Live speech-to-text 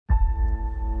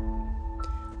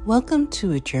Welcome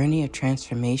to a journey of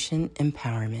transformation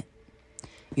empowerment.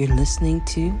 You're listening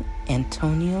to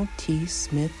Antonio T.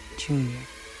 Smith Jr.,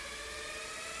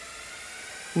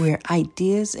 where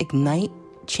ideas ignite,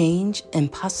 change,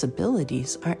 and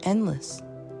possibilities are endless.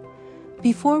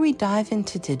 Before we dive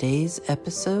into today's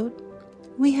episode,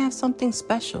 we have something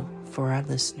special for our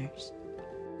listeners.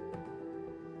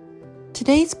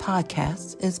 Today's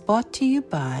podcast is brought to you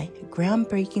by a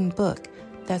groundbreaking book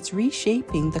that's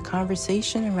reshaping the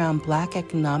conversation around Black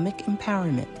economic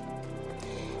empowerment.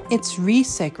 It's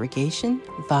Resegregation,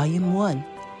 Volume 1,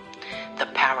 The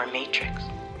Power Matrix,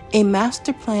 a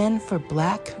master plan for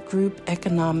Black group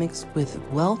economics with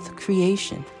wealth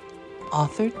creation,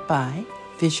 authored by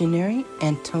visionary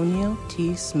Antonio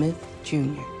T. Smith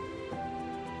Jr.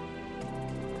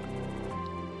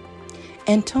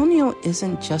 Antonio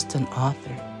isn't just an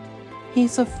author.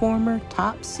 He's a former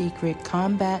top-secret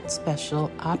combat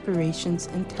special operations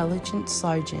intelligence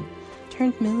sergeant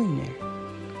turned millionaire.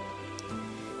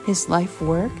 His life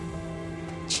work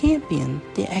championed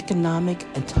the economic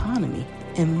autonomy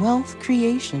and wealth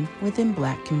creation within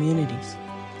Black communities.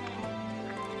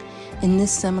 In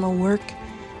this seminal work,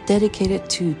 dedicated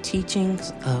to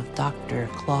teachings of Dr.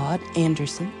 Claude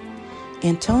Anderson,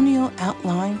 Antonio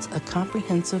outlines a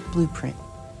comprehensive blueprint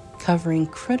covering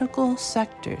critical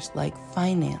sectors like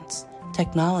finance,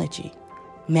 technology,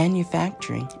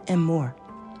 manufacturing, and more.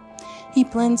 He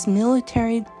blends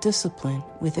military discipline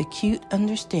with acute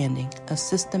understanding of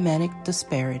systematic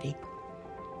disparity.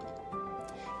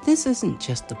 This isn't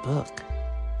just a book.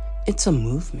 It's a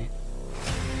movement,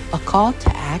 a call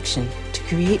to action to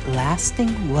create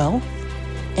lasting wealth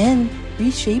and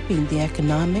reshaping the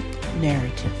economic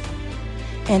narrative.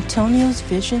 Antonio's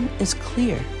vision is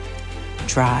clear.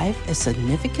 Drive a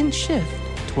significant shift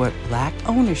toward Black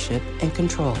ownership and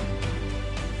control.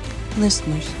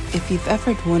 Listeners, if you've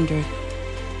ever wondered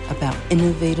about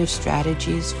innovative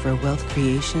strategies for wealth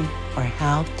creation or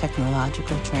how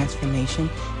technological transformation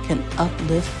can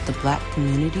uplift the Black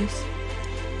communities,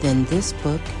 then this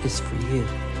book is for you.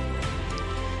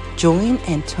 Join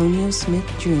Antonio Smith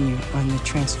Jr. on the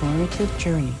transformative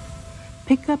journey.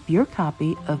 Pick up your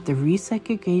copy of the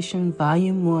Resegregation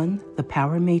Volume 1, The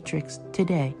Power Matrix,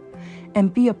 today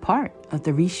and be a part of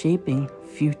the reshaping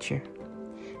future.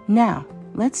 Now,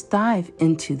 let's dive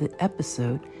into the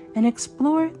episode and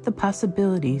explore the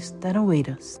possibilities that await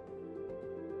us.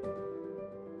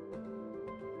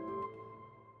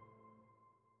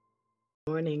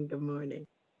 Good morning.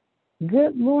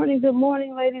 Good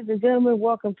morning, ladies and gentlemen.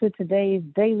 Welcome to today's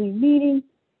daily meeting,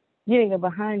 getting a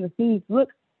behind-the-scenes look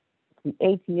the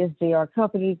ATSJR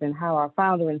companies and how our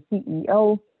founder and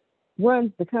CEO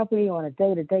runs the company on a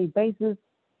day-to-day basis.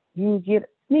 You get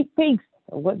sneak peeks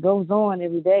of what goes on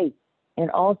every day.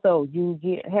 And also you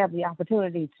have the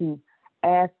opportunity to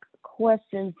ask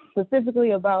questions specifically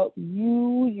about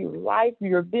you, your life,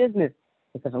 your business.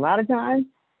 Because a lot of times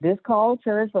this call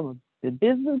turns from the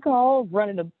business call,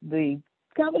 running the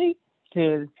company,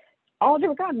 to all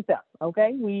different kinds of stuff.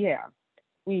 Okay, we have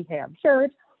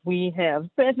church, we have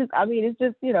sessions. I mean, it's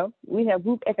just, we have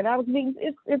group economics meetings.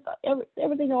 It's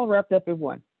everything all wrapped up in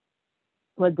one.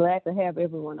 We're glad to have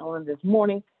everyone on this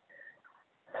morning.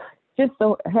 Just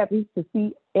so happy to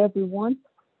see everyone.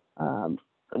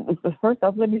 First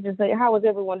off, let me just say, how is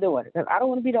everyone doing? Because I don't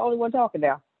want to be the only one talking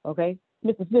now, okay?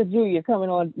 Mr. Smith Jr. coming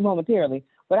on momentarily,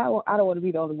 but I don't want to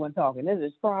be the only one talking. This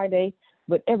is Friday,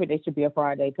 but every day should be a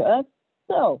Friday to us.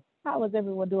 So how is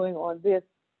everyone doing on this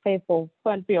faithful,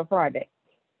 fun-filled Friday?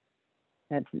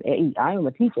 Hey, I am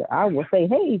a teacher. I will say,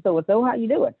 hey, so how you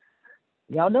doing?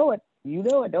 Y'all know it. You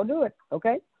know it. Don't do it,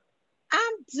 okay?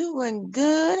 I'm doing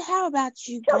good. How about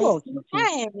you, Come on, Gracie?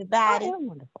 Hi, everybody. I am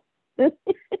wonderful.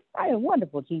 I am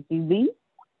wonderful, GCB.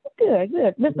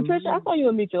 Good. Miss Patricia, I saw you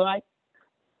and meet your life.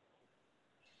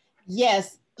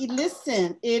 Yes.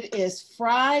 Listen, it is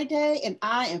Friday and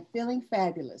I am feeling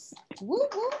fabulous. Woo,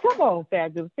 woo. Come on,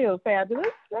 fabulous. Feel fabulous.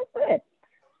 That's it.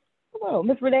 Come on,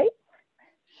 Miss Renee.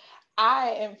 I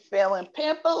am feeling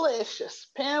pimpalicious.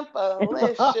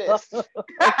 Pimpalicious.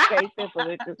 Okay,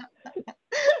 pimpalicious.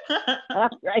 All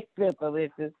right,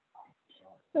 pimpalicious.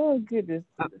 Oh, goodness.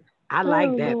 I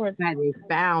like that. Lord. That is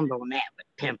found on that, but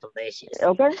pimpalicious.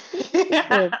 Okay.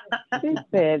 She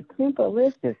said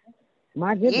pimpalicious.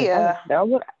 My goodness. Yeah.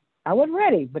 I wasn't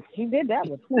ready, but she did that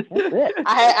one. That's it.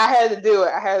 I had to do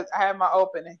it. I had my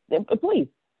opening. Please.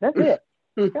 That's it.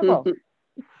 Come on.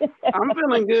 I'm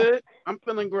feeling good. I'm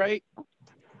feeling great.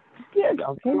 Good.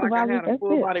 Okay, like I had a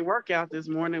full body workout this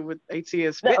morning with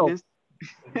ATS Fitness.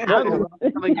 I'm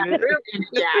feeling good.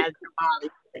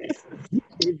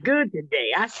 It's good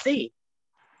today. I see.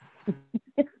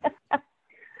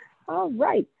 All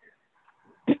right.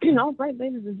 All right,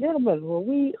 ladies and gentlemen. Well,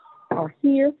 we are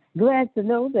here. Glad to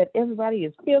know that everybody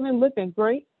is feeling, looking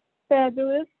great,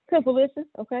 fabulous, pimpalicious.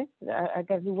 Okay, I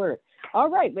got a new word. All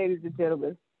right, ladies and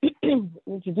gentlemen.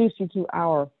 Introduce you to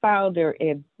our founder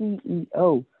and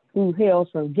CEO, who hails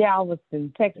from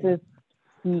Galveston, Texas.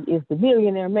 He is the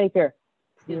millionaire maker,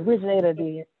 the originator,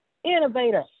 the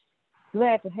innovator.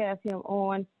 Glad to have him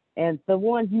on, and the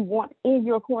one you want in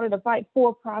your corner to fight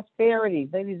for prosperity.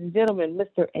 Ladies and gentlemen,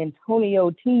 Mr.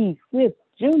 Antonio T. Smith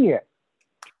Jr.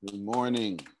 Good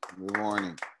morning. Good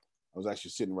morning. I was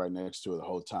actually sitting right next to it the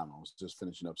whole time. I was just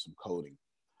finishing up some coding.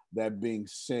 That being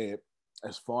said,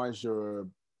 as far as your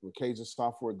Ricasa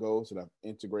software goes that I've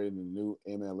integrated in the new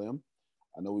MLM,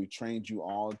 I know we trained you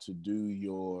all to do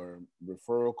your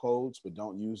referral codes, but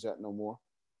don't use that no more.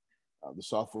 The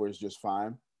software is just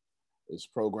fine. It's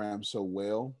programmed so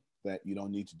well that you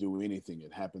don't need to do anything.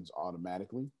 It happens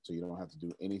automatically, so you don't have to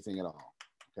do anything at all,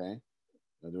 okay?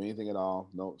 Don't do anything at all.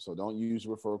 No, so don't use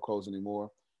referral codes anymore.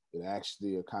 It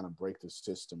actually kind of break the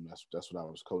system. That's what I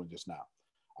was coding just now.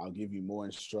 I'll give you more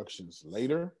instructions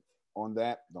later on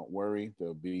that. Don't worry.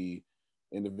 There'll be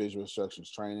individual instructions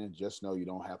training. Just know you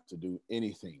don't have to do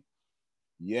anything.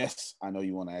 Yes, I know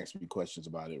you want to ask me questions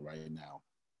about it right now.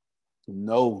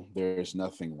 No, there's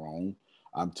nothing wrong.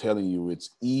 I'm telling you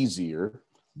it's easier,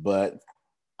 but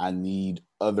I need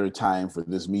other time for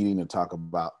this meeting to talk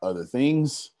about other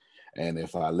things. And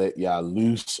if I let y'all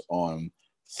loose on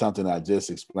something I just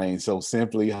explained so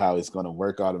simply how it's going to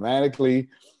work automatically,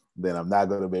 then I'm not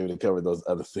going to be able to cover those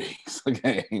other things.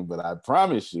 Okay. But I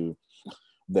promise you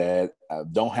that I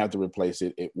don't have to replace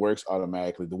it. It works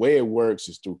automatically. The way it works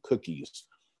is through cookies.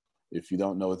 If you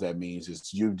don't know what that means,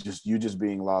 it's you just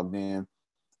being logged in.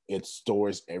 It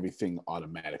stores everything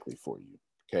automatically for you.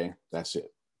 Okay. That's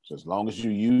it. So as long as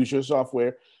you use your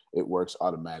software, it works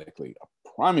automatically. I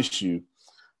promise you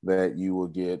that you will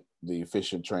get the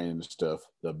efficient training and stuff.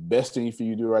 The best thing for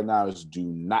you to do right now is do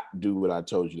not do what I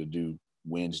told you to do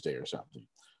Wednesday or something.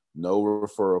 No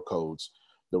referral codes.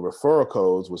 The referral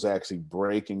codes was actually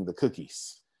breaking the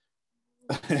cookies.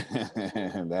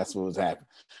 And that's what was happening.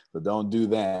 So don't do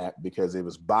that because it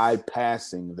was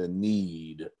bypassing the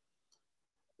need.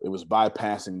 It was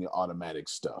bypassing the automatic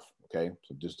stuff. Okay.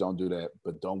 So just don't do that.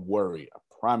 But don't worry. I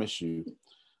promise you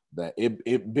that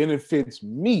it benefits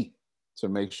me to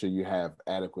make sure you have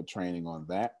adequate training on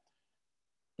that.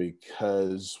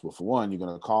 Because, well, for one, you're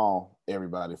going to call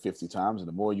everybody 50 times, and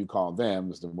the more you call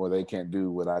them, the more they can't do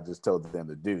what I just told them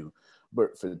to do.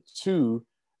 But for two,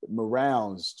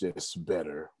 morale's just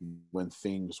better when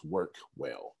things work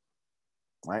well,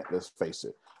 right? Let's face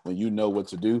it. When you know what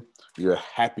to do, you're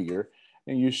happier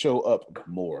and you show up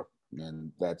more.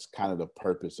 And that's kind of the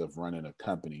purpose of running a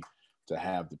company, to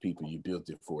have the people you built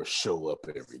it for show up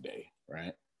every day,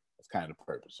 right? That's kind of the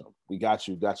purpose. So we got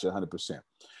you 100%.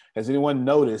 Has anyone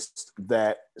noticed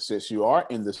that since you are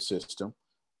in the system,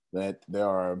 that there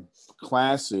are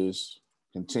classes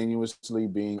continuously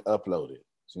being uploaded?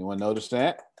 Has anyone noticed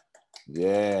that?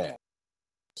 Yeah.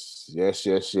 Yes.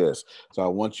 So I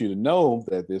want you to know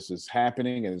that this is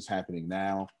happening, and it's happening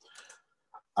now.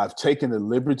 I've taken the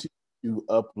liberty to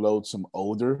upload some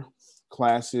older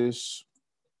classes,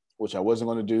 which I wasn't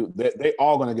going to do. They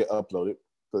all going to get uploaded.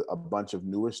 But a bunch of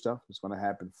newer stuff is going to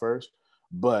happen first.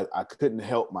 But I couldn't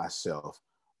help myself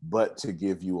but to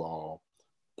give you all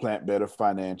Plant Better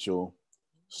Financial,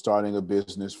 starting a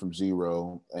business from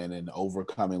zero, and then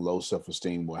overcoming low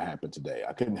self-esteem will happen today.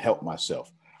 I couldn't help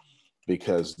myself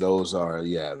because those are,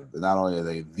 not only are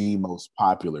they the most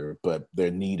popular, but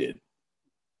they're needed.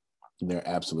 They're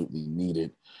absolutely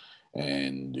needed.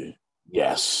 And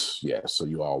yes. So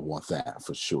you all want that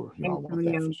for sure. You all want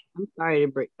that for sure. I'm sorry to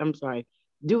break. I'm sorry.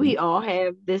 Do we all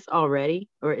have this already,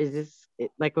 or is this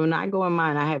like when I go on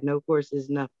mine? I have no courses,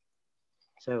 nothing.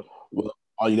 So well,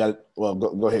 all you got. Well,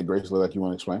 go ahead, Grace. Look like you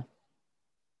want to explain.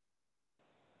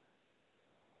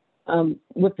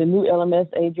 With the new LMS,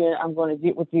 Adrian, I'm going to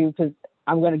get with you because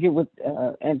I'm going to get with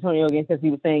Antonio again because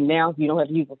he was saying now you don't have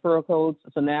to use referral codes.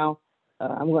 So now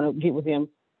I'm going to get with him,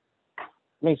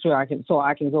 make sure I can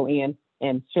go in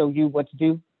and show you what to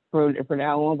do for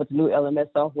now on with the new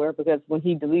LMS software, because when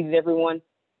he deleted everyone,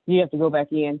 you have to go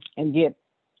back in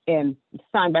and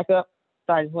sign back up.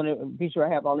 So I just want to be sure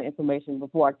I have all the information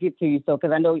before I get to you. So,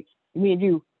 because I know me and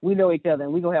you, we know each other,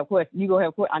 and we're going to have questions.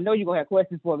 I know you're going to have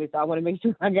questions for me, so I want to make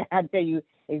sure I tell you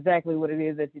exactly what it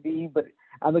is that you need, but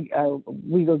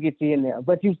we going to get you in there.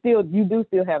 But you do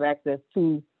still have access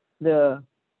to the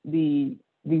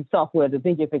software, the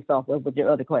Thinkific software with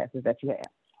your other classes that you have.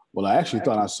 Well, I actually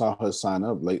thought I saw her sign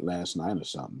up late last night or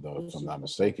something, though, if I'm not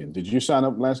mistaken. Did you sign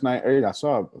up last night, Eric? I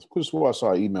swore I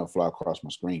saw an email fly across my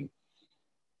screen.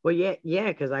 Well, yeah,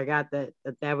 because I got that.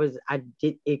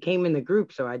 It came in the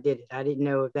group, so I did it. I didn't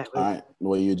know if that was. All right.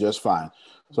 Well, you're just fine.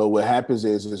 So what happens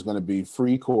is there's going to be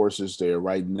free courses there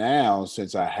right now.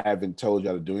 Since I haven't told you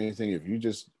how to do anything, if you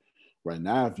just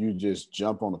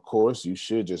jump on the course, you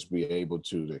should just be able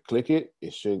to click it. You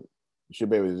should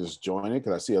be able to just join it,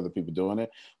 because I see other people doing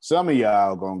it. Some of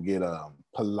y'all gonna get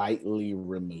politely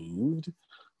removed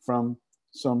from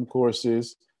some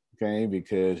courses, okay,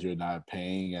 because you're not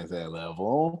paying at that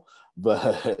level.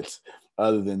 But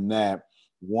other than that,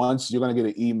 once you're going to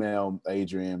get an email,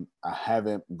 Adrian, I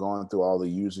haven't gone through all the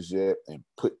users yet and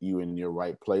put you in your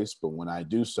right place. But when I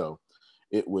do so,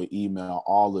 it will email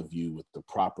all of you with the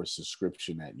proper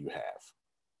subscription that you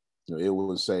have. It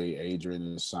will say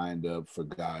Adrian is signed up for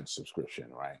God's subscription,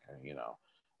 right?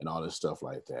 And all this stuff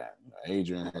like that.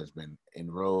 Adrian has been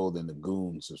enrolled in the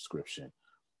Goon subscription.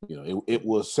 It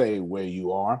will say where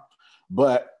you are.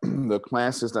 But the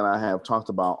classes that I have talked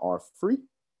about are free,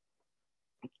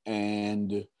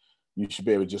 and you should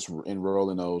be able to just enroll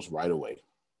in those right away.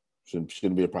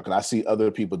 Shouldn't be a problem. I see other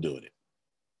people doing it.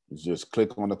 Just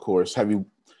click on the course.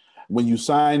 When you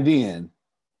signed in,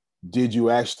 did you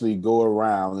actually go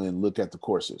around and look at the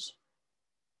courses?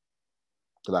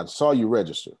 Because I saw you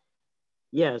register.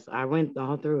 Yes, I went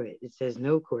all through it. It says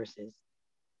no courses.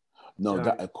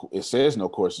 No, it says no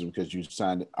courses because you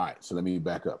signed. All right, so let me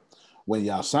back up. When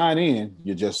y'all sign in,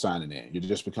 you're just signing in. You're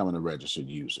just becoming a registered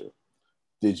user.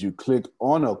 Did you click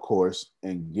on a course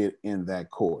and get in that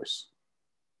course?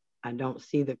 I don't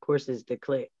see the courses to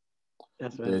click.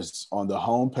 That's what there's on the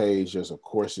home page, there's a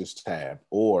courses tab,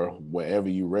 or wherever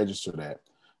you register that,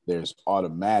 there's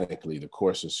automatically the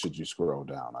courses should you scroll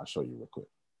down. I'll show you real quick.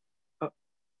 Oh.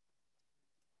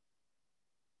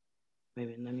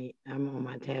 Wait a minute, I'm on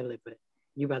my tablet, but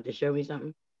you about to show me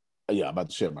something? Yeah, I'm about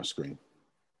to share my screen.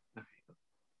 Okay.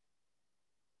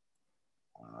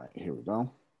 All right, here we go.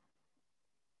 All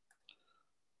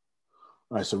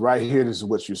right, so right here, this is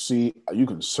what you see. You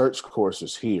can search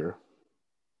courses here.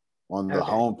 On the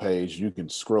home page, you can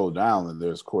scroll down and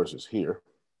there's courses here.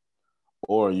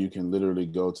 Or you can literally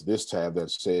go to this tab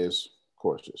that says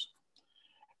courses.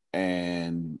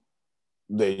 And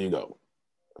there you go.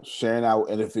 Sharing out.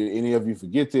 And if any of you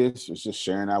forget this, it's just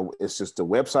sharing out. It's just the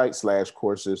website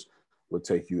 /courses will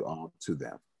take you on to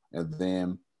them. And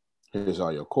then here's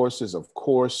all your courses. Of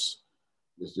course,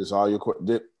 it's just all your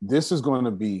courses. This is going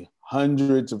to be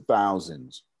hundreds of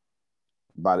thousands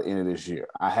by the end of this year.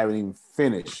 I haven't even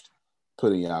finished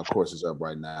putting our courses up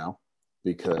right now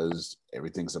because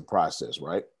everything's a process,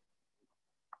 right?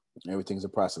 Everything's a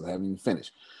process. I haven't even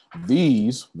finished.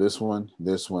 This one,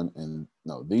 and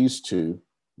no, these two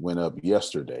went up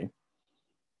yesterday.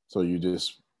 So you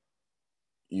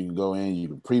can go in, you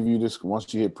can preview this.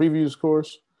 Once you hit preview this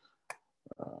course,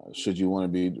 should you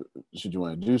want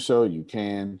to do so, you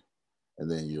can,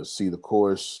 and then you'll see the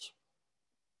course.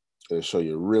 It'll show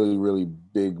you a really, really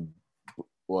big.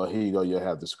 Well, here you go. You'll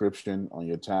have description on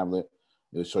your tablet.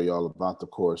 It'll show you all about the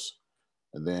course.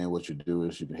 And then what you do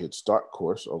is you can hit start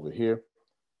course over here.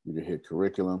 You can hit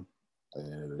curriculum,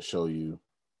 and it'll show you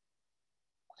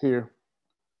here.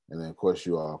 And then, of course,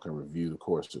 you all can review the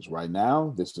courses. Right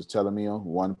now, this is telling me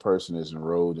one person is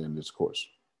enrolled in this course.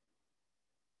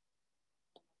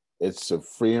 It's a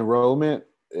free enrollment.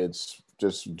 It's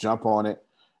just jump on it.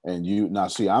 And now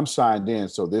see, I'm signed in,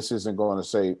 so this isn't going to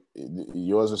say,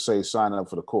 yours will say sign up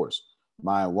for the course.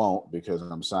 Mine won't because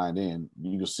I'm signed in.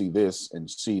 You can see this and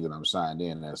see that I'm signed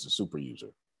in as a super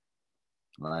user,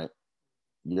 right?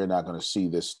 You're not going to see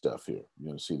this stuff here. You're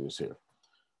going to see this here.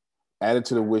 Add it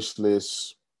to the wish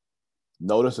list.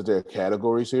 Notice that there are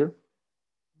categories here.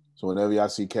 So whenever y'all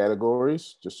see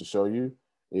categories, just to show you,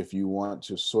 if you want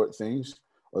to sort things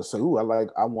or say, ooh,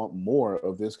 I want more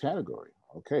of this category.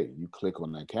 Okay, you click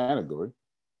on that category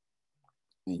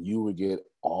and you would get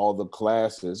all the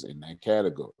classes in that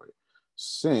category.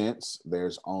 Since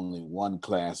there's only one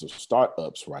class of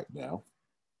startups right now,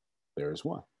 there's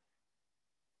one.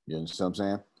 You understand what I'm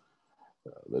saying?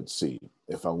 Let's see.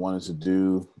 If I wanted to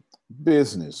do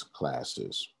business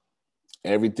classes,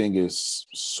 everything is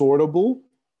sortable.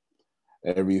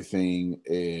 Everything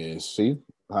is, see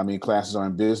how many classes are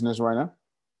in business right now?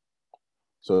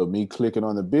 So me clicking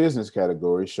on the business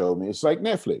category showed me, it's like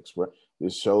Netflix, right?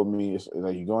 It showed me, it's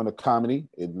like you go into comedy,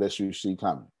 it lets you see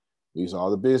comedy. These are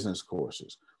all the business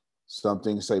courses. Some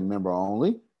things say member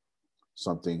only,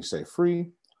 some things say free,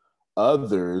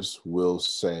 others will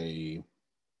say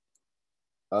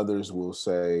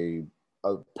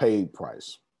a paid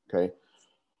price, okay?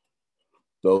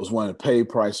 Those wanted pay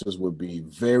prices would be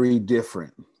very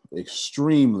different,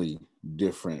 extremely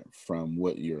different from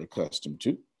what you're accustomed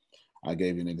to. I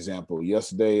gave you an example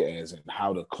yesterday as in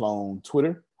how to clone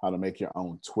Twitter, how to make your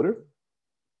own Twitter.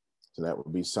 So that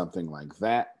would be something like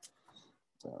that.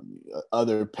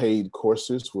 Other paid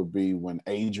courses would be when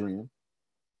Adrian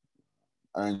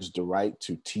earns the right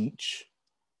to teach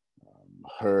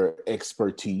her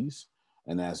expertise.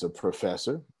 And as a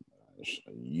professor,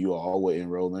 you all will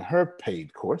enroll in her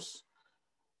paid course.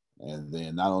 And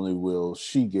then not only will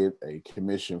she get a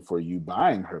commission for you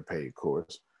buying her paid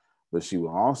course, but she will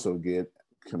also get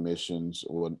commissions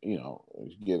or,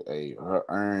 get her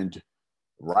earned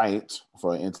right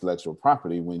for intellectual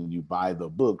property when you buy the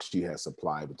books she has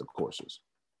supplied with the courses.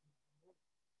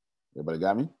 Everybody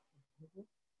got me?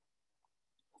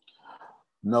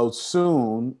 Know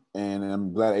soon, and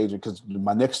I'm glad, Adrian, because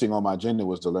my next thing on my agenda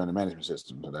was the learning management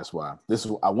system. So that's why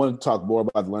I wanted to talk more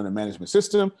about the learning management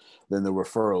system than the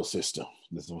referral system.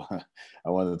 This is why I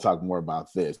wanted to talk more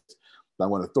about this. But I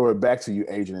want to throw it back to you,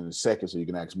 Adrian, in a second so you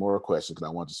can ask more questions, because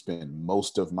I want to spend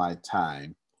most of my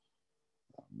time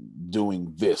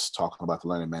doing this, talking about the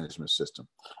learning management system.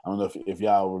 I don't know if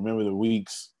y'all remember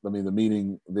the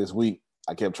meeting this week.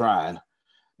 I kept trying,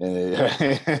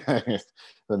 but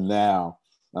now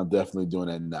I'm definitely doing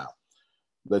that now.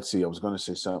 Let's see. I was going to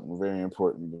say something very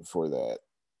important before that.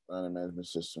 Learning management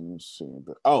system.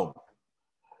 So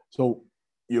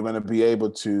you're going to be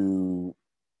able to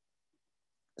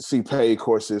see paid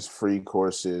courses, free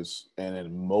courses, and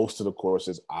then most of the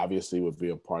courses obviously would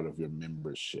be a part of your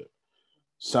membership.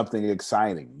 Something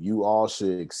exciting. You all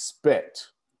should expect,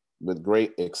 with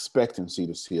great expectancy,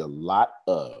 to see a lot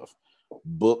of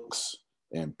books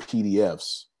and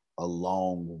PDFs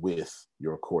along with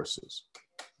your courses.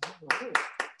 Okay?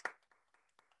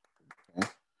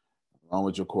 Along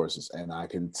with your courses. And I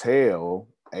can tell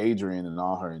Adrian, in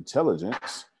all her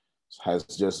intelligence, has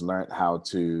just learned how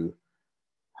to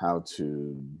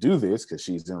do this, because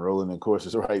she's enrolling in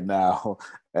courses right now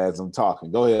as I'm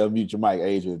talking. Go ahead, unmute your mic,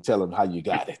 Adrian, and tell them how you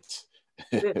got it.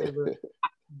 Listen,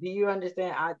 do you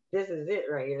understand? This is it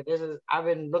right here. I've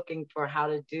been looking for how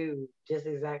to do just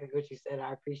exactly what you said.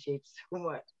 I appreciate you so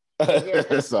much. Yeah.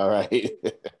 That's all right.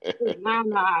 Now I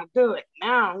know how to do it.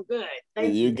 Now I'm good.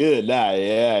 You're good now.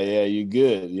 Yeah, you're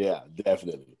good. Yeah,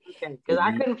 definitely. Okay, because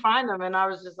I couldn't find them, and I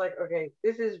was just like, okay,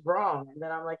 this is wrong. And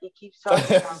then I'm like, he keeps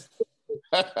talking about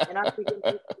and I'm thinking,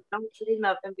 don't say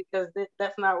nothing, because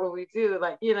that's not what we do.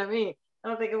 Like, you know what I mean?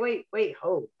 I'm thinking, wait,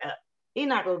 hold up. He's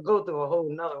not going to go through a whole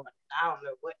nother one. I don't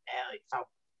know what the hell he's talking.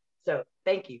 So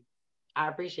thank you. I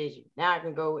appreciate you. Now I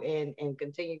can go in and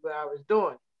continue what I was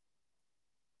doing.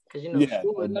 Because,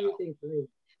 school is everything for me.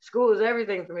 School is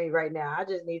everything for me right now. I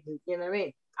just need to, you know what I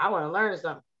mean? I want to learn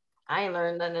something. I ain't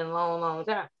learned nothing in a long, long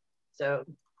time. So,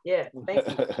 yeah, thank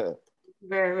you. Thank you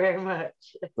very, very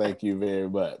much. Thank you very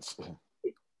much.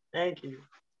 Thank you.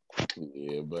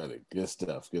 Yeah, buddy. Good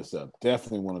stuff.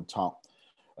 Definitely want to talk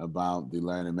about the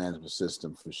learning management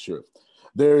system for sure.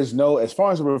 There is no, as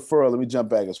far as a referral, let me jump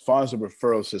back. As far as a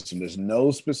referral system, there's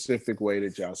no specific way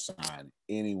that y'all sign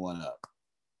anyone up.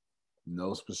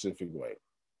 No specific way.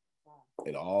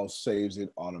 It all saves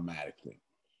it automatically.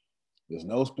 There's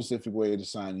no specific way to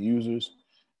sign users.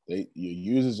 Your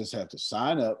users just have to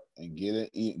sign up and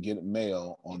get a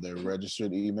mail on their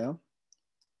registered email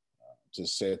to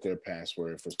set their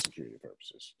password for security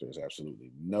purposes. There's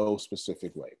absolutely no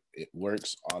specific way. It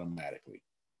works automatically.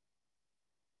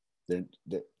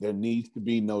 There needs to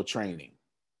be no training.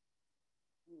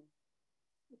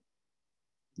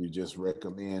 You just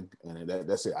recommend, and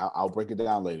that's it. I'll break it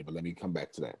down later, but let me come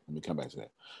back to that.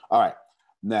 All right.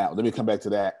 Now, let me come back to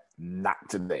that. Not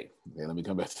today. Okay, let me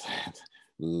come back to that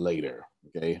later.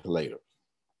 Okay, later.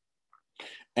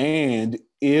 And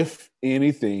if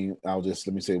anything, let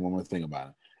me say one more thing about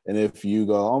it. And if you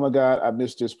go, oh my God, I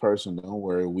missed this person, don't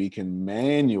worry. We can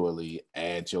manually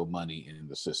add your money in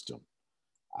the system.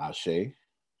 Ashe.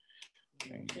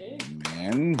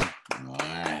 Amen. All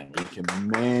right. We can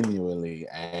manually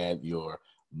add your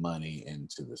money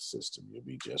into the system. You'll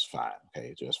be just fine.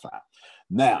 Okay, just fine.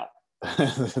 Now,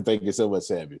 thank you so much,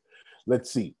 Samuel.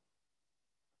 Let's see.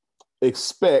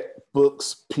 Expect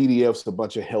books, PDFs, a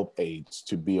bunch of help aids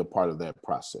to be a part of that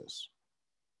process.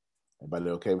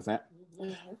 Everybody okay with that?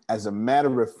 Mm-hmm. As a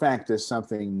matter of fact, there's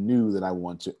something new that I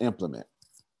want to implement.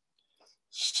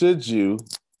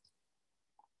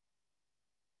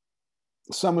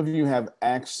 Some of you have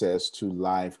access to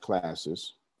live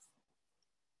classes,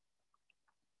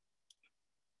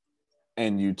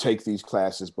 and you take these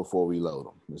classes before we load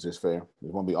them. Is this fair? It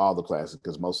won't be all the classes,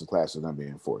 because most of the classes are going to be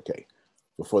in 4K.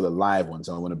 Before the live ones,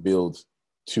 I want to build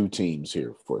two teams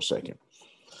here for a second.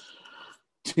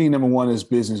 Team number one is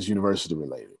business university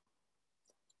related.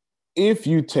 If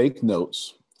you take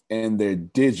notes and they're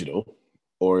digital,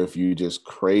 or if you just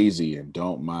crazy and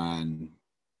don't mind,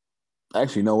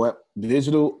 actually, you know what?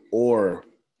 Digital or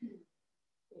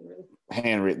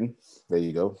handwritten. There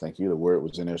you go. Thank you. The word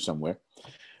was in there somewhere.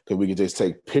 Because we could just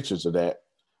take pictures of that.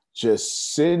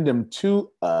 Just send them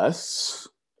to us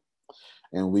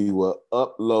and we will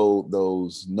upload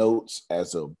those notes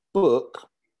as a book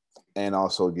and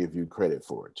also give you credit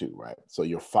for it too, right? So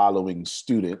your following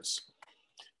students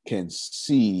can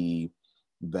see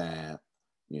that,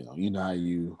 you know how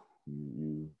you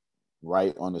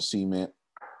write on the cement.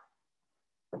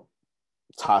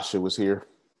 Tasha was here.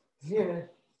 Yeah.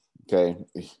 Okay.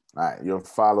 All right. You're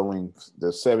following,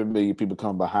 the 7 million people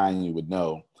come behind you would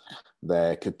know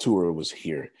that Keturah was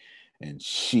here and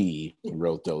she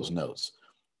wrote those notes.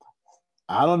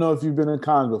 I don't know if you've been in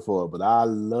cons before, but I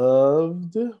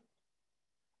loved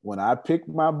when I picked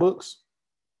my books.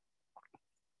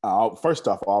 First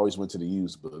off, I always went to the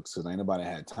used books because ain't nobody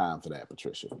had time for that,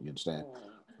 Patricia. You understand?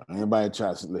 Anybody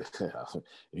tries to,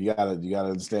 you gotta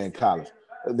understand college.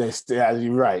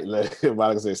 You're right. Like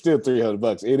I said, still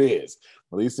 $300. It is.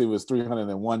 At least it was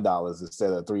 $301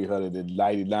 instead of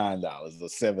 $399 or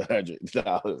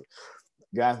 $700.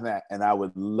 Got that? And I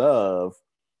would love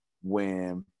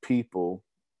when people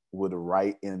would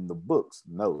write in the books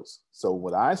notes. So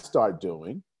what I start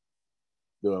doing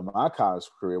during my college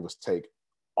career was take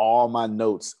all my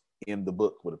notes in the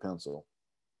book with a pencil.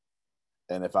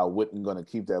 And if I wasn't going to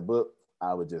keep that book,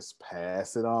 I would just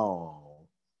pass it on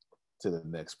to the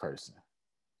next person.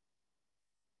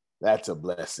 That's a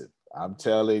blessing. I'm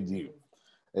telling you,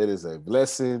 it is a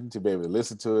blessing to be able to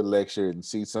listen to a lecture and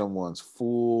see someone's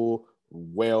full,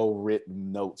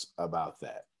 well-written notes about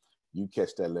that. You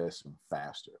catch that lesson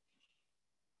faster.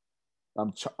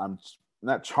 I'm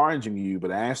not charging you,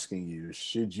 but asking you,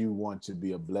 should you want to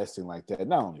be a blessing like that,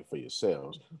 not only for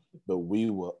yourselves, but we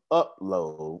will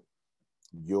upload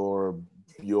your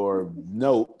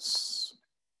notes.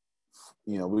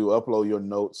 We will upload your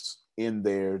notes in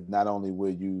there. Not only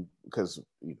will you, because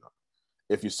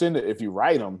if you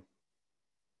write them,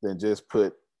 then just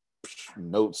put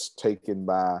notes taken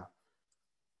by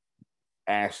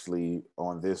Ashley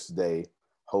on this day.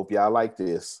 Hope y'all like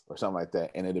this or something like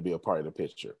that, and it'll be a part of the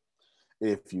picture.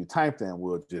 If you type them,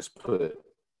 we'll just put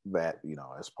that,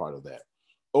 as part of that.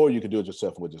 Or you can do it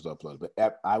yourself and we'll just upload it.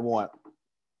 But I want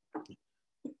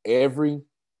every,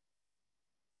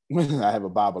 I have a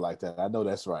Bible like that. I know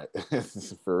that's right.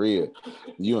 For real.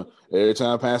 Every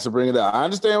time Pastor bring it up, I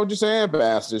understand what you're saying,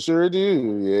 Pastor. Sure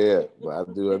do. Yeah, but I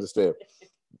do understand.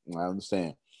 I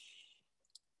understand.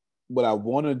 What I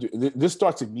want to do, this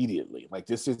starts immediately. Like,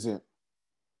 this isn't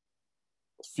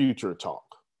future talk.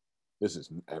 This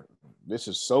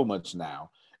is so much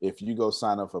now. If you go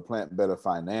sign up for Plant Better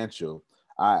Financial,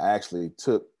 I actually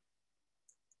took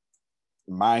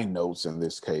my notes in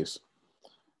this case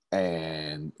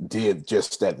and did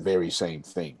just that very same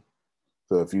thing.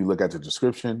 So if you look at the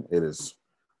description, it is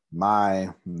my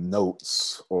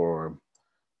notes or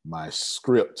my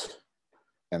script,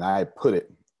 and I put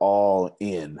it all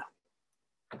in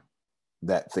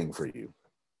that thing for you.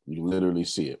 You literally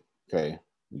see it, okay?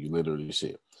 You literally see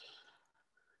it.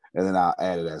 And then I'll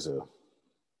add it as a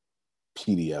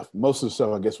PDF. Most of the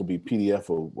stuff, I guess, will be PDF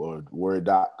or Word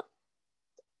doc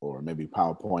or maybe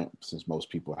PowerPoint, since most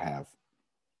people have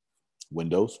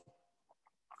Windows.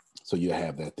 So you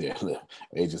have that there.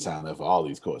 Agent signed up for all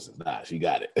these courses. Nah, she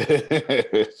got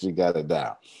it. She got it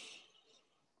down.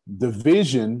 The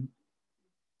vision,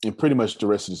 and pretty much the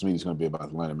rest of this meeting is going to be about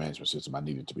the learning management system. I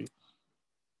need it to be.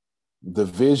 The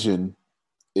vision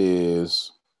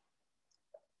is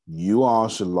you all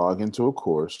should log into a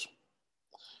course,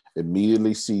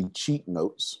 immediately see cheat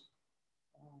notes,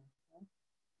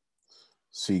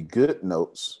 see good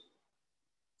notes,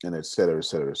 and et cetera, et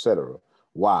cetera, et cetera.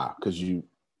 Why? Because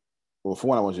for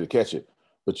one, I want you to catch it,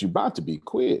 but you're about to be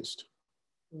quizzed.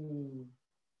 Mm-hmm.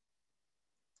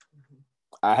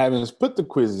 I haven't put the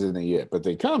quizzes in there yet, but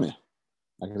they're coming.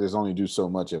 I can just only do so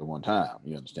much at one time,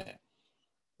 you understand?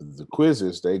 The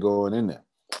quizzes, they going in there.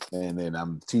 And then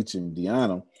I'm teaching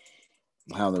Deanna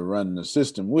how to run the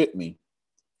system with me,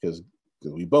 because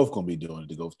we both going to be doing it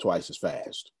to go twice as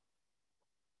fast.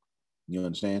 You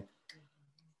understand?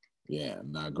 Yeah.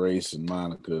 Now, Grace and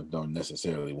Monica don't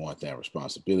necessarily want that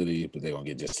responsibility, but they're going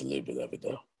to get just a little bit of it,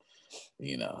 though.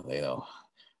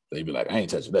 They be like, I ain't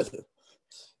touching nothing.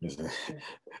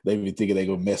 They be thinking they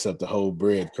going to mess up the whole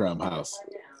breadcrumb house.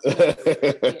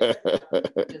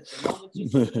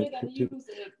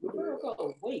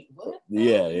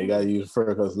 Yeah, they got to use the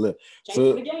fur coat. Look,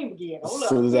 Change the game again. As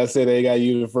soon as I say they got to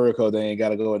use the fur coat, they ain't got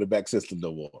to go in the back system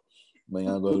no more. They ain't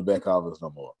gonna go to the back office no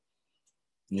more.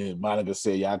 Yeah, Monica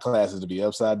said y'all classes to be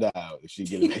upside down if she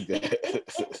get it like that.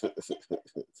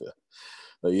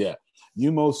 But yeah,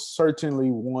 you most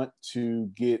certainly want to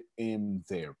get in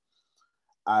there.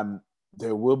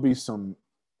 There will be some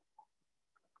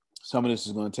of this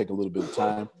is going to take a little bit of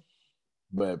time,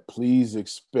 but please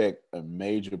expect a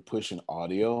major push in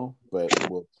audio, but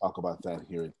we'll talk about that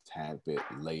here a tad bit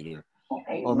later.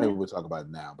 Or maybe we'll talk about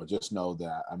it now, but just know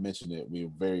that I mentioned it.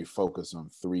 We're very focused on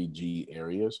 3G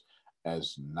areas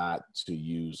as not to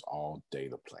use all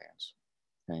data plans.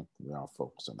 Okay, we are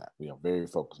focused on that. We are very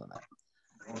focused on that.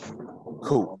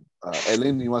 Cool.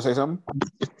 Aileen, you want to say something?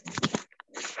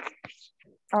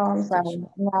 Oh, I'm sorry.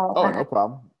 No. Oh, no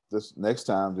problem. This next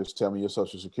time, just tell me your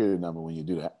social security number when you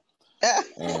do that,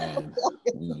 and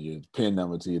your PIN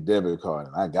number to your debit card,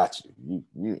 and I got you.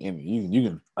 You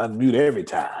can unmute every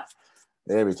time.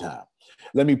 Every time.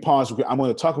 Let me pause. I'm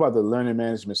going to talk about the learning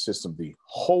management system the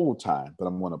whole time, but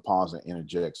I'm going to pause and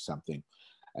interject something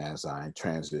as I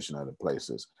transition other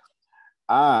places.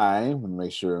 I want to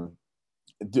make sure,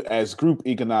 as group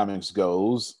economics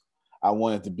goes, I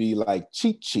want it to be like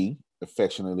Chi-Chi,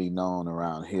 affectionately known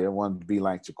around here. I wanted to be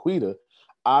like Chiquita.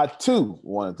 I too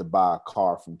wanted to buy a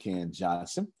car from Ken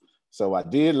Johnson. So I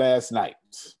did last night.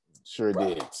 Sure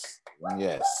did.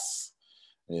 Yes.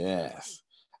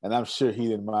 And I'm sure he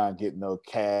didn't mind getting no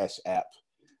cash app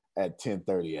at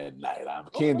 10:30 at night.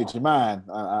 Ken, did you mind?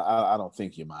 I don't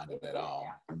think you minded at all.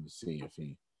 Let me see if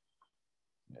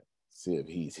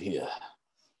he's here.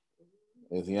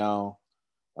 Is he on?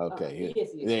 Okay,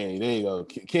 there you go.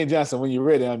 Ken Johnson, when you're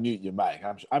ready, unmute your mic.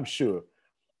 I'm sure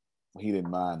he didn't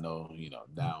mind no,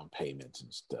 down payments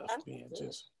and stuff being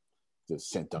just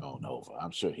sent on over.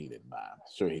 I'm sure he didn't mind.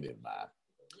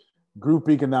 Group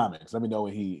economics. Let me know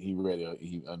when he ready.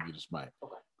 He unmuted his mic.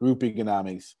 Okay. Group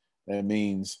economics. That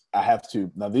means I have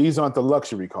to. Now these aren't the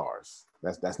luxury cars.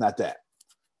 That's not that.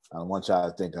 I don't want y'all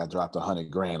to think I dropped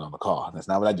 $100,000 on the car. That's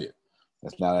not what I did.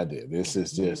 This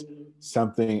is just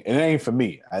something. It ain't for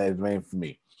me. It ain't for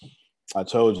me. I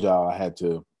told y'all I had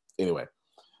to. Anyway,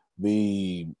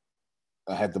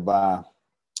 I had to buy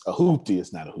a hoopty.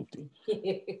 It's not a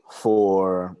hoopty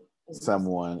for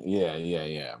someone. Yeah.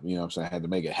 You know what I'm saying? I had to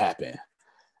make it happen.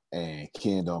 And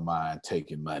Ken don't mind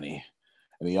taking money.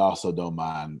 And he also don't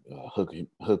mind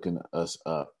hooking us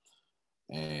up.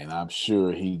 And I'm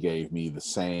sure he gave me the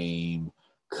same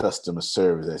customer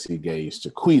service as he gave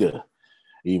Chiquita,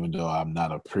 even though I'm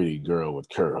not a pretty girl with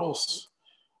curls.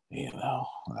 It's not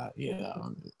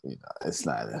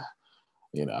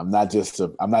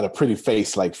I'm not a pretty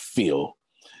face like Phil.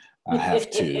 I have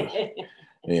to,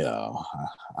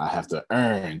 I have to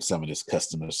earn some of this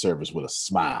customer service with a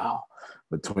smile.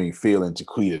 Between Phil and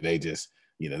Chiquita, they just,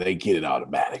 they get it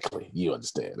automatically. You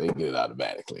understand? They get it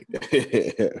automatically.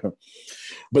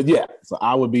 But yeah, so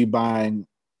I would be buying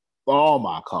all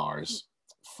my cars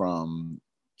from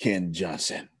Ken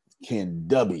Johnson, Ken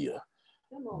W.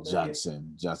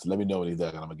 Johnson. Let me know what he's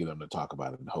done. I'm gonna get him to talk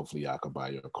about it, and hopefully y'all can buy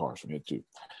your cars from here too.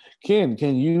 Ken,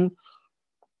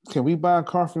 can we buy a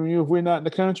car from you if we're not in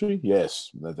the country? Yes.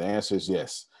 The answer is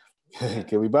yes.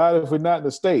 Can we buy it if we're not in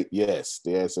the state? Yes.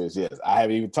 The answer is yes. I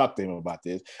haven't even talked to him about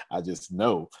this. I just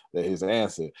know that his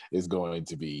answer is going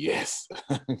to be yes.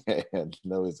 I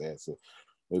know his answer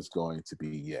is going to be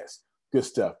yes. Good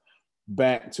stuff.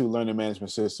 Back to learning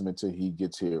management system until he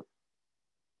gets here.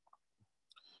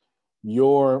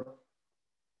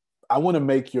 I want to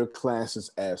make your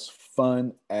classes as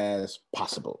fun as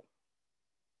possible.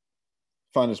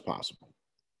 Fun as possible.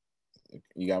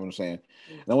 You got what I'm saying?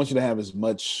 And I want you to have as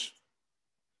much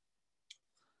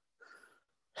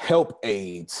help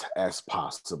aids as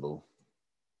possible.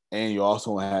 And you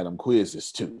also want to have them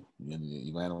quizzes too. You're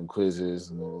going to have them quizzes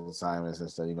and assignments and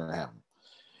stuff. You're going to have them.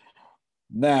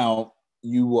 Now,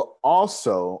 you will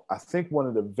also, I think one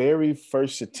of the very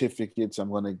first certificates I'm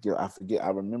going to give, I forget, I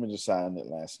remember just signing it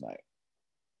last night.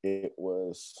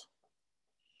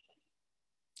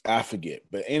 I forget,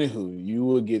 but anywho, you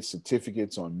will get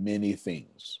certificates on many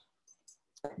things.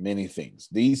 Many things.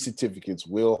 These certificates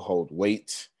will hold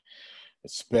weight,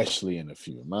 especially in a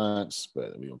few months,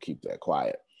 but we'll keep that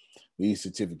quiet. These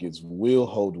certificates will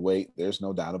hold weight. There's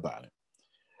no doubt about it.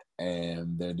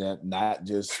 And they're not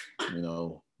just,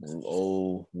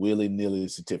 old willy-nilly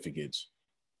certificates.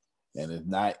 And it's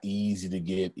not easy to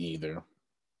get either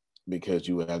because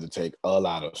you would have to take a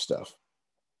lot of stuff.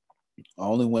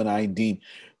 Only when I deem,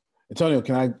 Antonio,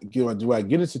 do I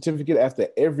get a certificate after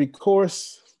every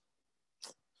course?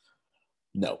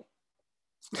 No.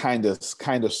 Kind of,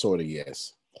 sort of,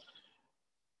 yes.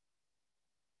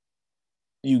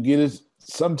 you get it.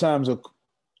 Sometimes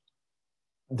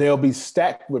they'll be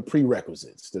stacked with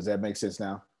prerequisites. Does that make sense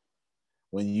now?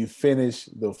 When you finish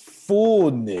the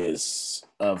fullness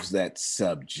of that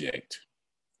subject,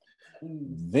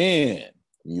 then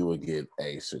you will get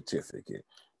a certificate.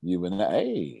 You would not,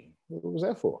 hey, what was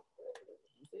that for?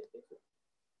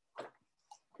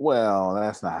 Well,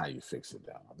 that's not how you fix it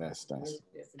down. That's Yes,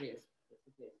 it is.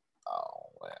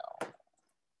 oh well.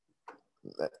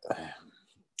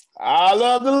 I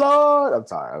love the Lord. I'm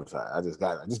sorry. I just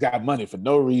got money for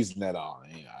no reason at all.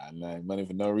 I got money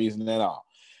for no reason at all.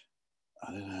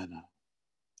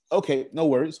 Okay, no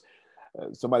worries.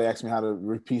 Somebody asked me how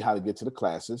to get to the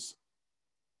classes.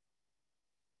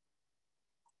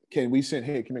 Can we send,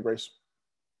 hey, come here, Grace.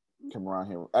 Come around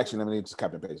here. Actually, let me just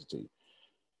copy and paste it to you.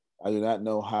 I do not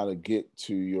know how to get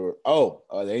to your,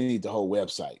 they need the whole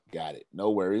website. Got it. No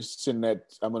worries. Send that.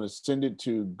 I'm going to send it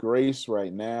to Grace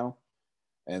right now.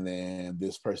 And then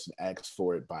this person asks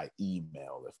for it by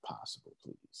email, if possible,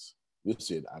 please. You'll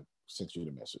see it. I sent you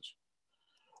the message.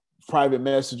 Private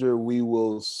messenger, we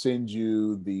will send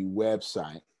you the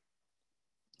website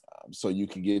so you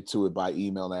can get to it by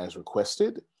email as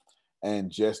requested.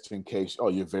 And just in case,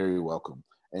 you're very welcome.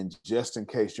 And just in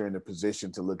case you're in a position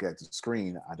to look at the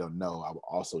screen, I don't know, I will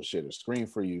also share the screen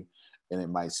for you, and it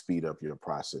might speed up your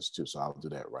process too. So I'll do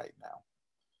that right now.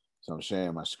 So I'm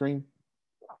sharing my screen.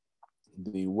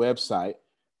 The website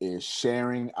is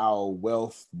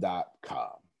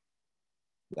sharingourwealth.com.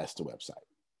 That's the website,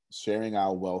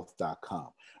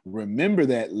 sharingourwealth.com. Remember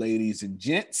that, ladies and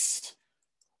gents,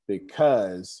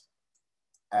 because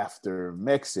after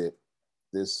Mexit,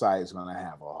 this site is going to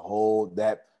have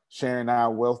that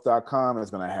sharingourwealth.com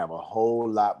is going to have a whole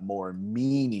lot more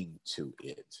meaning to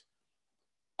it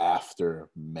after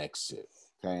Mexit,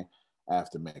 okay?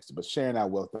 After Mexit. But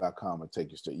sharingourwealth.com will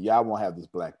take you straight. Y'all won't have this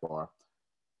black bar.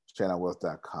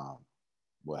 sharingourwealth.com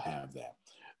will have that.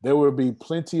 There will be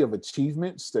plenty of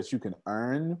achievements that you can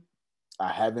earn.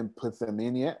 I haven't put them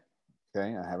in yet,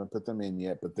 okay? I haven't put them in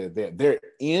yet, but they're there. They're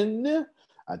in.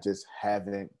 I just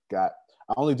haven't got.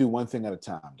 I only do one thing at a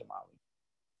time, Damali.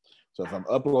 So if I'm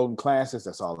uploading classes,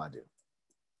 that's all I do.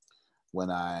 When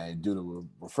I do the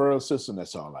referral system,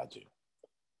 that's all I do.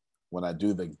 When I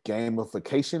do the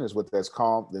gamification, is what that's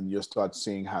called, then you'll start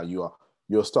seeing how you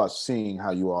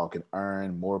all can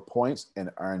earn more points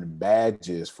and earn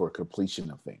badges for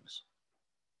completion of things.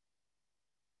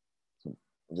 So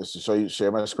just to show you,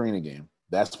 share my screen again.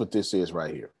 That's what this is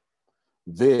right here.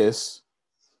 This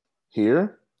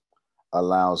here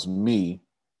allows me,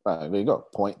 there you go,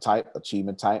 point type,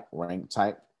 achievement type, rank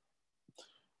type,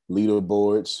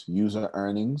 leaderboards, user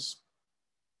earnings.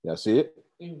 Y'all see it?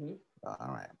 Mm-hmm.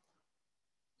 All right.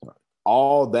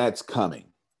 All that's coming.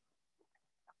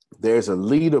 There's a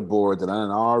leaderboard that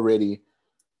I'm already,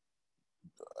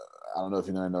 I don't know if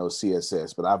you're going to know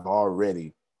CSS, but I've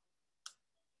already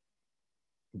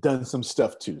done some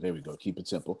stuff too. There we go. Keep it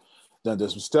simple. I've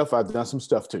done some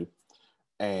stuff too.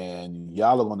 And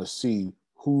y'all are going to see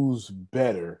who's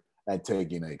better at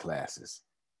taking their classes.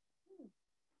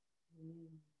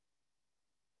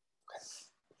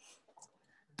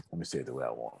 Let me say it the way I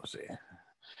want to say it.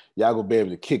 Y'all gonna be able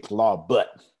to kick law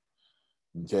butt.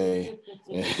 Okay.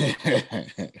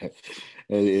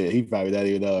 He probably not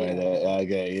even know.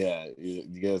 Okay, yeah.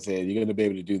 You know what I'm saying? You're gonna be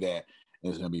able to do that. And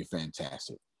it's gonna be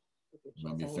fantastic. It's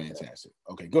gonna be fantastic.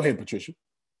 Okay, go ahead, Patricia.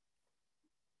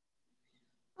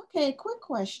 Okay, quick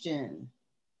question.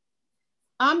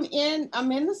 I'm in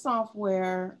the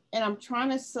software and I'm trying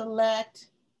to select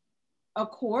a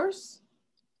course,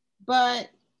 but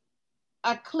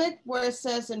I click where it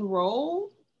says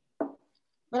enroll,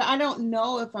 but I don't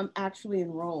know if I'm actually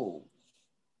enrolled.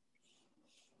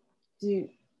 Do you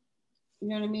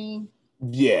know what I mean?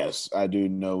 Yes, I do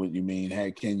know what you mean.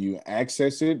 Hey, can you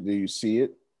access it? Do you see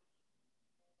it?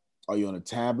 Are you on a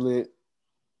tablet?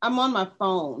 I'm on my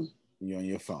phone. You're on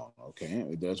your phone. Okay,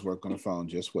 it does work on the phone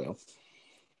just well.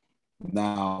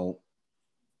 Now,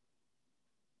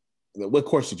 what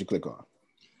course did you click on?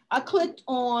 I clicked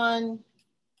on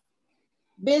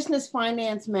Business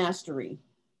Finance Mastery.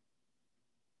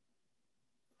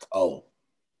 Oh,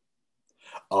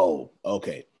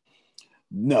 okay.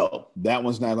 No, that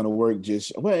one's not going to work.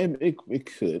 It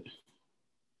could.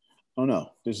 Oh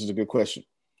no, this is a good question.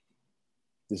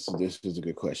 This is a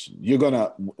good question. You're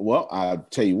gonna, I'll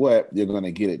tell you what, you're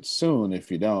gonna get it soon. If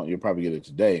you don't, you'll probably get it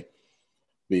today,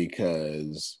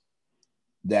 because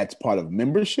that's part of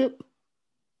membership.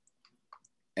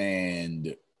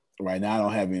 And right now I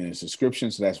don't have any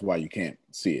subscription, so that's why you can't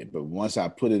see it. But once I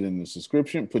put you in the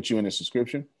subscription,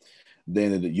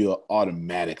 then you'll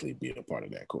automatically be a part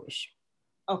of that course.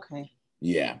 Okay.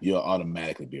 Yeah, you'll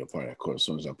automatically be a part of that course as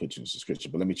soon as I put you in the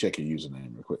subscription. But let me check your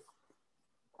username real quick.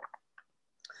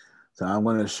 So I'm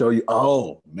going to show you.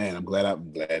 Oh man, I'm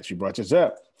glad you brought this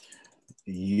up.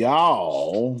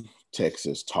 Y'all,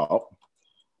 Texas Talk,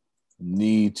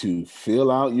 need to fill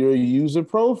out your user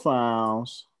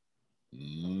profiles.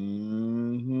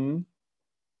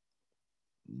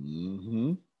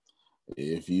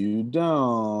 If you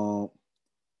don't,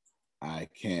 I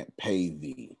can't pay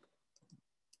thee.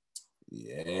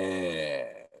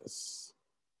 Yes.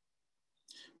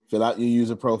 Fill out your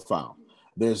user profile.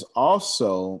 There's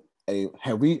also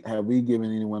have we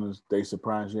given anyone a day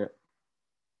surprise yet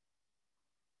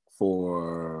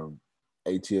for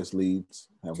ATS leads?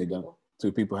 Have we done?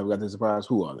 2 people have got the surprise.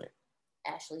 Who are they?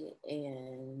 Ashley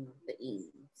and the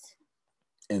Eads.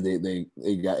 And they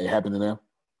got it happened to them?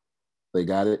 They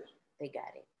got it? They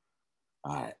got it.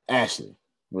 All right. Ashley,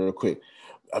 real quick.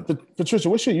 Patricia,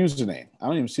 what's your username? I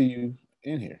don't even see you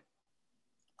in here.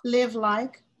 Live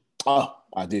like. Oh,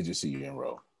 I did just see you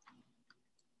enroll.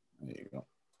 There you go.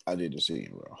 I did just see you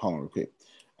enroll. Hold on real quick.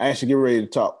 Ashley, get ready to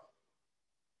talk.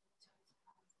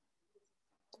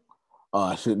 Oh,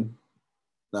 I shouldn't?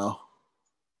 No.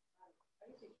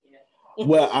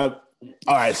 Well,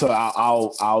 all right, so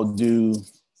I'll do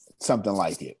something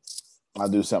like it. I'll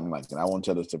do something like that. I won't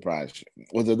tell the surprise.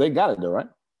 Well, they got it though, right?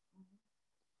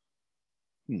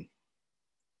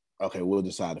 Okay, we'll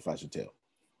decide if I should tell.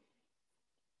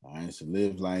 All right, so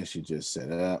Live Life, she just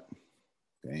set up.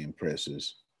 Game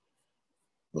presses.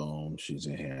 Boom, she's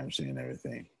in here. I'm seeing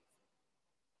everything.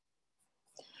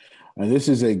 And this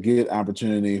is a good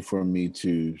opportunity for me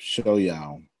to show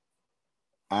y'all.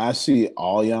 I see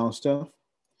all y'all stuff.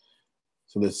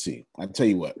 So let's see. I tell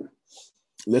you what.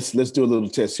 Let's do a little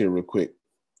test here real quick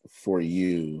for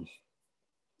you,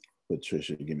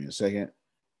 Patricia. Give me a second.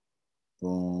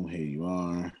 Boom, here you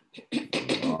are. Here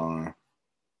you are.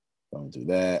 Don't do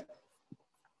that.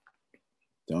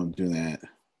 Don't do that.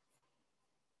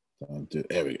 Don't do.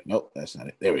 There we go. Nope, that's not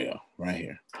it. There we go. Right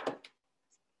here.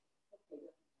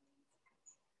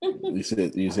 You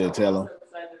said tell them.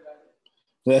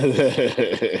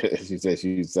 She said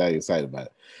she's excited about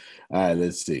it. All right,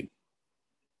 let's see.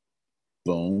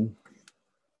 Boom.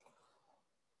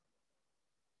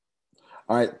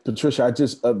 All right, Patricia, I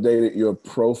just updated your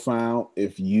profile.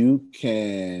 If you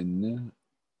can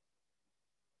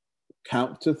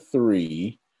count to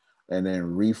 3 and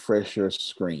then refresh your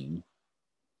screen.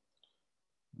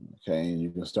 Okay,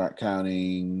 you can start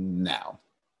counting now.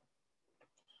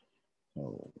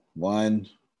 So 1,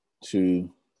 2,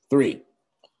 3.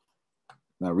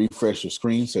 Now refresh your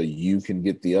screen so you can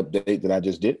get the update that I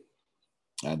just did.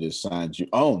 I just signed you.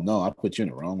 Oh no, I put you in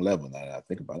the wrong level now that I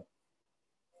think about it.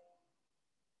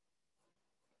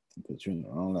 I put you in the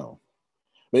wrong level.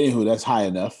 But anywho, that's high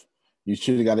enough. You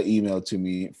should have got an email to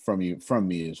me from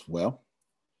me as well.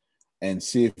 And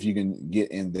see if you can get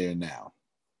in there now.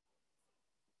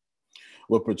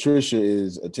 What Patricia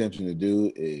is attempting to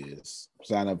do is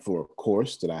sign up for a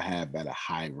course that I have at a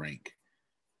high rank.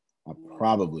 I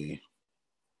probably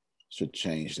should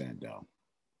change that though.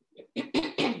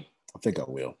 I think I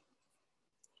will.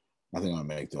 I think I'll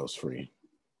make those free.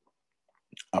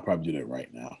 I'll probably do that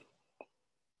right now.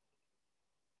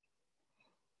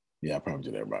 Yeah, I'll probably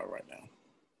do that right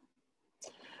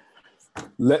now.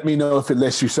 Let me know if it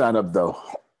lets you sign up though.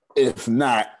 If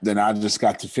not, then I just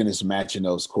got to finish matching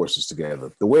those courses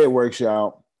together. The way it works,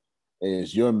 y'all,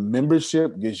 is your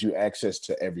membership gives you access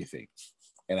to everything.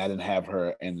 And I didn't have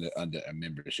her under a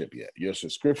membership yet. Your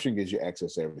subscription gives you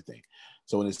access to everything.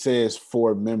 So when it says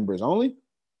for members only,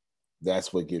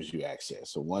 that's what gives you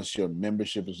access. So once your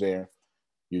membership is there,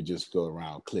 you just go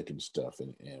around clicking stuff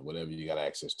and whatever you got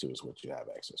access to is what you have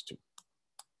access to.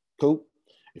 Cool.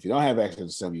 If you don't have access to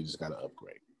something, you just got to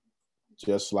upgrade.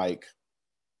 Just like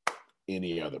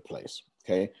any other place.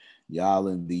 Okay. Y'all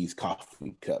in these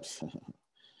coffee cups.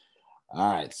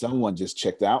 All right. Someone just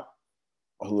checked out.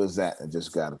 Who is that? I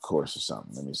just got a course or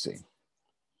something. Let me see.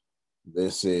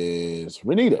 This is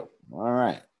Renita. All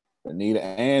right.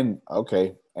 Renita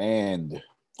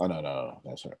no,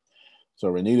 that's her. So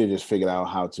Renita just figured out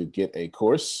how to get a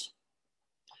course.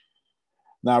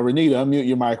 Now, Renita, unmute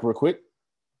your mic real quick.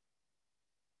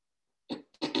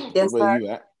 Yes, Where sir. you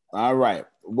at? All right.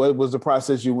 What was the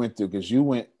process you went through? Because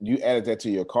you added that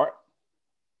to your cart?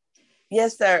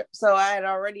 Yes, sir. So I had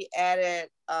already added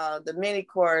the mini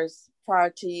course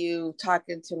prior to you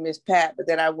talking to Miss Pat, but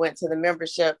then I went to the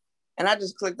membership and I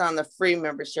just clicked on the free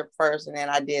membership first, and then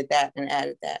I did that and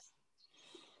added that.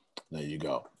 There you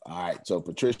go. All right. So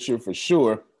Patricia, for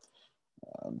sure,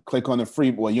 click on the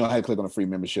free. Well, you don't have to click on the free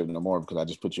membership no more because I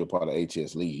just put you a part of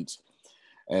ATS Leads.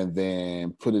 and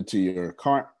then put it to your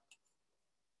cart,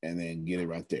 and then get it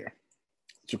right there.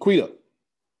 Chiquita.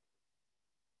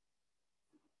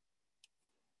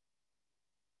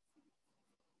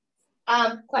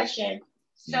 Question.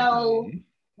 So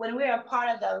when we're a part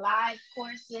of the live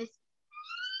courses,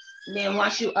 then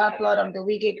once you upload them, do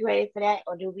we get credit for that,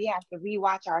 or do we have to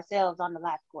rewatch ourselves on the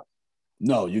live course?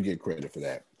 No, you get credit for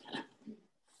that.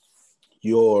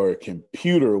 Your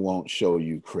computer won't show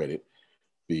you credit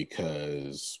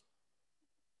because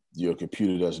your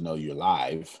computer doesn't know you're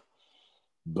live,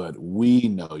 but we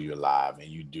know you're live, and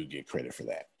you do get credit for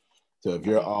that. So if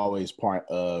you're always part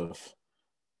of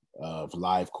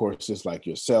live courses like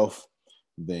yourself,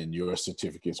 then your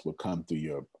certificates will come through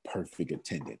your perfect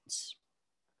attendance.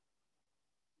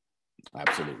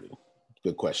 Absolutely.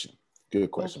 Good question. Good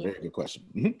question. Very good question.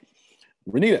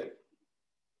 Mm-hmm. Renita.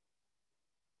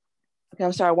 Okay,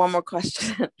 I'm sorry. One more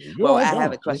question. Well, I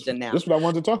have a question now. That's what I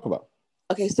wanted to talk about.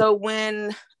 Okay, so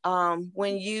when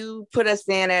you put us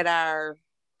in at our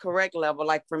correct level,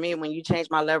 like for me, when you change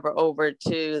my level over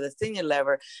to the senior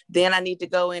level, then I need to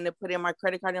go in and put in my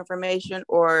credit card information,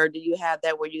 or do you have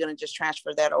that where you're going to just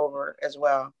transfer that over as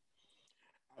well?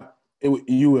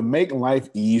 You would make life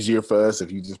easier for us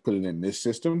if you just put it in this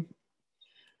system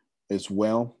as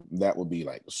well. That would be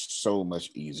like so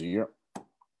much easier.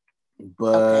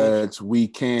 But we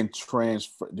can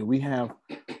transfer. Do we have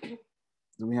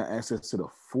access to the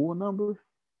full number?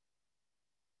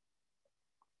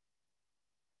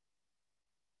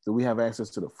 Do we have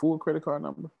access to the full credit card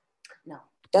number? No.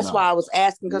 That's why I was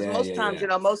asking, because most times, you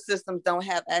know, most systems don't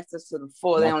have access to the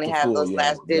full. They only have those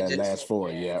last digits. That last four,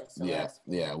 yeah.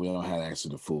 We don't have access to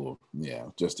the full. Yeah,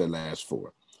 just the last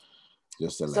four.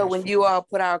 So when you all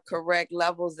put our correct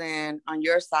levels in on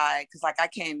your side, because like I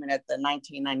came in at the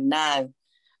 1999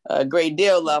 great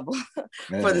deal level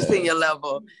for the senior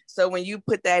level. So when you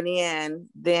put that in,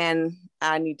 then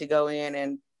I need to go in,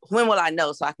 and when will I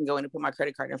know so I can go in and put my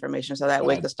credit card information so that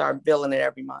way I can start billing it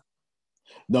every month?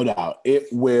 No doubt. It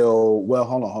will. Well,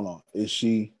 hold on.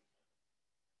 She's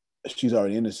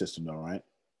already in the system though, right?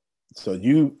 So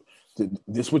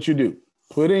this is what you do.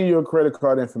 Put in your credit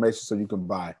card information so you can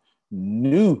buy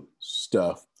new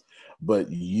stuff,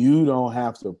 but you don't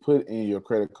have to put in your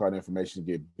credit card information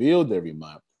to get billed every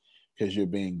month, because you're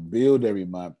being billed every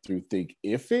month through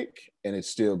Thinkific, and it's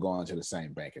still going to the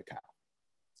same bank account.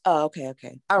 Oh, okay.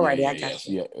 All righty, I got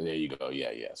you. Yeah, there you go.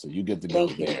 Yeah. So you get to go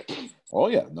there. Oh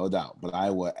yeah, no doubt. But I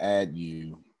will add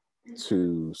you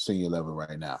to senior level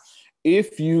right now.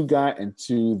 If you got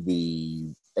into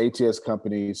the ATS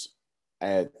companies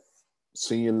at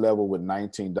senior level with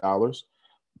 $19,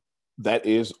 that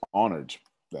is honored.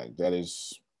 That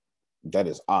is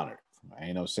honored. I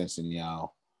ain't no sense in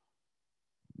y'all.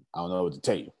 I don't know what to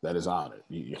tell you. That is honored.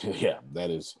 Yeah,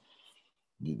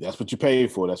 that's what you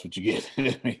paid for. That's what you get.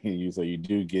 So you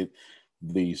do get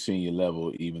the senior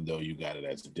level, even though you got it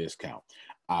as a discount.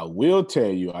 I will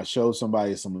tell you, I showed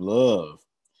somebody some love,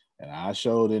 and I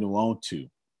sure didn't want to.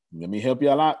 Let me help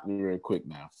y'all out real quick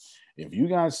now. If you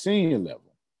got senior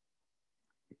level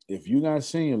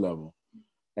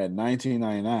at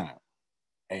 $19.99,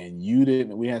 and you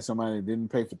didn't, we had somebody that didn't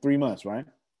pay for 3 months, right?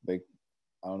 I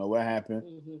don't know what happened,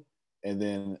 and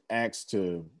then asked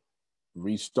to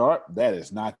restart. That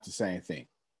is not the same thing.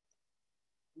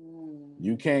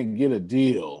 You can't get a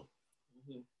deal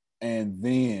and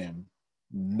then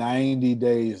 90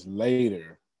 days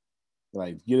later,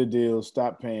 like get a deal,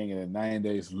 stop paying, and then 9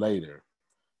 days later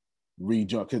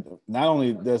rejoin. Because not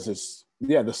only does this,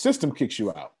 the system kicks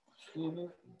you out.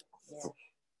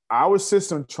 Our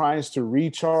system tries to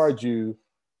recharge you,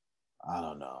 I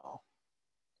don't know,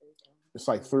 it's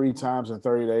like 3 times in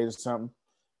 30 days or something.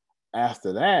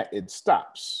 After that, it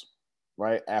stops,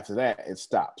 right? After that, it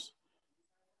stops.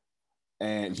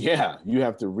 And you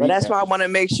have to Well, that's why I want to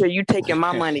make sure you taking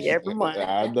my money every month.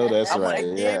 I know that's right. I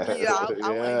want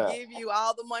to give you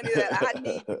all the money that I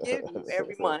need to give you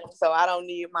every month, so I don't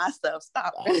need my stuff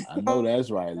stopping. I know that's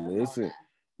right.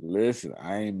 Listen,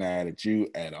 I ain't mad at you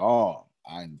at all.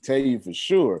 I can tell you for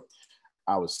sure,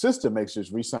 our system makes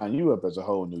us re-sign you up as a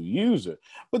whole new user.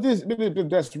 But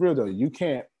that's real though. You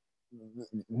can't.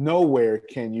 Nowhere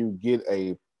can you get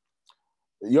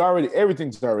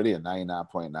everything's already a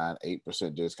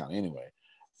 99.98% discount anyway.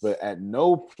 But at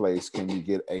no place can you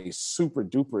get a super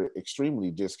duper extremely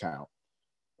discount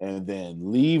and then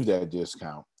leave that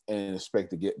discount and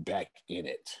expect to get back in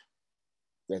it.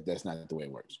 That's not the way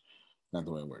it works. Not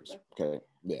the way it works. Okay.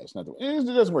 Yeah, it's not the way. It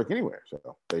doesn't work anywhere.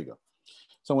 So there you go.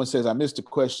 Someone says, I missed the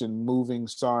question moving.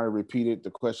 Sorry, repeated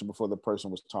the question before the person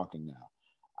was talking now.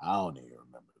 I don't even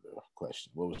remember the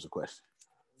question. What was the question?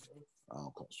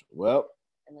 Well,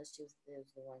 unless she was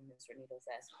the one Miss Renita was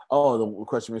asking. Oh, the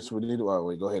question Miss Renita. Oh,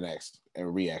 wait, go ahead and ask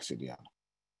and re-ask it again.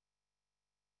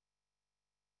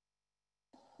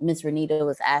 Miss Renita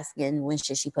was asking when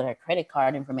should she put her credit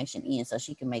card information in so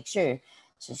she can make sure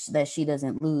that she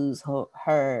doesn't lose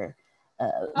her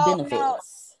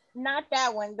benefits. No, not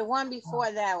that one. The one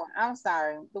before that one. I'm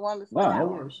sorry. The one before that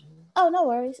one. Oh, no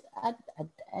worries. I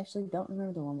actually don't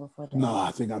remember the one before that. No,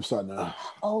 I think I'm starting to.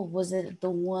 Oh, was it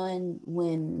the one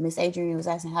when Miss Adrian was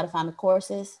asking how to find the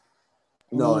courses?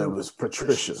 No, it was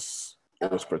Patricia's.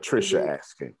 It was Patricia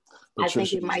asking.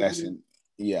 Patricia was asking,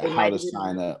 how to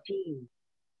sign up.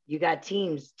 You got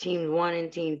teams, team 1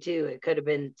 and team 2. It could have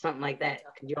been something like that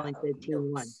because you only said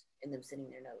team 1. And them sending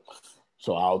their notes.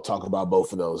 So I'll talk about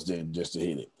both of those then, just to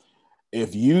hit it.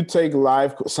 If you take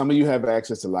live, some of you have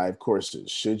access to live courses.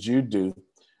 Should you do,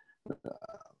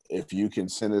 if you can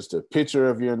send us the picture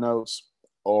of your notes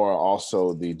or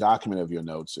also the document of your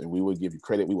notes, and we will give you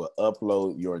credit. We will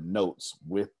upload your notes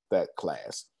with that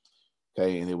class.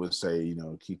 Okay, and it would say,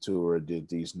 Keturah did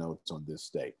these notes on this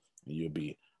day, and you'll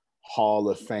be Hall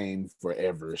of Fame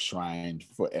forever, shrined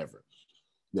forever.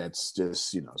 That's just,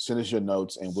 send us your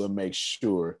notes and we'll make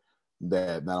sure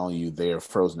that not only you there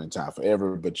frozen in time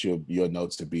forever, but your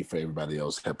notes to be for everybody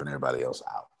else, helping everybody else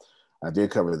out. I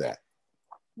did cover that.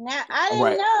 Now, I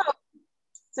didn't know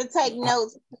to take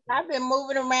notes. I've been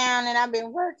moving around and I've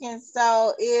been working.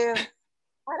 So if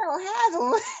I don't have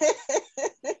them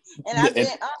and I've been,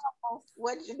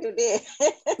 what you do there?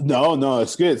 No,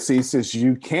 it's good. See, since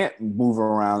you can't move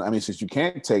around, since you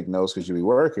can't take notes because you'll be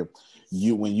working,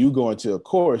 when you go into a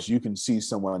course, you can see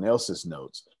someone else's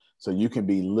notes. So you can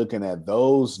be looking at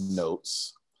those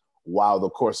notes while the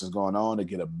course is going on to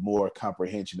get a more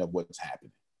comprehension of what's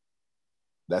happening.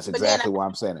 That's exactly why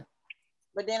I'm saying it.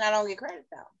 But then I don't get credit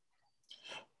though.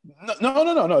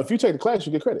 No. If you take the class,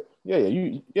 you get credit.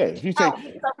 If you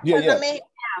take,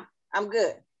 I'm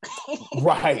good.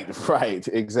 Right.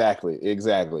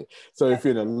 Exactly. So if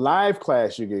you're in a live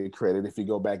class, you get credit. If you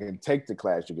go back and take the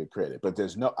class, you get credit. But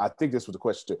I think this was the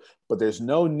question too, but there's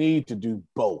no need to do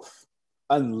both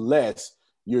unless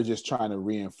you're just trying to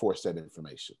reinforce that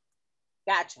information.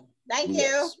 Gotcha. Thank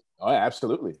you. Oh,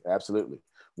 absolutely.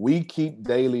 We keep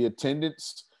daily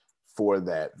attendance for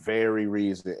that very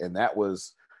reason. And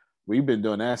we've been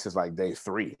doing that since like day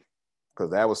 3,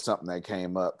 because that was something that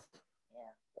came up.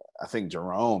 I think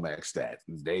Jerome asked that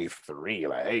day 3,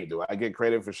 like, hey, do I get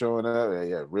credit for showing up?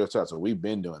 Yeah, real talk. So we've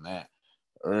been doing that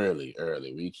early.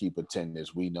 We keep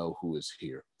attendance. We know who is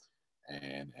here.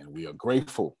 And we are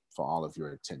grateful for all of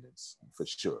your attendance, for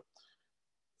sure.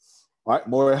 All right,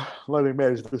 more learning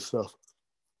management stuff.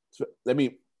 So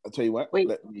I'll tell you what. Wait,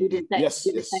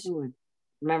 the second one.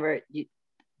 Remember,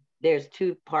 there's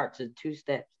 2 parts and 2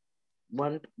 steps.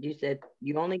 One, you said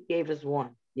you only gave us one.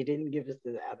 You didn't give us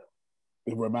the other.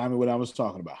 Remind me what I was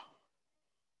talking about.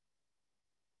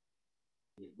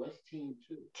 What's team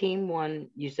 2? Team 1,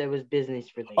 you said was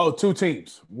business related. Oh, 2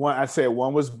 teams. I said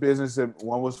one was business, and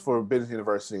one was for business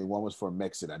university, and one was for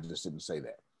Mexit. I just didn't say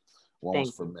that. One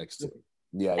was for Mexit.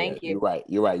 Yeah, Thank you.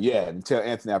 You're right. Yeah, and tell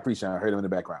Anthony I appreciate it. I heard him in the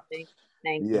background. Thank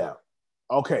you. Yeah.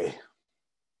 Okay.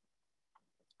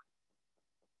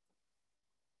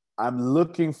 I'm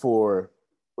looking for,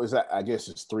 I guess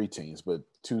it's 3 teams, but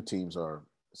 2 teams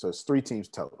so it's 3 teams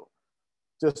total.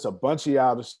 Just a bunch of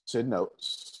y'all to send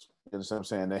notes. You know what I'm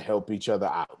saying? They help each other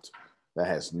out. That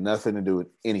has nothing to do with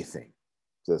anything.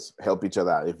 Just help each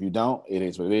other out. If you don't, it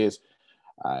is what it is.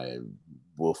 I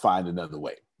will find another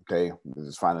way. Okay?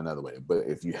 Just find another way. But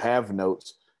if you have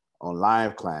notes on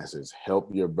live classes,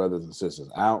 help your brothers and sisters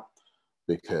out,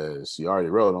 because you already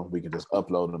wrote them. We can just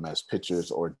upload them as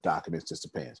pictures or documents, just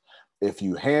depends. If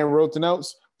you hand wrote the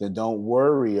notes, then don't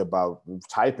worry about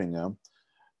typing them,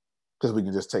 because we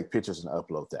can just take pictures and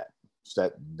upload that. It's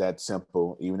that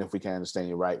simple. Even if we can't understand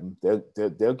your writing,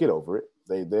 they'll get over it.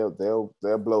 They'll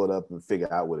blow it up and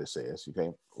figure out what it says.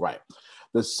 Okay, right.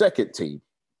 The second team,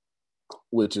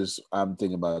 which is, I'm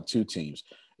thinking about 2 teams,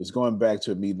 is going back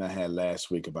to a meeting I had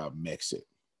last week about Mexit.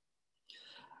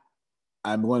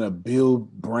 I'm going to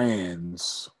build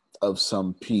brands of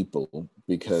some people,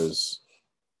 because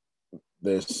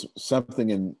there's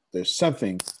something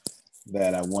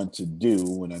that I want to do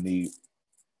when I need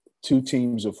 2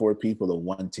 teams of 4 people or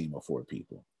 1 team of 4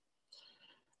 people.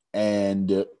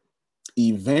 And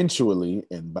eventually,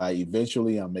 and by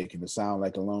eventually, I'm making it sound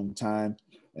like a long time,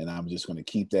 and I'm just going to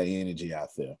keep that energy out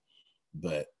there.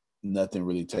 But nothing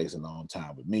really takes a long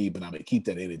time with me, but I'm going to keep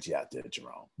that energy out there,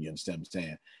 Jerome. You understand what I'm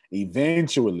saying?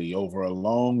 Eventually, over a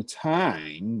long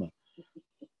time,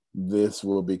 this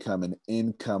will become an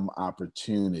income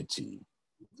opportunity.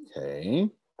 Okay.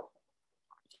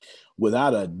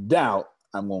 without a doubt,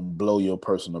 I'm going to blow your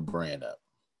personal brand up.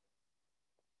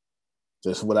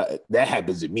 That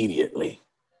happens immediately.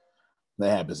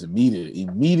 That happens immediately.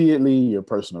 Immediately, your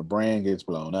personal brand gets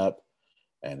blown up,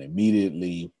 and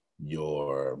immediately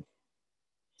your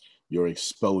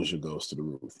exposure goes to the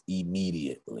roof.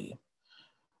 Immediately.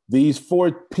 These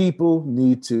 4 people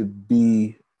need to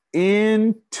be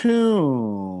in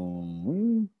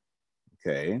tune,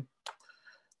 okay,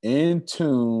 in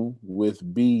tune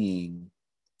with being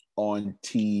on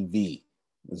TV.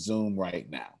 Zoom right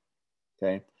now,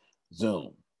 okay?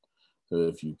 Zoom. So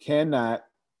if you cannot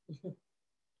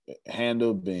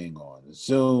handle being on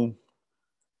Zoom,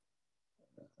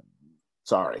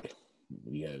 sorry,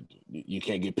 you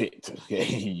can't get picked,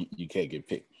 okay? You can't get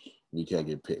picked. You can't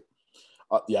get picked.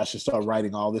 I should start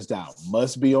writing all this down.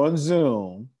 Must be on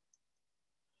Zoom.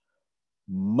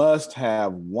 Must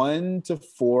have 1 to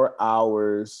 4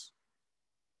 hours,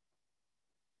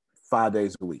 5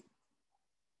 days a week.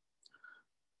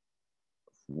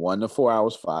 1 to 4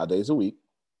 hours, 5 days a week.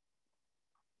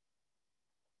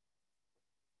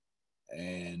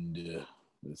 And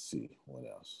let's see, what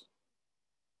else?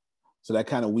 So that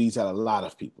kind of weeds out a lot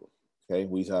of people, okay?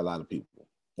 Weeds out a lot of people.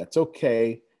 That's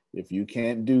okay. If you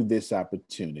can't do this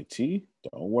opportunity,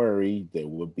 don't worry, there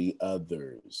will be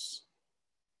others.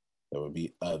 There will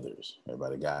be others.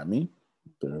 Everybody got me?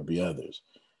 There will be others.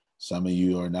 Some of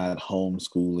you are not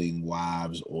homeschooling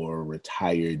wives or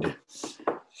retired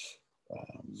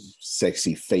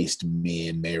sexy-faced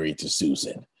men married to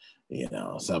Susan. You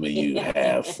know, some of you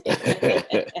have.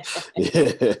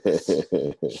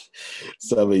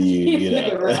 Some of you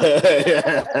know.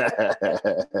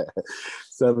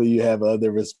 Some of you have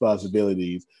other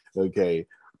responsibilities. Okay.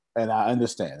 And I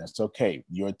understand. That's okay.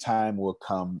 Your time will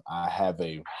come. I have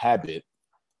a habit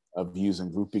of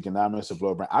using group economics to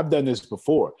blow brand. I've done this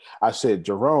before. I said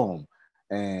Jerome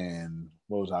and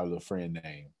what was our little friend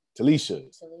name? Tanisha.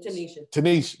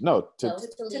 No,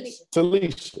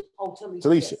 Talisha. Oh,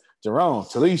 Talisha. Yes. Jerome,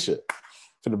 Talisha,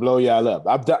 for to blow y'all up.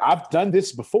 I've done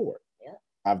this before. Yeah.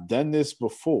 I've done this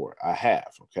before. I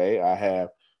have. Okay, I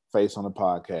have Face on the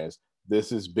podcast.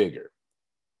 This is bigger,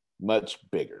 much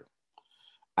bigger.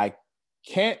 I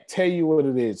can't tell you what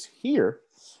it is here,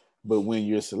 but when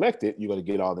you're selected, you're going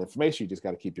to get all the information. You just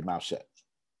got to keep your mouth shut.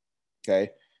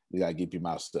 Okay, you got to keep your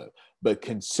mouth shut. But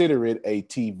consider it a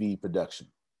TV production.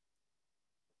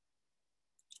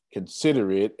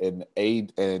 Consider it an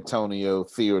Antonio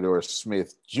Theodore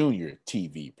Smith Jr.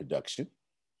 TV production.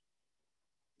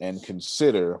 And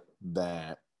consider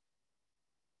that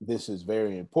this is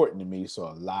very important to me, so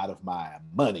a lot of my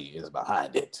money is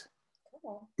behind it.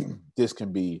 Okay. This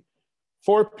can be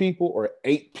 4 people or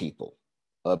 8 people,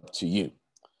 up to you.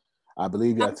 I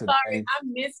believe you. I'm sorry, I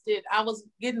missed it. I was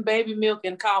getting baby milk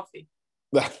and coffee.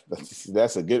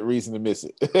 That's a good reason to miss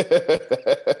it.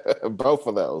 Both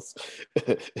of those.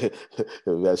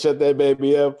 I shut that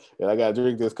baby up and I got to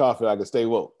drink this coffee. I can stay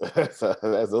woke. So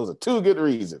those are 2 good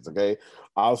reasons. Okay.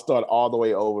 I'll start all the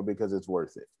way over because it's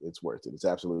worth it. It's worth it. It's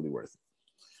absolutely worth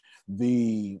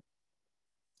it.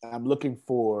 I'm looking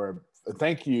for,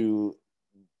 thank you,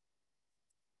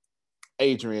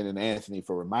 Adrian and Anthony,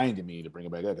 for reminding me to bring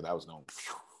it back up because I was going to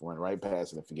run right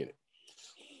past it and forget it.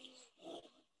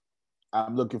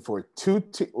 I'm looking for 2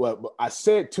 well, I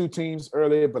said 2 teams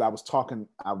earlier, but I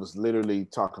was literally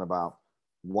talking about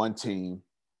 1 team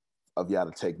of y'all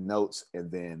to take notes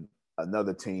and then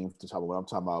another team to talk about what I'm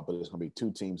talking about, but there's going to be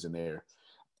 2 teams in there.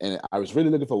 And I was really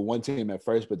looking for 1 team at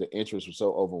first, but the interest was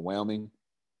so overwhelming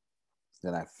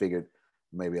that I figured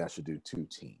maybe I should do 2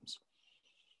 teams.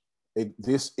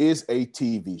 This is a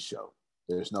TV show.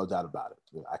 There's no doubt about it.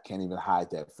 I can't even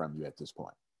hide that from you at this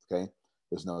point, okay?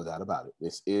 There's no doubt about it.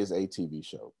 This is a TV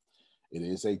show. It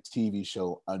is a TV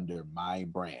show under my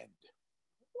brand.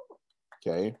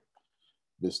 Okay.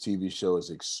 This TV show is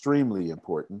extremely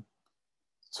important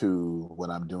to what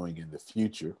I'm doing in the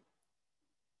future.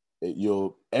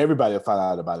 Everybody will find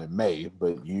out about it in May,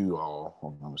 but you all,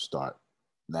 I'm going to start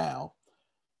now.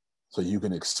 So you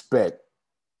can expect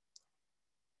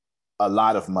a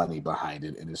lot of money behind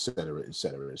it, and et cetera, et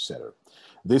cetera, et cetera.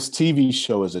 This TV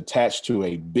show is attached to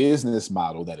a business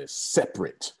model that is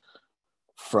separate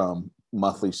from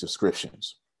monthly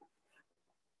subscriptions.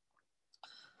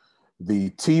 The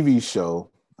TV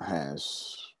show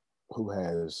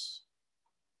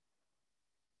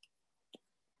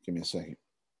give me a second.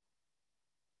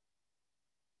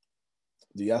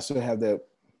 Do y'all still have that?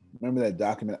 Remember that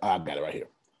document? I got it right here.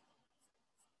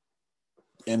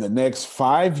 In the next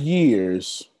 5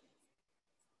 years,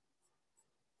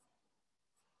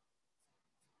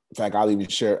 in fact, I'll even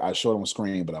share. I showed on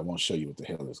screen, but I won't show you what the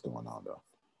hell is going on though.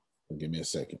 So give me a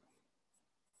second.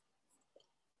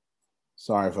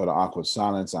 Sorry for the awkward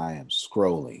silence. I am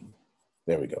scrolling.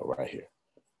 There we go, right here.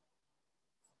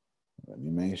 Let me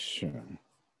make sure.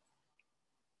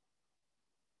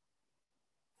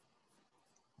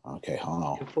 Okay, hold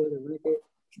on. And for the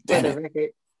record,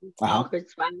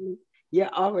 your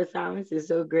awkward silence is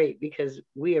so great because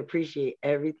we appreciate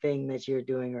everything that you're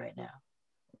doing right now.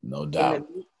 No doubt.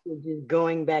 Just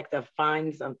going back to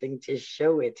find something to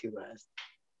show it to us.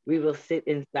 We will sit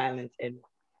in silence and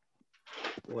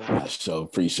wow. I so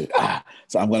appreciate it.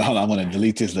 So I'm gonna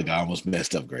delete this. Look, I almost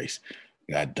messed up, Grace.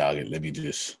 God dog it. Let me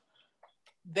just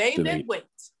David, wait.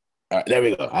 All right, there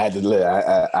we go. I had to delete.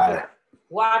 I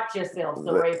watch yourself,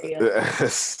 Sarabia.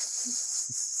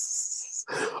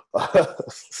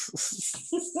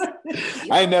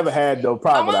 I ain't never had no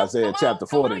problem with Isaiah chapter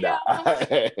 40 now.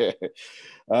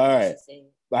 All right.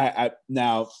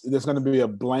 Now there's going to be a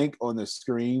blank on the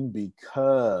screen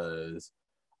because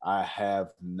I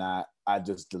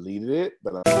just deleted it,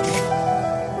 but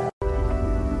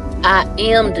I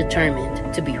am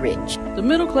determined to be rich. The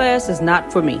middle class is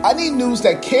not for me. I need news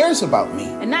that cares about me.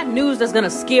 And not news that's going to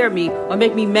scare me or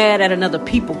make me mad at another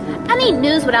people group. I need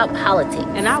news without politics.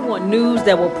 And I want news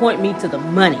that will point me to the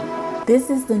money. This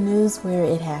is the news where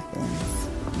it happens.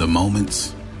 The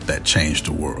moments that change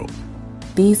the world.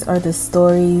 These are the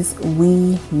stories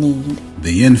we need.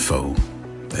 The info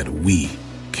that we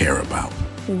care about.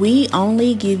 We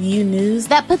only give you news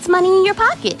that puts money in your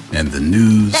pocket. And the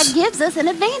news that gives us an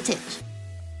advantage.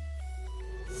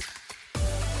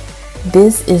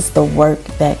 This is the work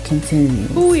that continues.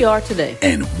 Who we are today.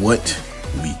 And what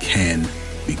we can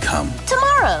become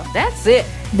tomorrow. That's it.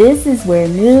 This is where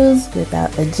news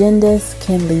without agendas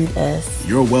can lead us.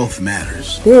 Your wealth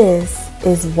matters. This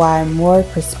is why more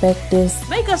perspectives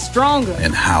make us stronger.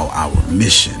 And how our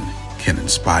mission can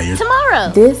inspire tomorrow.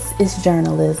 This is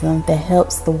journalism that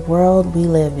helps the world we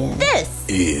live in. This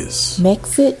is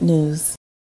Mexit News.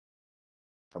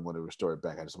 I'm going to restore it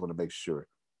back. I just want to make sure.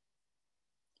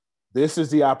 This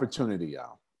is the opportunity,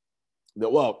 y'all.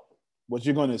 Well, what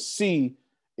you're going to see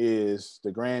is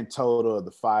the grand total of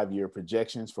the 5-year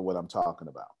projections for what I'm talking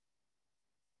about.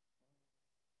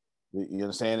 You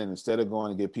understand? And instead of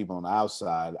going to get people on the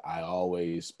outside, I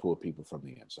always pull people from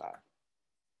the inside.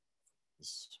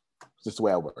 It's just the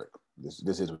way I work.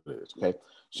 This is what it is, okay?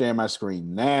 Sharing my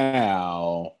screen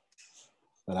now,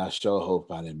 but I sure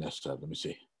hope I didn't mess up. Let me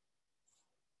see.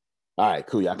 All right,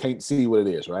 cool. I can't see what it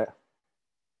is, right?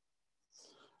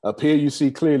 Up here, you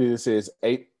see clearly it says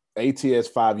ATS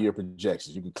 5-year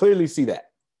projections. You can clearly see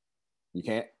that. You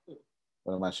can't?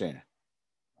 What am I sharing?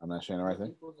 I'm not sharing the right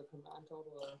thing?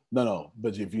 No.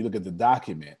 But if you look at the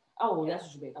document. Oh, that's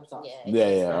what you mean. I'm sorry.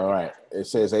 Yeah. All right. It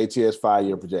says ATS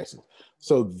 5-year projections.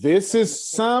 So this is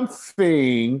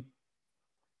something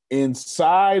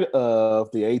inside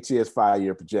of the ATS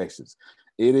 5-year projections.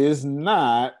 It is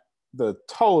not the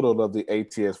total of the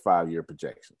ATS 5-year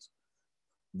projections.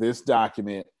 This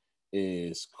document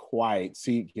is quite,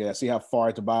 see how far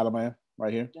at the bottom I am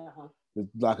right here? Uh-huh. The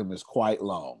document is quite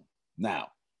long. Now,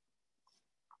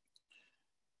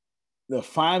 the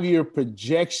 5-year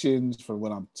projections for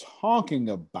what I'm talking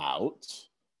about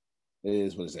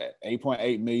is, what is that?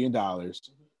 $8.8 million.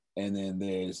 Mm-hmm. And then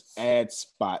there's ad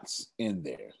spots in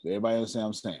there. So everybody understand what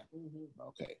I'm saying? Mm-hmm.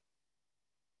 Okay.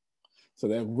 So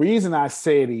the reason I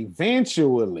said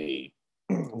eventually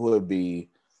would be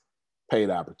paid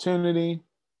opportunity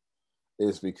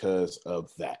is because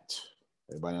of that.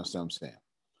 Everybody understand what I'm saying?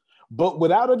 But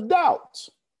without a doubt,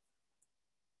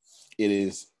 it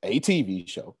is a TV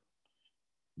show.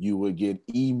 You will get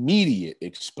immediate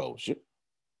exposure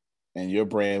and your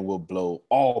brand will blow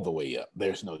all the way up.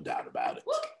 There's no doubt about it.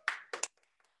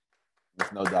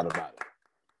 There's no doubt about it.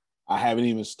 I haven't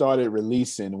even started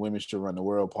releasing the Women Should Run the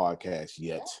World podcast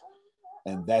yet.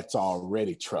 And that's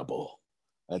already trouble.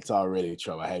 That's already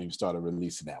trouble. I haven't even started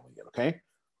releasing that one yet, okay?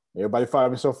 Everybody follow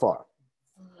me so far?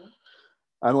 Mm-hmm.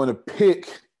 I'm going to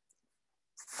pick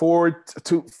four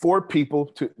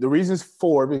people. The reason is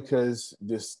 4 because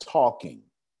this talking.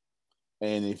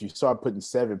 And if you start putting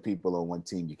 7 people on one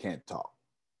team, you can't talk.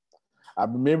 I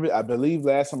believe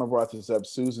last time I brought this up,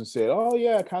 Susan said, oh,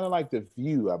 yeah, kind of like The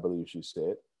View, I believe she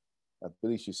said. I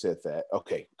believe she said that.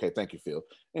 Okay, thank you, Phil.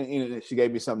 And she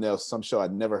gave me something else, some show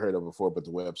I'd never heard of before, but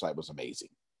the website was amazing.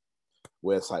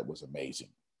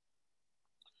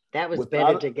 That was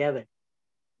Better Together.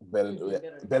 Better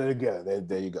Together.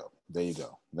 There you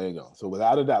go. So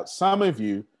without a doubt, some of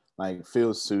you, like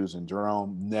Phil, Susan,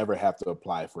 Jerome, never have to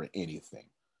apply for anything.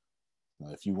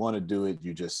 If you want to do it,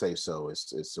 you just say so.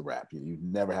 It's a wrap. You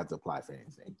never have to apply for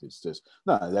anything. It's just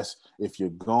that's if you're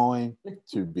going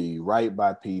to be right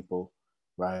by people,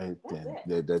 right?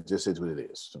 Then that just is what it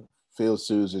is. So Phil,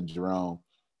 Susan, Jerome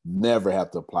never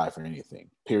have to apply for anything.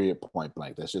 Period. Point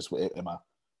blank. That's just what.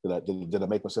 Did I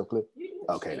make myself clear?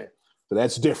 Okay, then. So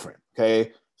that's different.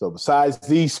 Okay. So besides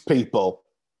these people,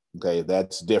 okay,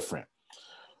 that's different.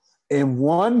 In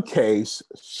one case,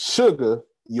 Sugar,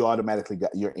 you automatically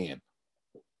you're in.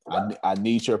 I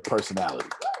need your personality.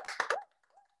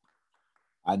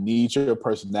 I need your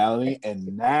personality.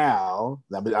 And now,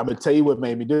 I'm going to tell you what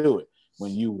made me do it.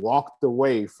 When you walked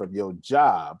away from your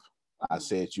job, I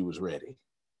said you was ready.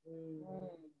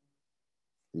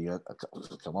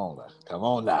 Come on now. Come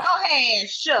on now. Go ahead,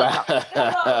 Sugar.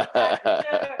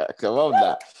 Come on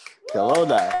now. Come on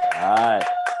now. All right.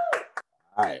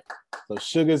 All right. So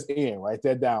Sugar's in. Write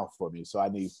that down for me. So I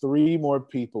need 3 more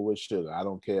people with Sugar. I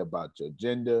don't care about your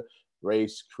gender,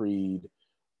 race, creed,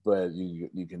 but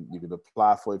you can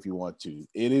apply for it if you want to.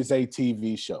 It is a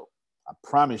TV show. I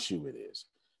promise you it is.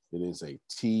 It is a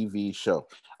TV show.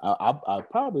 I'll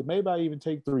probably, maybe I even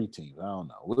take 3 teams. I don't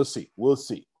know. We'll see. We'll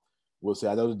see. We'll see.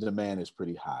 I know the demand is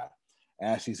pretty high.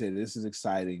 Ashley said, this is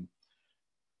exciting.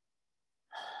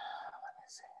 Let me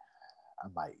see. I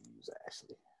might use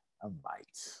Ashley. I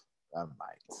might.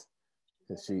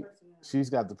 Because she's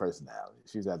got the personality.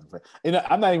 And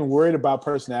I'm not even worried about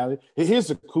personality. Here's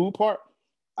the cool part.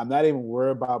 I'm not even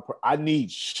worried about, I need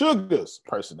Sugar's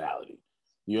personality.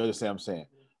 You understand what I'm saying?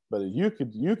 But you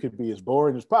could be as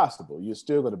boring as possible. You're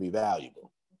still going to be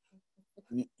valuable.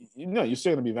 You're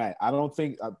still going to be valuable. I don't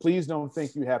think, please don't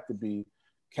think you have to be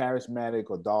charismatic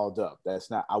or dolled up. That's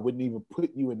not, I wouldn't even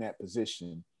put you in that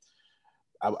position.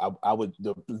 I would,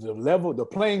 the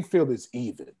playing field is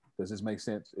even. Does this make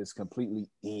sense? It's completely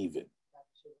even.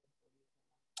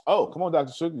 Oh, come on,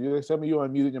 Dr. Sugar. You tell me you're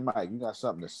unmuted your mic. You got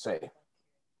something to say.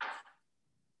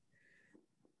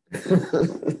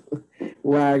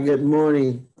 Wow, good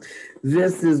morning.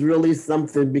 This is really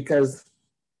something because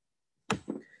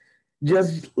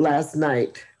just last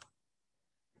night,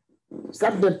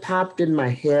 something popped in my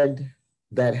head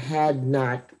that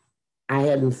I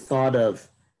hadn't thought of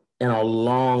in a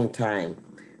long time,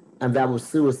 and that was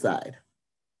suicide.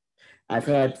 I've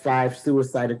had 5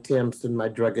 suicide attempts in my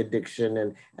drug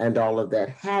addiction and all of that.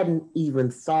 Hadn't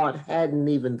even thought. And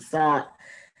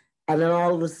then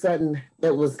all of a sudden,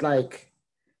 it was like,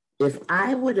 if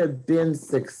I would have been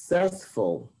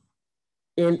successful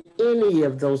in any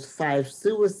of those 5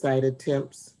 suicide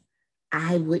attempts,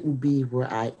 I wouldn't be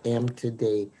where I am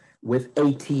today with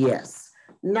ATS.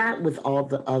 Not with all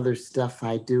the other stuff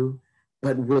I do,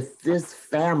 but with this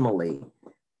family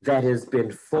that has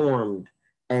been formed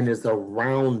and is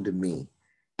around me.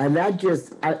 And that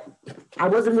just, I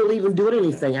wasn't really even doing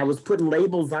anything. I was putting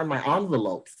labels on my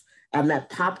envelopes, and that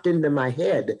popped into my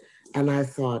head. And I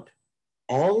thought,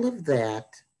 all of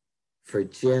that for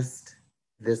just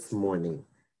this morning,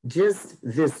 just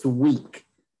this week,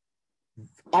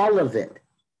 all of it,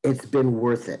 it's been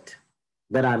worth it.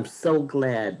 But I'm so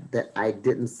glad that I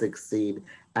didn't succeed,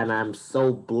 and I'm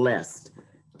so blessed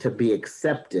to be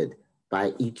accepted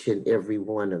by each and every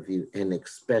one of you, and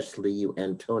especially you,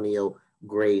 Antonio,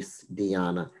 Grace,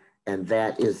 Deanna. And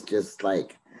that is just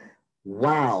like,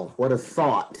 wow, what a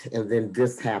thought. And then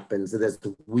this happens, this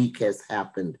week has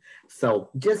happened. So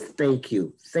just thank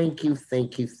you. Thank you,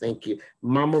 thank you, thank you.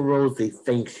 Mama Rosie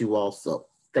thanks you also.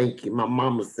 Thank you. My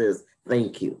mama says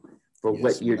thank you for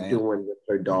what you're doing with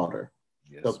her daughter.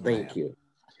 Yes, so thank you.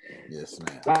 Yes,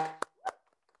 ma'am.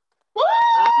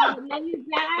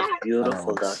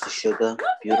 Beautiful, Dr. Sugar.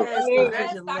 Beautiful.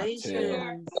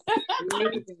 Congratulations.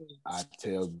 I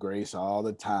tell Grace all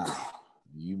the time,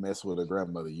 you mess with a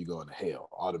grandmother, you going to hell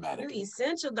automatically. You're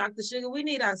essential, Dr. Sugar. We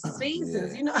need our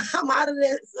seasons. You know, I'm out of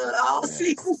this all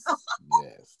season.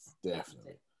 Yes,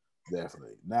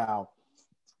 definitely. Now,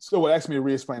 so ask me to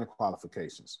re-explain the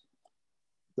qualifications.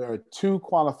 There are 2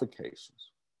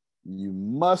 qualifications. You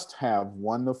must have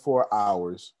 1 to 4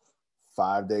 hours,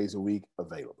 5 days a week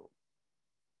available.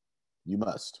 You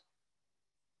must.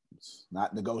 It's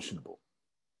not negotiable.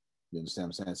 You understand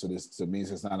what I'm saying? So this means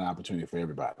it's not an opportunity for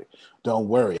everybody. Don't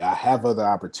worry. I have other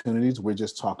opportunities. We're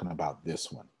just talking about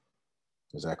this one.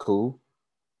 Is that cool?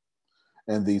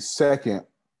 And the second,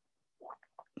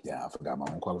 I forgot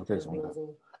my own qualification.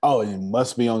 Oh, it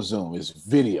must be on Zoom. It's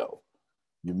video.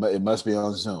 It must be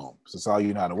on Zoom. So it's all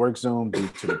you know how to work Zoom due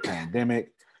to the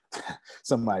pandemic.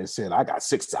 Somebody said, I got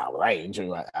 6 hours. I ain't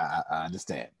sure. I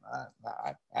understand.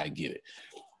 I get it.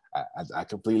 I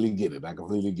completely get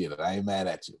it. I ain't mad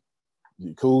at you.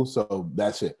 You cool? So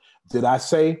that's it. Did I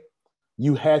say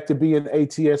you had to be in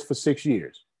ATS for 6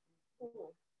 years?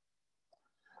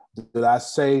 Did I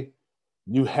say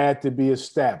you had to be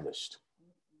established?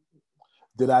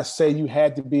 Did I say you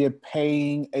had to be a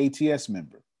paying ATS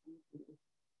member?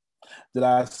 Did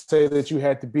I say that you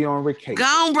had to be on vacation? Go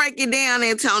on, break it down,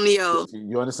 Antonio.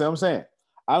 You understand what I'm saying?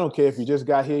 I don't care if you just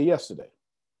got here yesterday.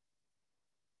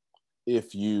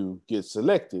 If you get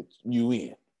selected, you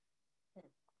in.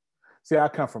 See, I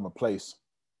come from a place.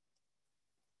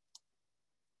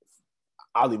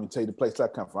 I'll even tell you the place I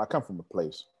come from. I come from a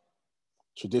place,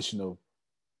 traditional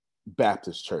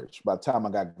Baptist church. By the time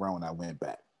I got grown, I went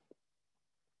back.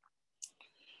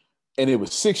 And it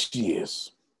was 6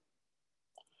 years.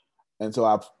 And so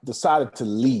I decided to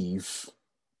leave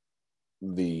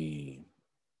the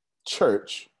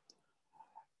church,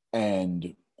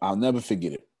 and I'll never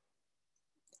forget it.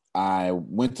 I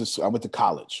went to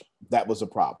college. That was a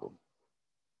problem.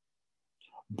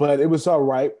 But it was all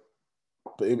right.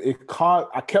 But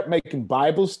I kept making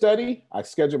Bible study. I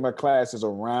scheduled my classes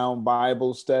around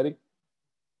Bible study.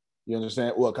 You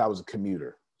understand? Well, I was a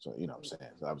commuter. So, you know what I'm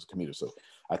saying? So I was a commuter. So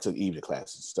I took evening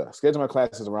classes and stuff. Scheduled my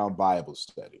classes around Bible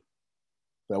study.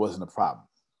 That wasn't a problem.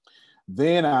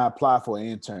 Then I applied for an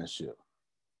internship.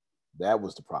 That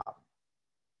was the problem.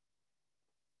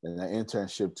 And that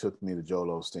internship took me to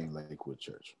Joel Osteen Lakewood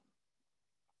Church,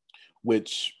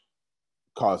 which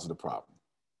caused the problem.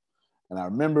 And I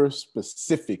remember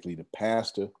specifically the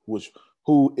pastor,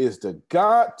 who is the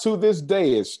God to this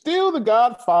day, is still the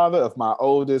godfather of my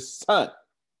oldest son.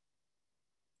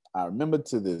 I remember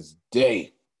to this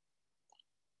day,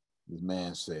 this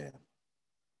man said,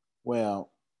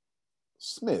 well,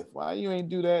 Smith, why you ain't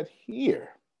do that here?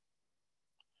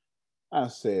 I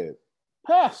said,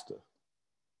 Pastor,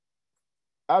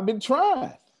 I've been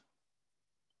trying.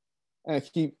 And I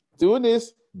keep doing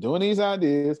this, doing these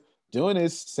ideas, doing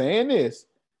this, saying this.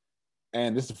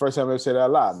 And this is the first time I've ever said it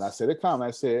out loud. And I said it calm.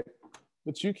 I said,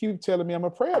 but you keep telling me I'm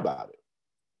going to pray about it.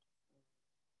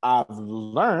 I've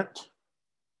learned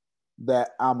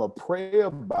that I'm going to pray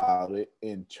about it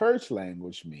in church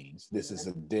language means this is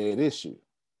a dead issue.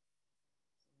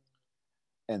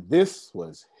 And this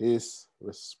was his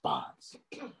response.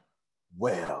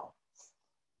 Well,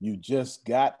 you just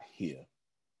got here.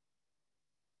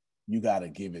 You got to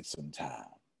give it some time.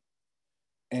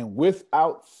 And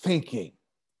without thinking,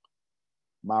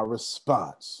 my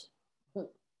response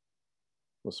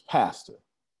was, Pastor,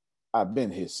 I've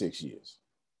been here 6 years.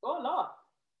 Oh, Lord.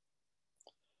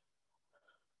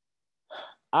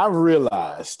 I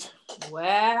realized.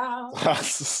 Wow.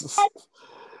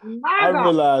 I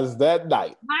realized that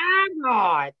night. My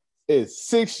God. It's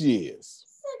 6 years.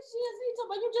 6 years? You talking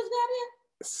about you just got here?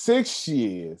 6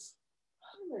 years.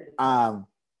 I'm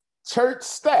church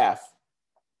staff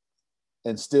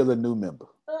and still a new member.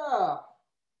 Oh.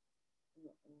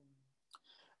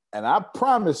 And I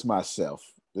promised myself,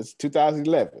 this is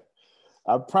 2011,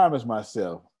 I promised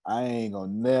myself I ain't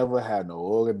gonna never have no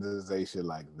organization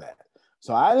like that.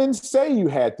 So I didn't say you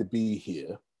had to be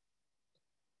here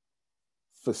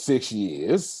for 6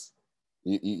 years.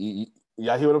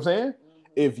 Y'all hear what I'm saying?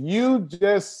 If you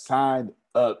just signed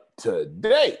up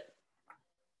today,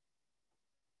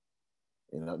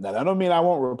 you know, now that don't mean I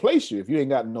won't replace you. If you ain't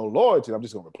got no loyalty, I'm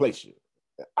just gonna replace you.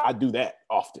 I do that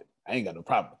often. I ain't got no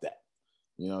problem with that.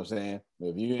 You know what I'm saying?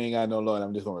 If you ain't got no loyalty,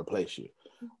 I'm just gonna replace you.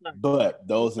 But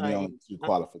those are the only two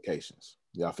qualifications.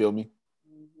 Y'all feel me?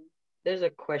 There's a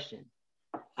question.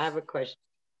 I have a question.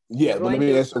 Yeah, but let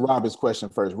me answer Robin's question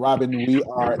first. Robin, we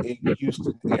are in the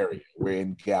Houston area. We're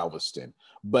in Galveston,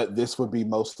 but this would be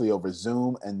mostly over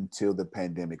Zoom until the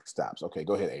pandemic stops. Okay,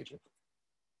 go ahead, Adrian.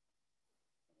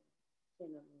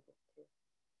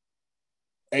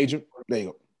 Adrian, there you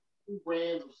go.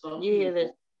 Brands of some you hear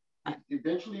this?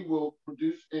 Eventually will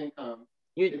produce income.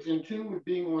 It's in tune with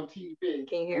being on TV.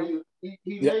 Can you hear me?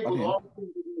 He labels all the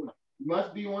things you're doing. You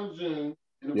must be on Zoom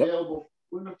and available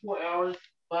 24 hours,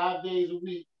 5 days a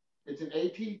week. It's an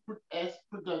ATS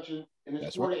production, and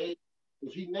it's 4 to 8.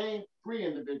 If he named 3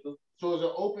 individuals, so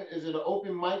is it an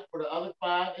open mic for the other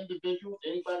 5 individuals?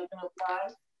 Anybody can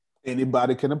apply?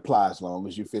 Anybody can apply as long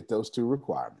as you fit those 2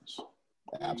 requirements.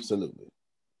 Absolutely.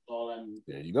 That's all I need.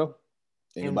 There you go.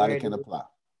 Anybody can apply.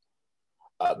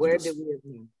 Where do we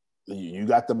apply? You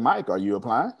got the mic. Are you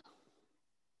applying?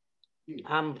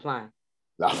 I'm applying.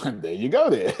 There you go.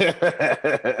 There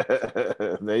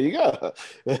you go.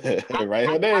 Right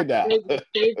here, there now.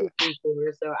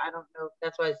 So I don't know.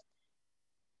 That's why,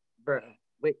 bro.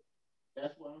 Wait.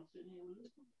 That's why I'm sitting here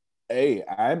listening. Hey,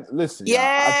 I'm listen.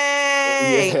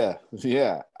 Yay!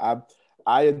 Yeah.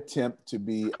 I attempt to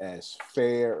be as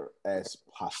fair as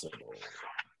possible.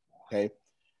 Okay,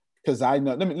 because I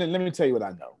know. Let me tell you what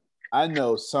I know. I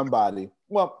know somebody.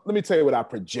 Well, let me tell you what I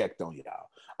project on y'all.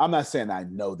 I'm not saying I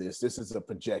know this. This is a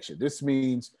projection. This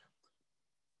means,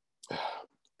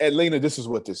 Atlanta, this is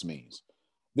what this means.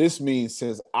 This means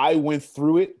since I went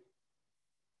through it,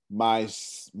 my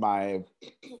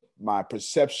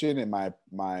perception and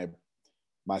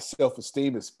my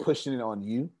self-esteem is pushing it on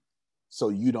you, so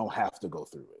you don't have to go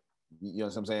through it. You know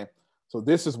what I'm saying? So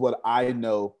this is what I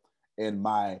know in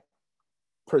my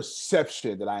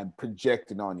perception that I'm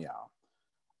projecting on y'all.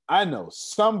 I know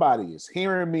somebody is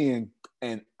hearing me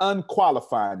and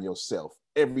unqualifying yourself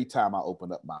every time I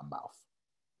open up my mouth.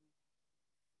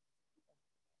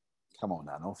 Come on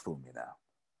now, don't fool me now.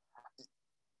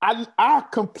 I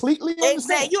completely understand.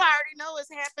 Exactly. You already know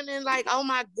it's happening. Like, oh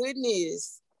my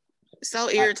goodness. So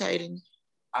irritating.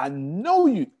 I know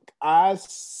you. I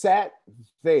sat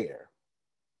there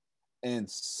and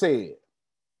said,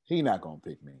 he not gonna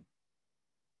pick me.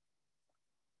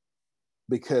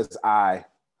 Because I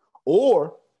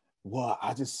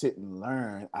just sit and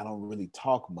learn. I don't really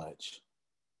talk much.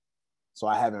 So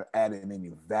I haven't added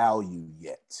any value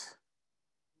yet.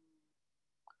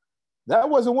 That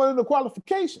wasn't one of the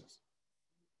qualifications.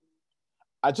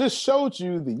 I just showed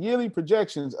you the yearly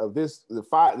projections of this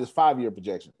 5-year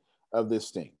projection of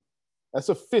this thing. That's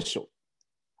official.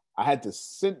 I had to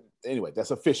send, anyway,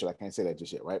 that's official. I can't say that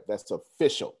just yet, right? That's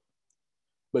official.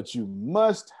 But you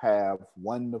must have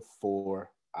 1 to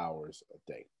 4 hours a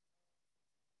day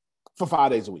for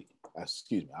 5 days a week.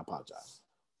 Excuse me, I apologize.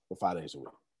 For 5 days a week.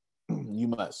 You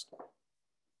must.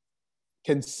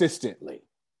 Consistently.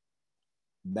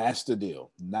 That's the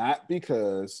deal. Not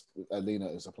because Alina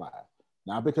is applied.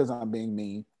 Not because I'm being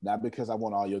mean. Not because I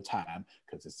want all your time.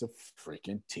 Because it's a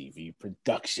freaking TV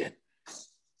production.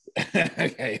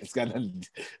 Okay, it's got nothing,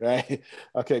 right?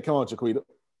 Okay, come on, Jaquita.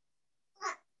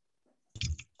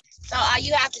 So all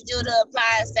you have to do to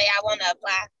apply is say, I want to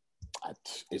apply.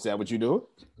 Is that what you do?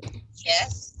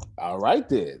 Yes. All right,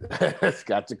 then.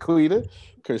 Got Jaquita.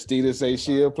 Christina say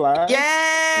she applied. Yay!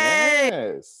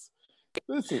 Yes.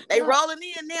 Listen, they rolling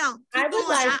in now. I would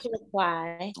like to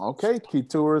apply. Okay,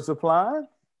 Keturah is applied.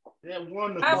 Yeah,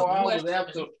 1 to 4 hours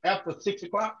after 6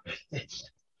 o'clock. It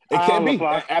can be.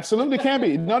 Absolutely can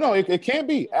be. No, it can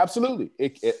be. Absolutely.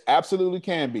 It absolutely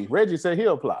can be. Reggie said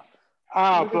he'll apply.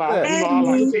 I'll apply.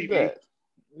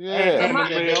 Yeah.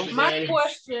 My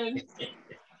question.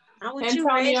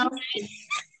 Antonio.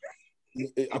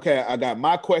 Okay, I got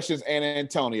my questions and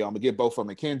Antonio. I'm gonna get both of them.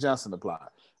 And Ken Johnson applied.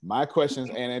 My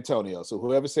questions and Antonio. So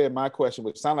whoever said my question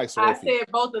would sound like Sophie. I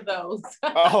said both of those.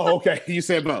 Oh, okay. You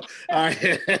said both. All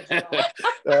right.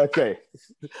 Okay.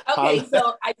 Okay,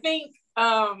 so I think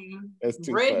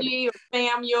Reggie or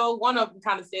Samuel, one of them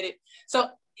kind of said it. So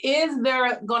is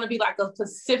there going to be like a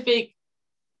specific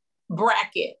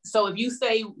bracket? So if you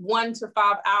say 1 to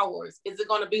 5 hours, is it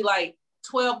going to be like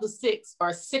 12 to 6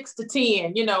 or 6 to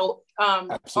 10, you know,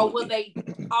 or will they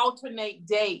alternate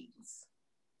days?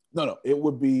 No, it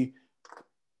would be,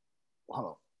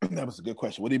 hold on, that was a good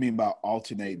question. What do you mean by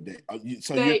alternate day?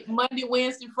 So say Monday,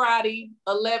 Wednesday, Friday,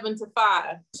 11 to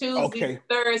 5, Tuesday,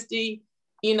 Thursday,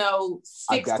 you know,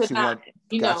 6 to 9,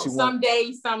 you know, some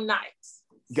days, some nights.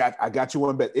 I got you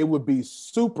one bet. It would be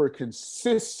super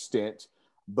consistent,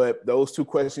 but those 2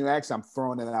 questions you asked, I'm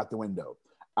throwing it out the window.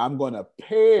 I'm going to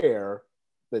pair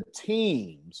the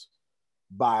teams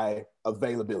by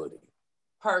availability.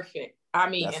 Perfect. I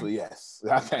mean, that's what, yes.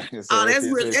 I think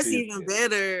that's even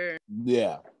better.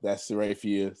 Yeah, that's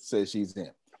Seraphia says she's in.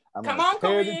 I'm going to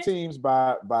pair the teams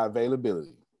by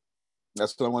availability.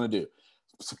 That's what I want to do.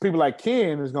 So people like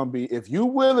Ken is going to be, if you're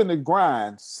willing to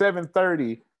grind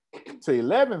 7:30 to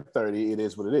 11:30, it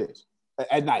is what it is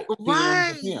at night.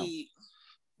 Right. PM.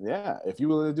 Yeah, if you're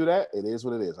willing to do that, it is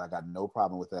what it is. I got no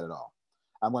problem with that at all.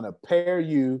 I'm going to pair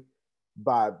you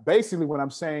by, basically what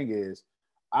I'm saying is,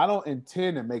 I don't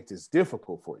intend to make this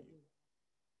difficult for you,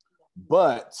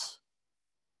 but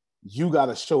you got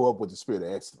to show up with the spirit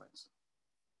of excellence.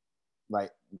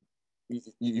 Like,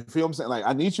 you feel what I'm saying? Like,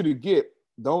 I need you to get,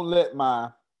 don't let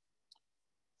the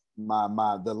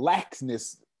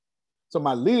laxness. So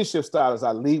my leadership style is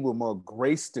I lead with more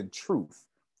grace than truth,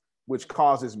 which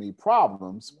causes me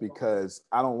problems because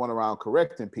I don't run around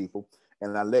correcting people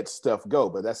and I let stuff go.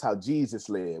 But that's how Jesus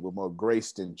led, with more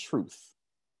grace than truth.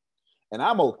 And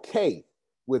I'm okay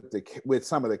with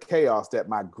some of the chaos that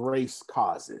my grace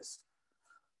causes.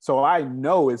 So I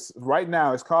know it's right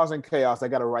now it's causing chaos. I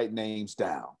got to write names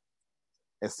down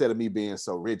instead of me being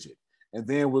so rigid. And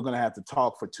then we're going to have to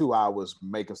talk for 2 hours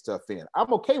making stuff in.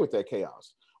 I'm okay with that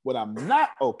chaos. What I'm not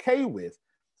okay with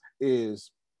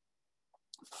is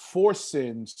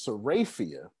forcing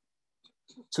Seraphia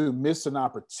to miss an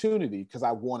opportunity because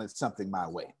I wanted something my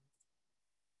way.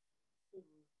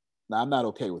 Now, I'm not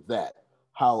okay with that.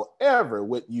 However,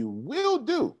 what you will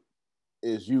do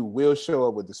is you will show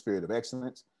up with the spirit of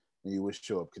excellence and you will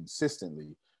show up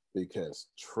consistently because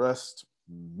trust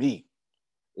me,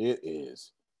 It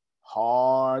is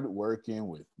hard working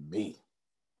with me.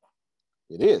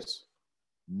 It is.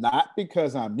 Not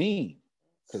because I'm mean,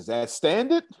 because that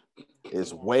standard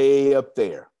is way up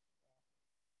there.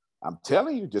 I'm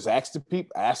telling you, just ask the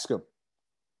people, ask them.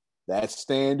 That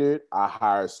standard, I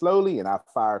hire slowly and I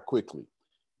fire quickly.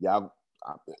 Y'all,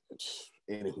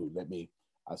 anywho,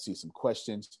 I see some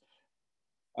questions.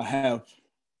 I have,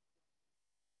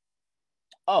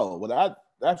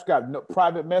 I've got no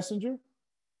private messenger.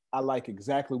 I like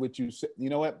exactly what you said. You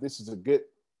know what? This is a good,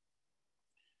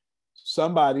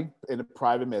 somebody in a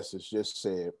private message just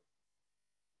said,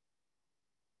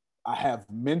 I have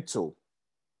mental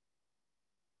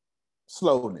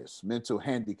slowness, mental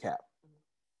handicap,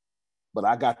 but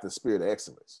I got the spirit of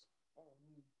excellence.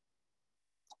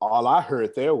 All I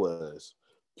heard there was,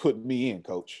 put me in,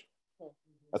 coach.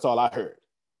 That's all I heard.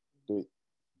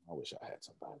 I wish I had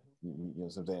somebody. You know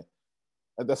what I'm saying?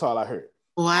 That's all I heard.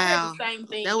 Wow. Same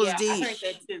thing. That was I deep. heard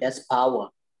that too. That's power.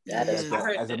 That is power.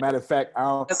 As a matter of fact,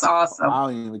 that's awesome. I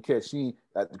don't even catch.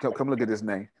 Come look at this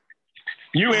name.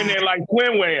 You in there like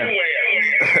swimwear.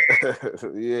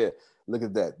 Yeah, look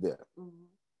at that there.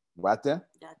 Right there.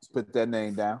 Put that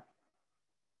name down.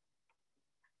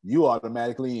 You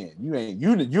automatically in.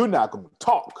 You're not gonna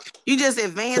talk. You just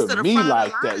advanced to the me front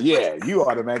like of the line. that. Yeah, you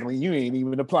automatically. You ain't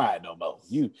even applying no more.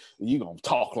 You gonna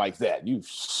talk like that. You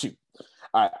shoot.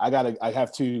 All right, I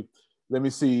have to. Let me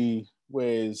see.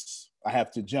 I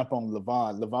have to jump on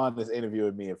Levon. Levon is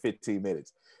interviewing me in 15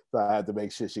 minutes, so I have to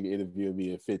make sure she can interview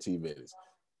me in 15 minutes.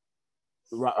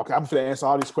 Right. Okay, I'm going to answer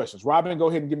all these questions. Robin, go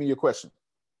ahead and give me your question.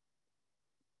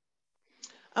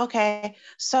 Okay,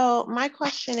 so my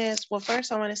question is, well,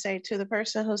 first I want to say to the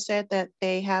person who said that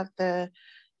they have the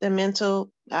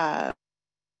mental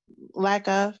lack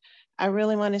of, I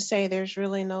really want to say there's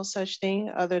really no such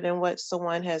thing other than what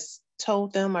someone has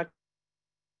told them or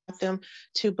them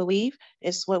to believe.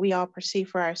 It's what we all perceive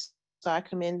for ourselves. So I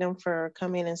commend them for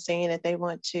coming and saying that they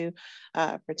want to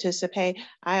participate.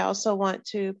 I also want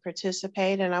to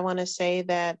participate, and I want to say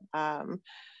that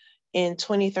in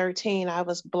 2013, I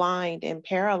was blind and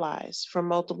paralyzed from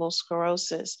multiple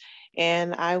sclerosis.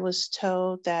 And I was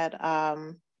told that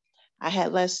I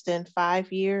had less than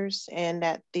 5 years and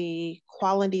that the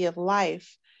quality of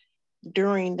life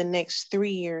during the next 3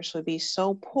 years would be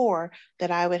so poor that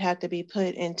I would have to be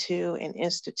put into an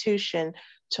institution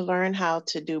to learn how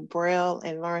to do Braille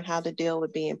and learn how to deal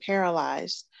with being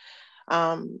paralyzed.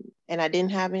 And I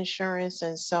didn't have insurance.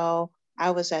 And so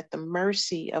I was at the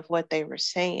mercy of what they were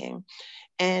saying.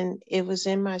 And it was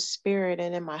in my spirit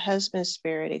and in my husband's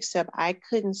spirit, except I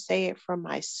couldn't say it for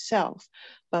myself.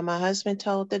 But my husband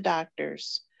told the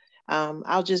doctors,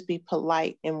 I'll just be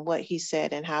polite in what he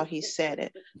said and how he said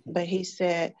it. But he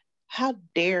said, how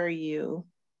dare you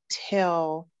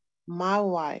tell my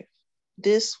wife,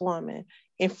 this woman,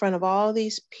 in front of all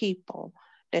these people,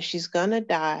 that she's gonna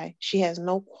die, she has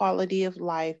no quality of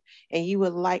life, and you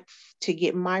would like to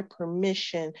get my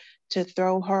permission to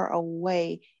throw her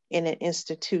away in an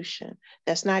institution.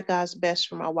 That's not God's best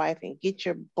for my wife, and get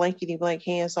your blankety blank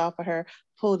hands off of her,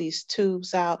 pull these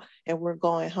tubes out, and we're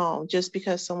going home just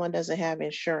because someone doesn't have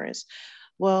insurance.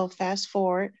 Well, fast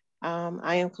forward,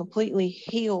 I am completely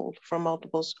healed from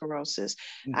multiple sclerosis.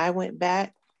 I went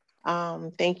back,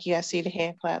 thank you, I see the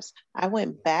hand claps. I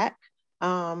went back,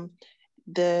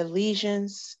 the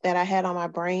lesions that I had on my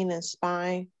brain and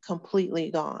spine,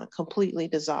 completely gone, completely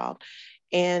dissolved.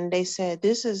 And they said,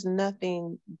 this is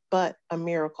nothing but a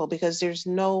miracle, because there's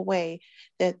no way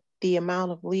that the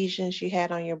amount of lesions you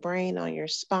had on your brain, on your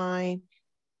spine,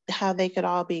 how they could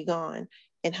all be gone,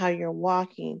 and how you're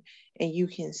walking and you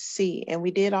can see. And we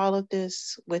did all of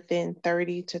this within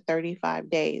 30 to 35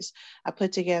 days. I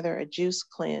put together a juice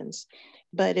cleanse,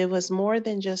 but it was more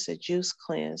than just a juice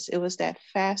cleanse. It was that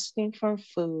fasting from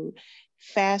food,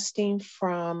 fasting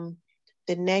from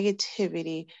the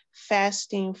negativity,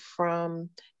 fasting from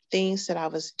things that I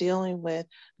was dealing with.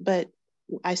 But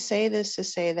I say this to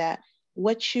say that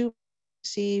what you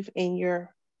receive in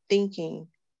your thinking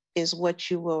is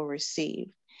what you will receive.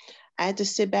 I had to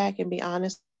sit back and be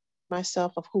honest with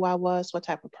myself of who I was, what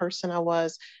type of person I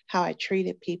was, how I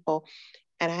treated people.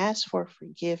 And I asked for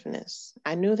forgiveness.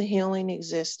 I knew the healing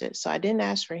existed, so I didn't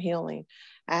ask for healing.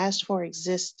 I asked for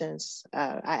existence.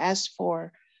 I asked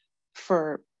for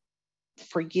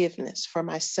forgiveness for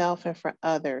myself and for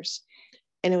others.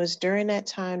 And it was during that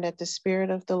time that the Spirit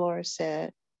of the Lord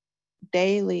said,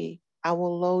 daily, I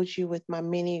will load you with my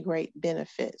many great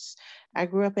benefits. I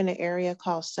grew up in an area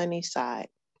called Sunnyside.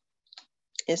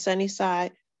 In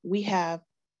Sunnyside, we have,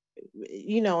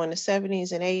 in the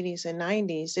 70s and 80s and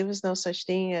 90s, there was no such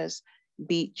thing as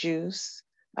beet juice,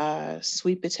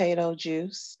 sweet potato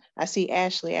juice. I see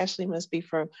Ashley. Ashley must be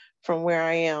from where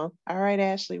I am. All right,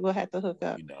 Ashley, we'll have to hook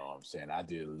up. You know what I'm saying? I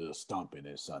did a little stumping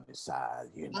in Sunnyside,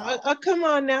 you know. Come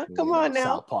on now. Come on now.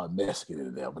 South Park Mexican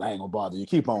in there, but I ain't gonna bother you.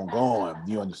 Keep on going.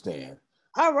 You understand?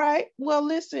 All right. Well,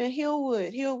 listen,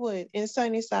 Hillwood in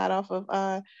Sunnyside off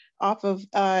of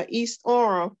East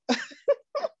Orem.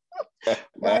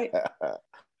 Right.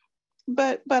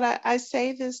 But I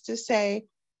say this to say,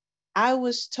 I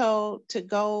was told to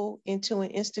go into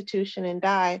an institution and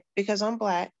die because I'm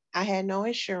Black. I had no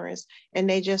insurance, and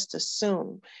they just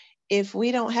assume if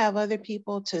we don't have other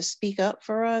people to speak up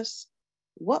for us,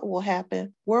 what will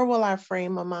happen? Where will our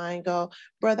frame of mind go?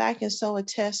 Brother, I can so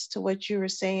attest to what you were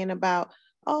saying about,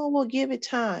 oh, well, give it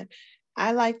time.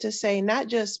 I like to say not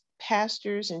just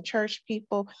pastors and church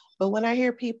people, but when I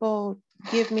hear people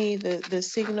give me the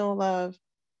signal of,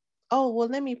 oh, well,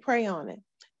 let me pray on it.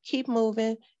 Keep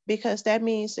moving, because that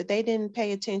means that they didn't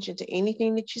pay attention to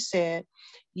anything that you said.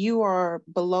 You are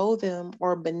below them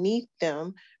or beneath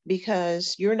them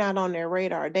because you're not on their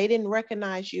radar. They didn't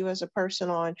recognize you as a person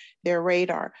on their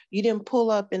radar. You didn't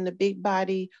pull up in the big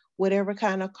body, whatever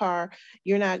kind of car.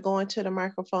 You're not going to the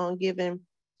microphone giving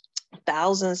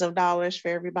thousands of dollars for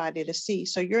everybody to see.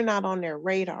 So you're not on their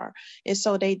radar. And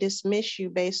so they dismiss you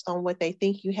based on what they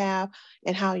think you have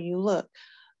and how you look.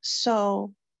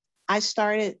 So I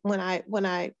started when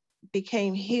I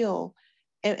became healed,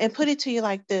 and put it to you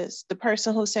like this, the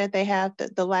person who said they have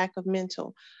the lack of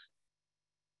mental,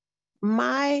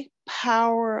 my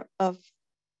power of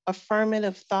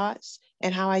affirmative thoughts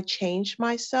and how I changed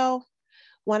myself,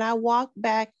 when I walked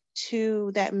back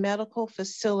to that medical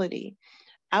facility,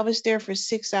 I was there for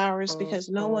 6 hours because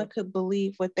no one could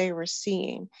believe what they were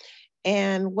seeing.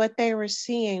 And what they were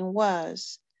seeing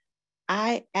was,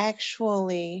 I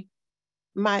actually,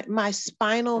 my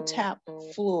spinal tap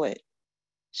fluid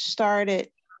started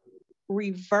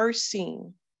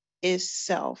reversing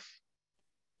itself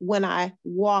when I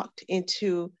walked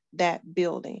into that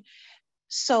building.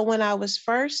 So when I was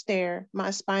first there,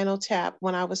 my spinal tap,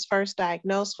 when I was first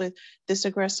diagnosed with this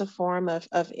aggressive form of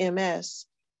MS,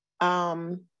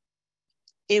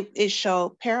 it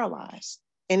showed paralyzed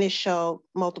and it showed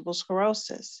multiple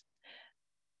sclerosis.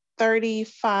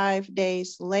 35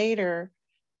 days later,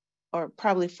 or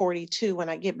probably 42, when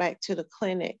I get back to the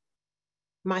clinic,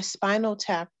 my spinal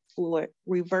tap fluid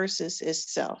reverses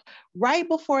itself right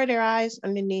before their eyes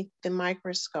underneath the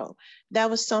microscope. That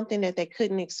was something that they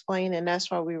couldn't explain, and that's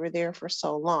why we were there for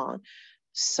so long.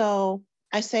 So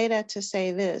I say that to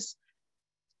say this.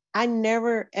 I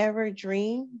never ever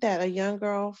dreamed that a young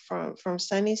girl from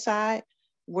Sunnyside,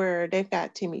 where they've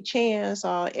got Timmy Chan's,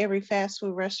 every fast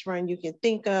food restaurant you can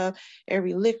think of,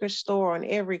 every liquor store on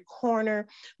every corner,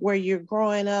 where you're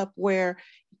growing up, where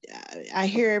I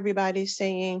hear everybody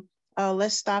saying, oh,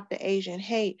 let's stop the Asian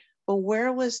hate. But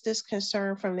where was this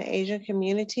concern from the Asian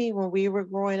community when we were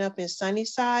growing up in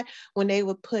Sunnyside, when they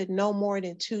would put no more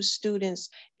than 2 students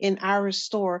in our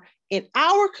store, in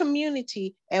our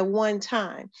community at one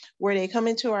time, where they come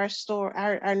into our store,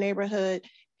 our neighborhood,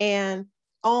 and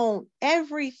own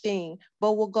everything,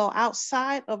 but will go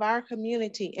outside of our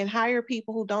community and hire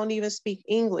people who don't even speak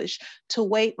English to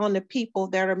wait on the people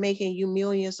that are making you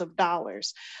millions of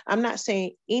dollars. I'm not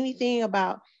saying anything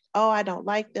about, oh, I don't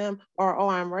like them, or, oh,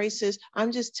 I'm racist.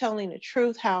 I'm just telling the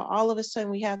truth, how all of a sudden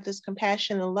we have this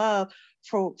compassion and love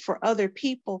for other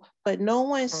people, but no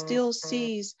one still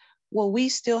sees what we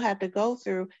still have to go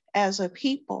through as a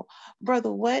people.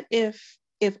 Brother, what if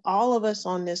all of us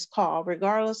on this call,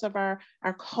 regardless of our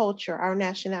culture, our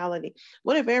nationality,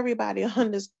 what if everybody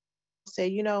on this say,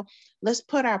 you know, let's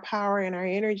put our power and our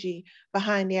energy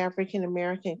behind the African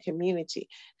American community?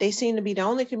 They seem to be the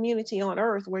only community on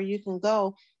earth where you can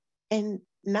go and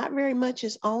not very much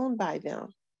is owned by them.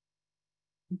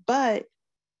 But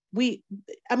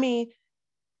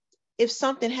if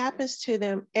something happens to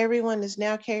them, everyone is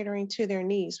now catering to their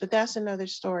needs, but that's another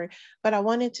story. But I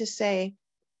wanted to say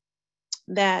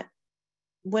that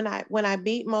when I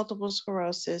beat multiple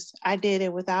sclerosis, I did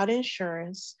it without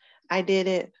insurance. I did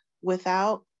it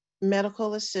without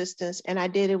medical assistance, and I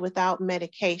did it without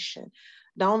medication.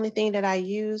 The only thing that I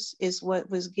use is what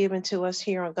was given to us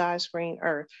here on God's green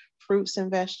earth, fruits and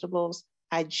vegetables.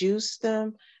 I juiced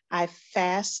them. I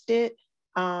fasted.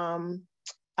 I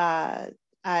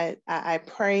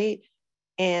prayed,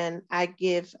 and I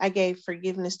gave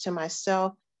forgiveness to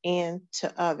myself and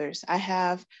to others. I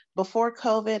have, before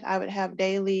COVID, I would have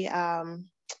daily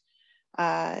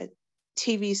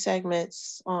TV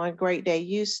segments on Great Day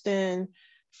Houston,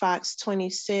 Fox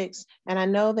 26. And I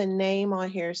know the name on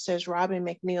here says Robin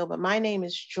McNeil, but my name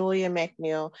is Julia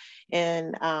McNeil.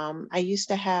 And I used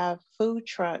to have food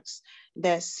trucks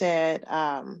that said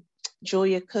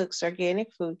Julia Cooks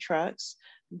Organic Food Trucks,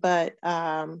 but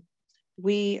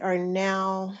we are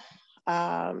now,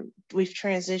 we've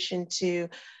transitioned to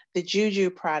the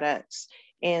Juju products.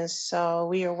 And so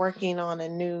we are working on a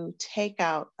new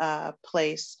takeout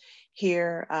place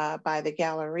here by the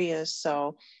Galleria.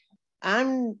 So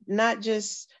I'm not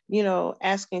just,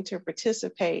 asking to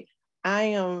participate. I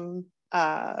am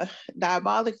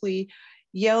diabolically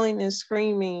yelling and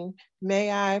screaming,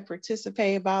 may I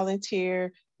participate,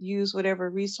 volunteer, use whatever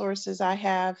resources I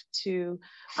have to,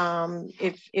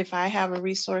 if I have a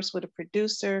resource with a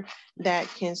producer that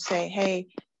can say, hey,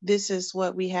 this is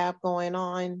what we have going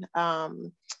on.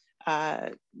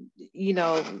 They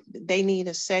need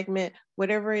a segment,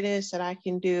 whatever it is that I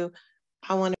can do.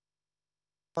 I want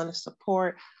to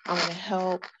support, I want to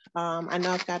help. I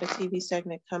know I've got a TV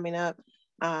segment coming up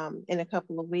in a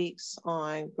couple of weeks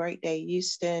on Great Day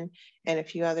Houston and a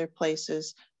few other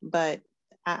places, but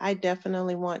I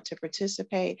definitely want to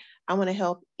participate. I want to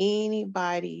help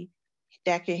anybody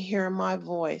that can hear my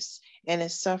voice and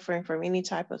is suffering from any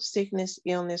type of sickness,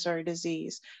 illness, or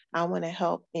disease. I want to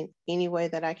help in any way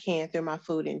that I can through my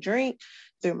food and drink,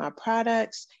 through my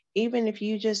products. Even if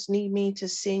you just need me to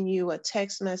send you a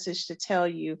text message to tell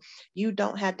you, you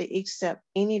don't have to accept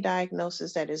any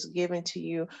diagnosis that is given to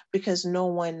you because no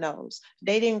one knows.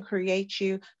 They didn't create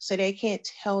you, so they can't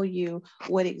tell you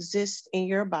what exists in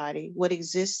your body, what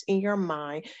exists in your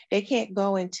mind. They can't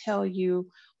go and tell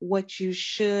you what you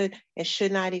should and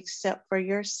should not accept for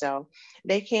yourself.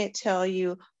 They can't tell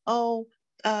you, oh,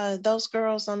 those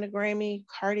girls on the Grammy,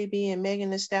 Cardi B and Megan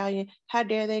Thee Stallion, how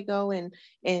dare they go and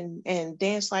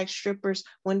dance like strippers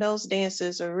when those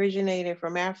dances originated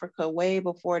from Africa way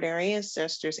before their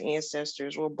ancestors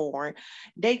were born.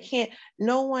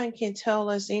 No one can tell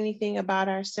us anything about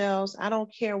ourselves. I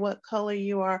don't care what color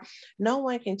you are. No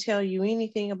one can tell you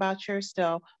anything about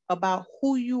yourself, about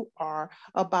who you are,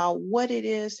 about what it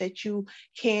is that you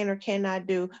can or cannot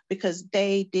do, because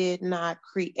they did not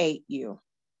create you,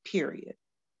 period.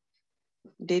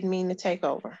 Didn't mean to take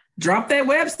over. Drop that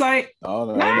website. Oh,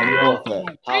 no, ain't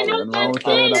nothing wrong with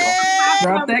that.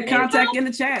 Drop that contact in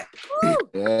the chat.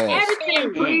 Yes.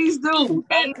 Everything, please do.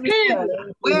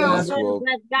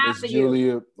 Miss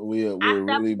Julia, we're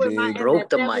really big. Broke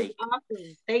the mic.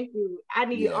 Awesome. Thank you. I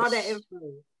need all that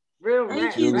info.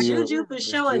 Thank you, Juju, for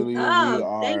showing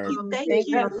up. Thank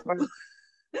you.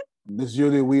 Miss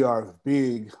Julia, we are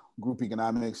big group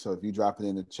economics, so if you drop it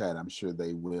in the chat, I'm sure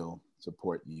they will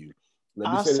support you.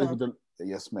 Let me say this with the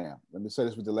yes, ma'am. Let me say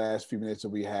this with the last few minutes that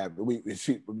we have.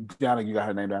 Donna, you got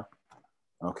her name down?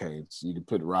 Okay, so you can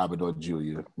put Robert or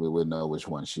Julia. We'll know which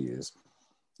one she is.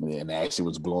 And Ashley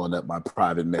was blowing up my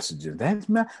private messages. That's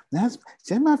my friend.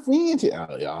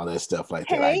 All that stuff like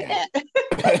that.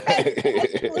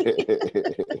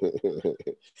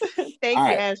 Thank you,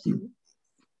 Ashley.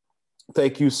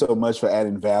 Thank you so much for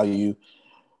adding value.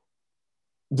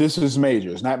 This is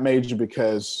major. It's not major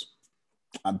because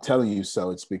I'm telling you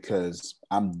so. It's because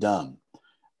I'm dumb.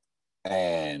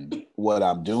 And what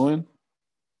I'm doing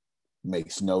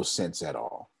makes no sense at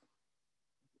all.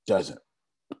 Doesn't.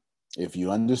 If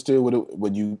you understood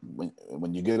when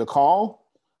you get a call,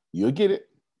 you'll get it.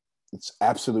 It's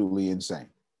absolutely insane.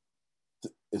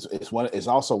 It's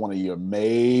also one of your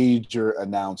major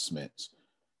announcements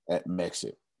at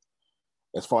Mexit.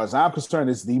 As far as I'm concerned,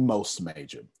 it's the most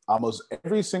major. Almost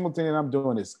every single thing that I'm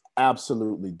doing is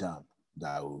absolutely dumb,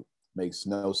 Daoud. Makes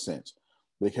no sense.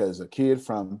 Because a kid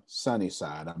from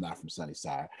Sunnyside, I'm not from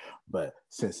Sunnyside, but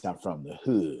since I'm from the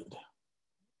hood,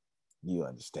 you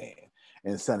understand.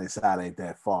 And Sunnyside ain't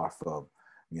that far from,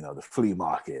 the flea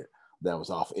market that was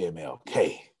off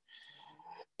MLK.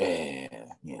 And,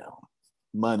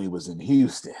 money was in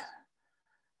Houston.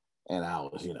 And I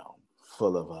was,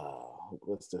 full of,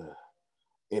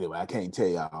 anyway, I can't tell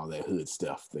y'all all that hood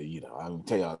stuff. I don't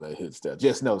tell y'all that hood stuff.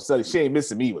 Just know, she ain't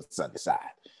missing me with Sunnyside.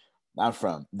 I'm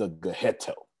from the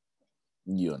Ghetto.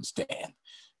 You understand?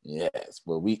 Yes,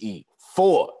 but we eat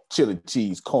 4 chili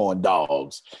cheese corn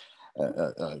dogs,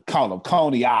 call them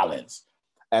Coney Islands,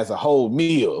 as a whole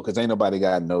meal, because ain't nobody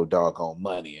got no doggone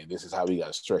money, and this is how we got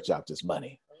to stretch out this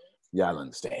money. Y'all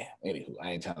understand? Anywho,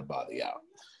 I ain't trying to bother y'all.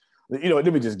 Let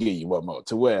me just give you one more,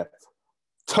 to where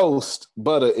toast,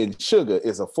 butter, and sugar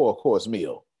is a 4-course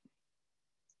meal.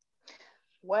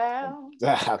 Wow.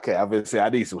 Okay, I'm gonna say I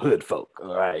need some hood folk.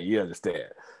 All right, you understand.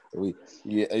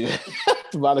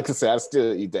 Monica said, I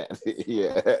still eat that.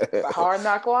 Yeah. Hard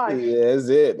knock life. Yeah, that's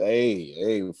it.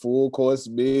 Hey, full course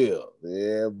meal.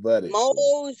 Yeah, buddy.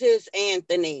 Moses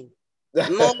Anthony.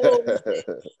 Moses.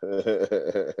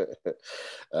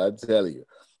 I tell you,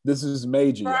 this is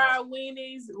major. Fried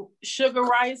weenies, sugar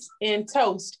rice, and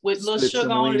toast with little Split sugar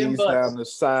some on it and weenies butter. down the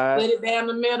side. Split it down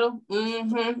the middle.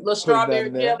 Little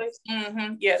strawberry jellies.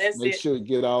 Yeah, that's Make it. sure you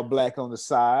get all black on the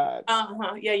side.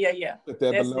 Yeah. Put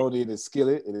that That's bologna in the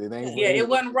skillet, and it ain't. Yeah, it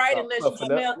wasn't right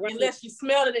unless you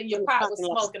smelled it and your pot was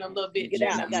Puffing up. smoking a little bit. You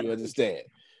understand?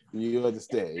 You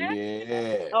understand?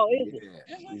 Yeah. Oh,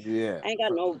 Yeah. I ain't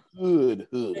got no hood.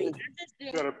 You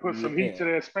gotta put some heat to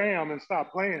that spam and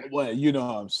stop playing. Well, you know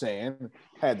what I'm saying.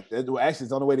 Actually, it's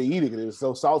the only way to eat it because it was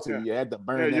so salty. You had to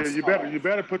burn that. You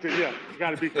better put it. Yeah, you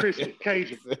gotta be crispy.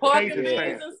 Cajun. Pork and Cajun beans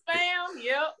spam. and spam.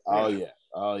 Yep.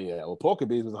 Oh yeah. Well, pork and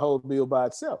beans was a whole meal by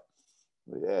itself.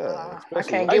 Yeah. I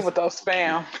can't get with those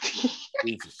spam.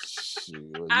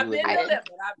 I've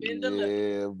been delivered.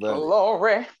 Yeah, buddy.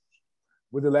 Glory.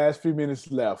 With the last few minutes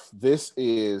left, this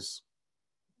is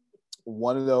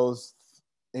one of those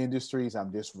industries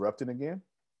I'm disrupting again.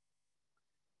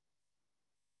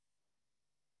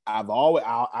 I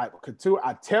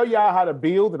tell y'all how to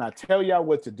build and I tell y'all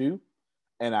what to do.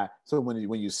 And so when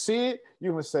you see it,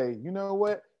 you're gonna say, you know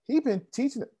what? He been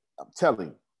teaching it. I'm telling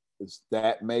you, it's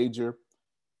that major,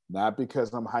 not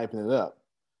because I'm hyping it up.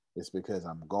 It's because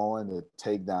I'm going to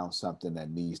take down something that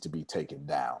needs to be taken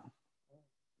down.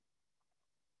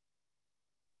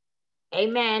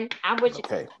 Amen. I'm with you.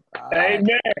 Okay. Amen.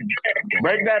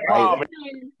 Break that poverty.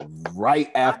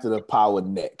 Right after the power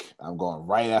neck. I'm going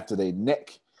right after their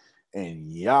neck.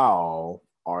 And y'all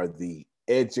are the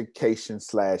education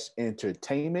 /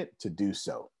 entertainment to do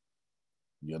so.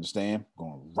 You understand?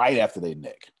 Going right after their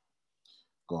neck.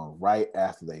 Going right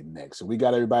after their neck. So we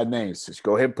got everybody's names. Just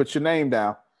go ahead and put your name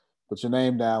down. Put your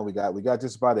name down. We got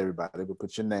just about everybody, but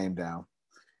put your name down.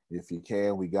 If you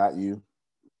can, we got you.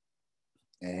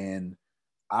 And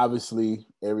obviously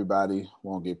everybody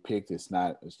won't get picked. It's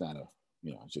not a,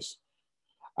 just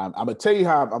I'm gonna tell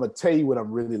you what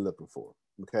I'm really looking for.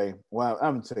 Okay. Well,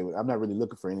 I'm gonna tell you I'm not really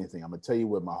looking for anything. I'm gonna tell you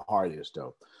what my heart is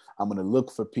though. I'm gonna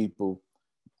look for people.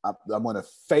 I'm gonna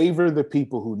favor the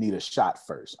people who need a shot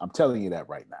first. I'm telling you that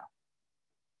right now.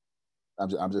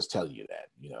 I'm just telling you that.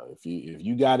 If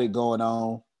you got it going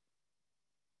on,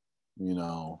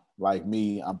 like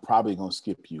me, I'm probably gonna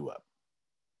skip you up.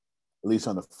 At least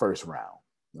on the first round.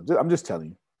 I'm just telling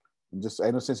you.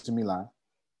 Ain't no sense to me lying.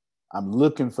 I'm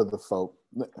looking for the folk.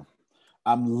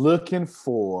 I'm looking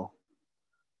for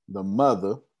the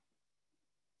mother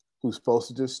who's supposed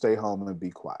to just stay home and be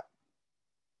quiet.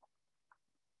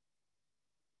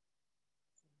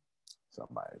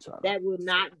 Somebody trying to. That will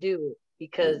not do it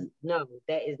because no,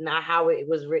 that is not how it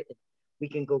was written. We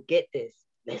can go get this.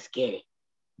 Let's get it.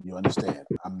 You understand?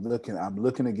 I'm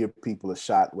looking to give people a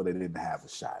shot where they didn't have a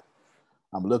shot.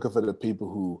 I'm looking for the people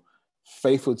who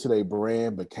faithful to their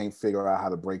brand but can't figure out how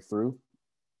to break through.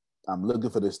 I'm looking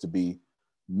for this to be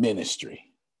ministry.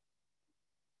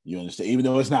 You understand? Even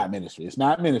though it's not ministry,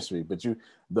 but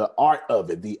the art of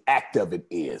it, the act of it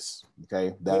is.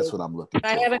 Okay, that's what I'm looking for.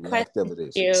 I have a question for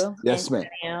you. Yes, ma'am.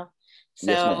 So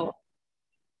Yes, ma'am.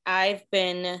 I've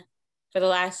been for the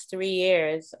last 3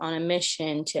 years on a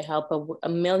mission to help a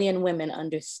million women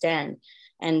understand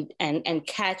and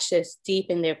catch this deep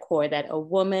in their core that a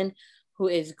woman who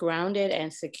is grounded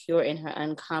and secure in her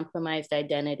uncompromised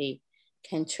identity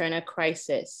can turn a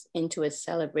crisis into a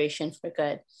celebration for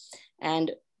good.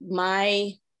 And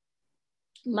my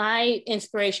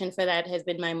inspiration for that has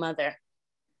been my mother.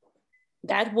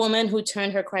 That woman who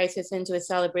turned her crisis into a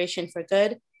celebration for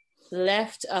good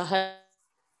left a husband.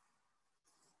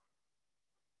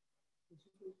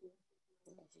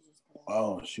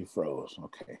 Oh, she froze.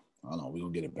 Okay. Hold on, we're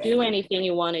gonna get it back. Do anything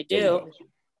you want to do.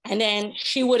 And then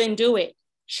she wouldn't do it.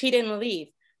 She didn't leave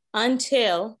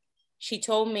until she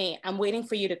told me, I'm waiting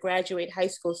for you to graduate high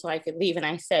school so I could leave. And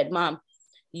I said, Mom,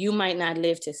 you might not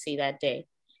live to see that day.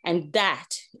 And that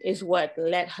is what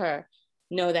let her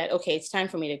know that, okay, it's time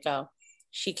for me to go.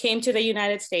 She came to the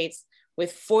United States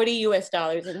with $40 US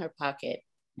in her pocket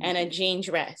and a jean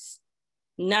dress,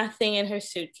 nothing in her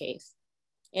suitcase.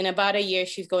 In about a year,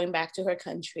 she's going back to her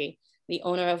country, the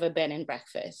owner of a bed and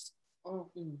breakfast.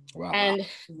 Wow. And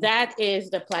that is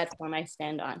the platform I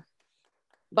stand on.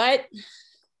 But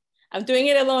I'm doing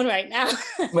it alone right now.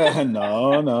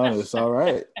 No, it's all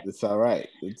right. It's all right.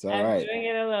 I'm doing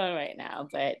it alone right now,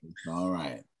 but it's all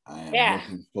right. I am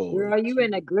looking forward. Girl, you've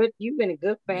been a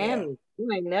good family. Yeah.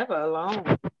 You ain't never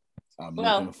alone. I'm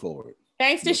looking forward.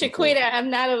 Thanks to Shaquita,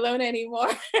 I'm not alone anymore.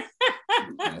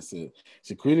 That's it.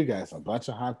 Shaquita got a bunch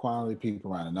of high quality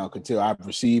people around, and now until I've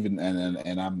received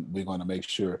we're going to make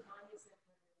sure.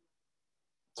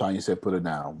 Tanya said, "Put it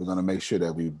down." We're going to make sure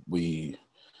that we.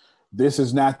 This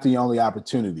is not the only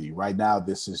opportunity right now.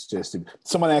 This is just.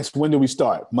 Someone asked, "When do we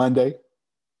start?" Monday.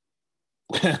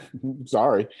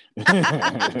 Sorry.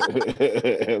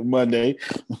 Monday.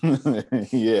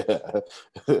 Yeah.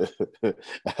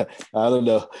 I don't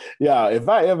know. Yeah, if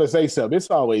I ever say something,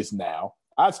 it's always now.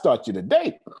 I'd start you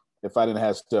today if I didn't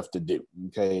have stuff to do.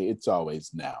 Okay. It's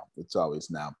always now. It's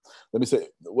always now. Let me say,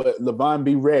 Levon,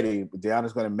 be ready.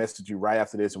 Deanna's going to message you right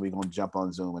after this, and we're going to jump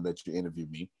on Zoom and let you interview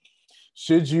me.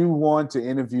 Should you want to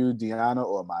interview Deanna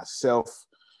or myself,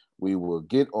 we will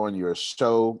get on your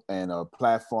show and a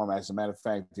platform. As a matter of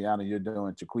fact, Deanna, you're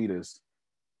doing Chiquita's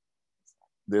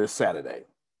this Saturday,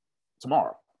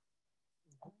 tomorrow.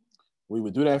 We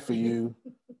would do that for you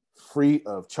free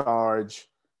of charge.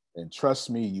 And trust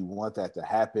me, you want that to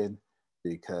happen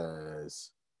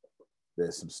because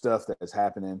there's some stuff that's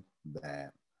happening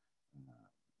that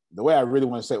the way I really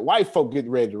want to say, white folk get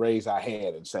ready to raise our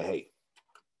hand and say, hey,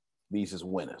 these is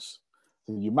winners.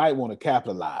 So you might want to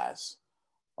capitalize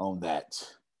on that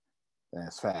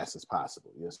as fast as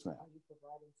possible. Yes, ma'am.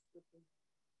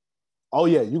 Oh,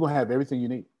 yeah, you're going to have everything you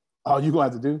need. All you're going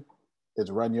to have to do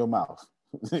is run your mouth.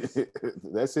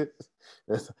 That's it.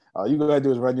 All you're going to have to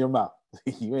do is run your mouth.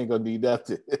 You ain't going to need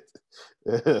nothing.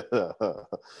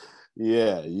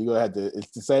 Yeah, you're going to have to.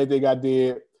 It's the same thing I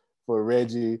did for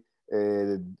Reggie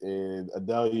and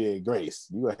Adelia and Grace.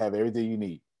 You're going to have everything you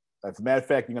need. As a matter of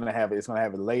fact, it's going to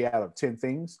have a layout of 10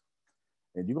 things.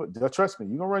 And trust me,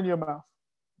 you're going to run your mouth.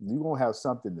 You're going to have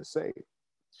something to say.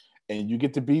 And you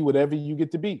get to be whatever you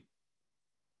get to be.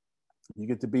 You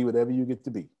get to be whatever you get to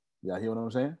be. Y'all hear what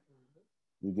I'm saying?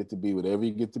 You get to be whatever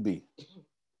you get to be.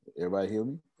 Everybody hear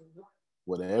me?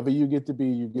 Whatever you get to be,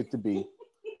 you get to be.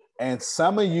 And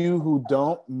some of you who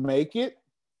don't make it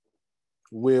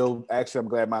will, actually, I'm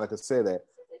glad Monica said that.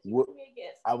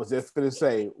 I was just going to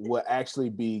say, will actually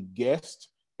be guest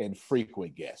and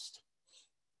frequent guest.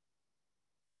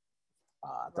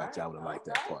 I thought y'all would have liked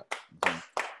that part. Okay.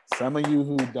 Some of you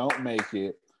who don't make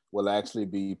it will actually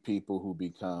be people who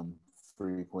become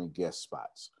frequent guest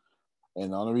spots.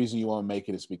 And the only reason you won't make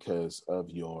it is because of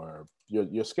your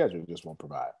schedule just won't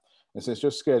provide. And since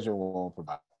your schedule won't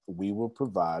provide, we will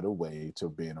provide a way to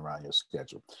being around your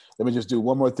schedule. Let me just do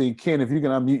one more thing. Ken, if you can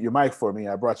unmute your mic for me,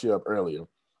 I brought you up earlier.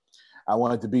 I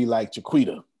wanted to be like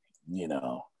Chiquita,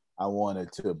 I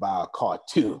wanted to buy a car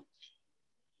too.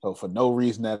 So for no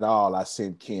reason at all, I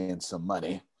sent Ken some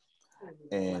money.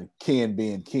 And Ken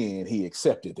being Ken, he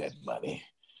accepted that money,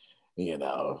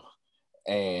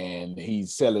 and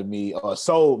he's selling me or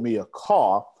sold me a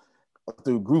car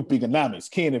through Group Economics.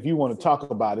 Ken, if you want to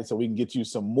talk about it so we can get you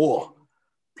some more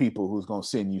people who's going to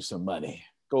send you some money,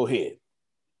 go ahead.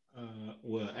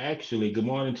 Well, actually, good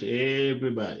morning to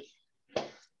everybody.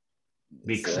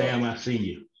 Big Sam, I see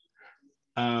you.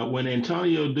 When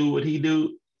Antonio do what he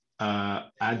do,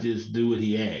 I just do what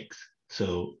he asks.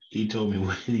 So he told me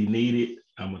what he needed.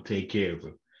 I'm gonna take care of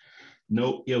him.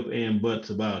 No ifs and buts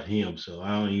about him. So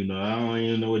I don't even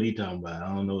know what he talking about. I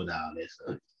don't know what all that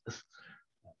stuff.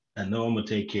 I know I'm gonna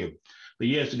take care of him. But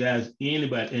yes, guys,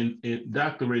 anybody, and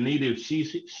Dr. Renita, if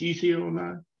she's here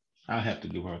online, I'll have to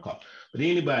give her a call. But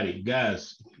anybody,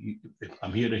 guys,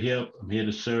 I'm here to help. I'm here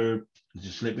to serve.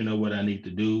 Just let me know what I need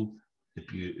to do.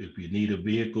 If you need a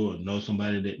vehicle or know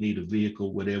somebody that need a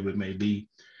vehicle, whatever it may be.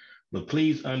 But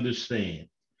please understand,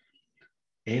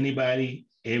 anybody,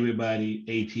 everybody,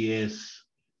 ATS,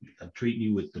 I'm treating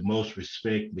you with the most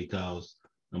respect because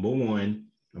number one,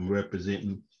 I'm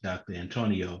representing Dr.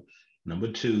 Antonio.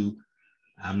 Number two,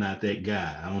 I'm not that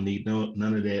guy. I don't need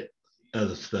none of that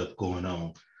other stuff going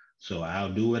on. So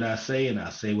I'll do what I say and I'll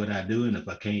say what I do. And if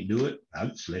I can't do it, I'll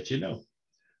just let you know.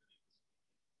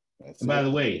 And by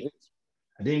the way,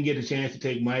 I didn't get a chance to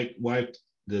take Mike's wife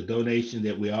the donation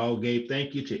that we all gave.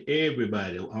 Thank you to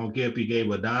everybody. I don't care if you gave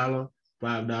 $1,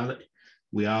 $5.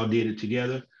 We all did it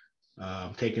together.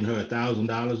 Taking her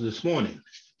 $1,000 this morning.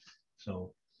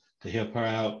 So to help her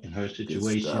out in her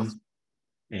situation.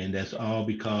 And that's all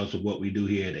because of what we do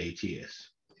here at ATS.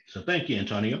 So thank you,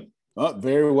 Antonio. Oh,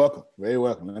 very welcome. Very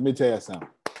welcome. Let me tell you something.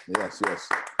 Yes. Let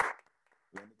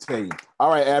me tell you.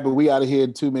 All right, Abby, we out of here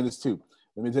in 2 minutes too.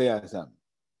 Let me tell you something.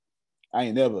 I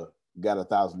ain't never got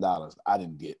 $1,000 I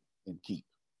didn't get and keep.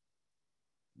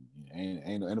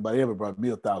 Ain't anybody ever brought me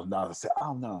 $1,000 and said,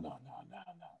 oh, no.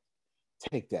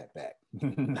 Take that back.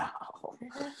 No.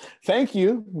 Thank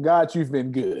you. God, you've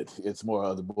been good. It's more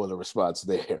of the response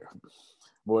there.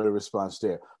 More of the response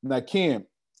there. Now, Ken,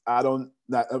 I don't.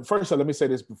 First of all, let me say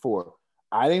this before.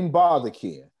 I didn't bother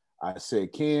Ken. I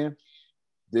said, Ken,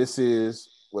 this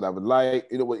is what I would like.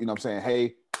 You know what I'm saying?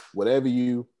 Hey, whatever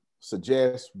you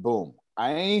suggest, boom.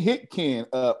 I ain't hit Ken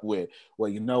up with, well,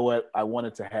 you know what? I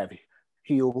wanted to have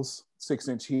heels,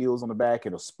 6-inch heels on the back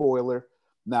and a spoiler.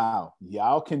 Now,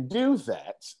 y'all can do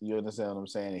that. You understand what I'm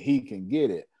saying? And he can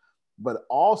get it. But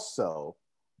also,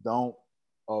 don't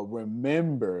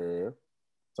remember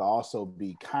to also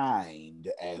be kind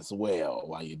as well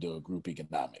while you're doing group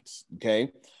economics,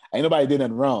 okay? Ain't nobody did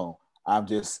nothing wrong. I'm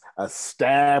just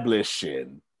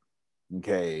establishing,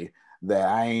 okay, that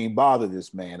I ain't bothered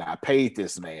this man. I paid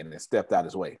this man and stepped out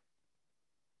his way.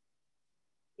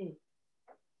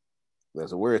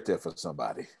 There's a word there for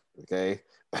somebody, okay?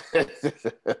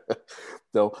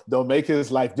 Don't make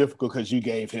his life difficult because you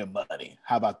gave him money.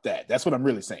 How about that? That's what I'm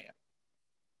really saying.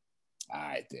 All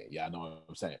right, then. Y'all know what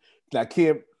I'm saying. Now,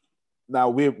 Kim, now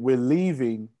we're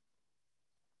leaving.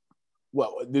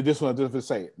 Well, this one just to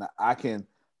say. Now, I can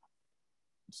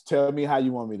tell me how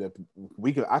you want me to.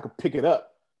 I could pick it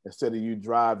up instead of you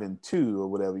driving to or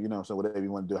whatever. You know, so whatever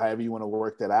you want to do, however you want to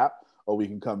work that out, or we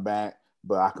can come back.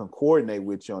 But I can coordinate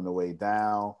with you on the way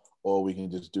down, or we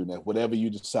can just do that. Whatever you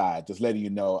decide, just letting you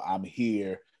know I'm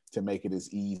here to make it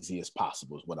as easy as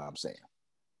possible. Is what I'm saying.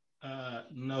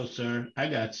 No, sir. I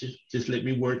got you. Just let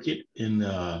me work it and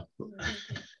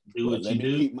do what let you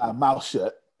me do. Keep my mouth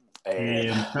shut.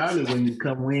 And probably when you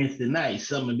come Wednesday night,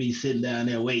 some will be sitting down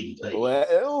there waiting for you.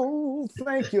 Well,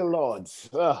 thank you, Lord.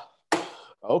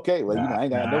 Okay, well, I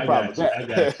ain't got no problem with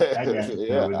that. I got you.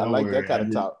 Yeah, I like that kind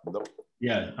of talk.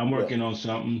 Yeah, I'm working on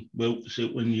something. But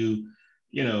when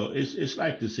it's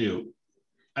like this here.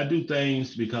 I do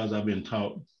things because I've been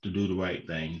taught to do the right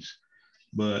things.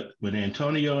 But when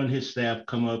Antonio and his staff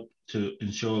come up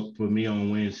and show up for me on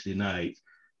Wednesday night,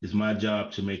 it's my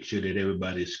job to make sure that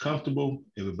everybody's comfortable,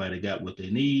 everybody got what they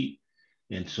need.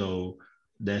 And so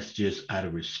that's just out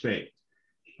of respect.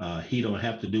 He don't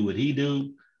have to do what he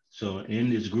do. So in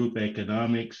this group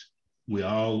economics, we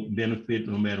all benefit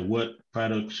no matter what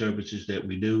product services that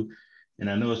we do. And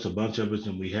I know it's a bunch of us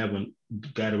and we haven't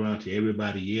got around to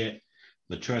everybody yet,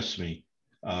 but trust me,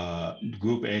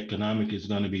 group economic is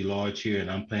going to be large here, and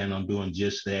I'm planning on doing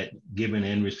just that, giving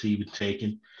and receiving,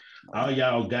 taking. All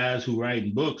y'all guys who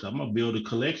writing books, I'm gonna build a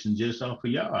collection just off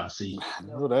of y'all. I see.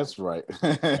 No, that's right.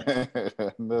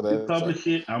 You publish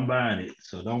it, I'm buying it.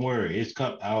 So don't worry. If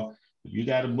you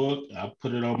got a book, I'll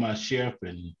put it on my shelf,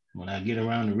 and when I get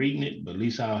around to reading it, but at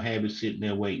least I'll have it sitting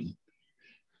there waiting.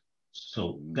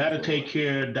 So gotta take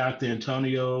care of Dr.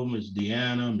 Antonio, Ms.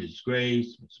 Deanna, Ms.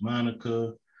 Grace, Ms.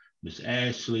 Monica, Miss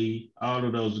Ashley, all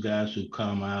of those guys who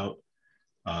come out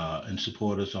and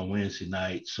support us on Wednesday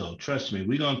night. So trust me,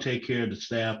 we're going to take care of the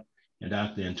staff and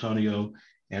Dr. Antonio,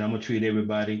 and I'm going to treat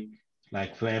everybody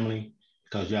like family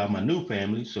because y'all my new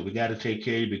family. So we got to take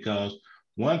care of you because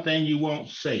one thing you won't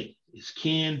say is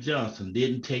Ken Johnson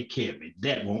didn't take care of it.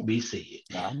 That won't be said.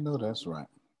 I know that's right.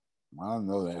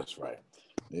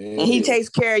 And he takes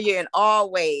care of you in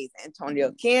all ways,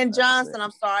 Antonio. Ken Johnson,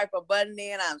 I'm sorry for butting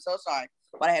in. I'm so sorry.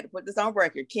 But I had to put this on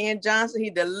record. Ken Johnson,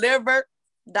 he delivered.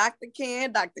 Dr.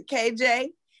 Ken, Dr. KJ.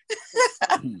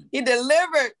 He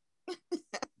delivered.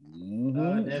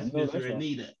 That's Miss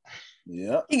Renita.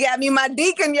 Yeah. He got me my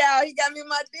deacon, y'all. He got me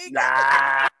my deacon.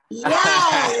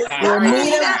 Yes.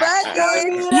 Renita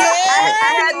Bucket. Yeah.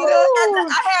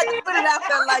 I had to put it out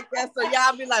there like that so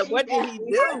y'all be like, what did he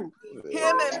do?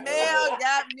 Him and Mel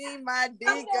got me my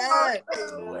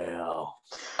deacon. Well.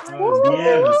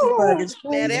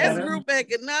 Now that's group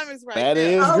economics right that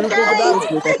there. That is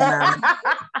group economics.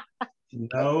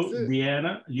 No,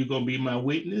 Deanna, you're going to be my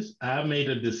witness. I made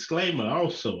a disclaimer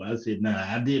also. I said,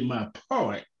 I did my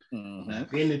part. Now,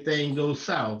 if anything goes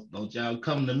south, don't y'all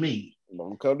come to me.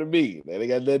 Don't come to me. That ain't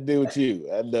got nothing to do with you.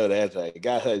 I know that's right.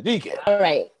 Got her deacon. All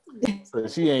right. So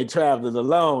she ain't traveling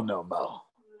alone no more.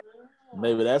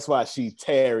 Maybe that's why she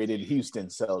tarried in Houston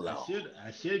so long. I'm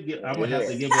gonna have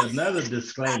to give her another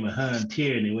disclaimer, hun,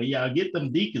 tyranny. When y'all get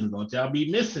them deacons, don't y'all be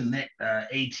missing that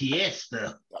ATS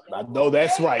stuff. I know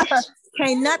that's right.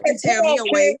 Can't nothing tear me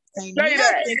away. Can't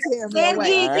nothing tear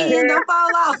me away. Ken, don't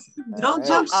fall off. Don't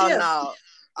jump ship.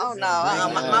 Oh no.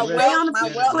 My wealth.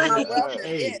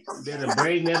 Hey, better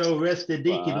bring that old rusted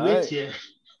deacon with you.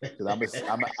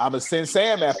 I'm a send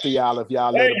Sam after y'all if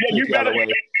y'all let him kick y'all away.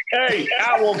 Hey,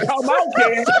 I will come out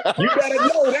there. You better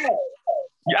know that.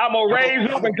 I'm going to raise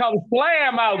up and come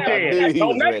slam out there.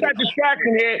 Don't let that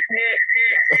distraction hit.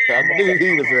 I knew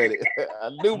he was ready. I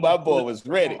knew my boy was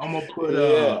ready. I'm going to put,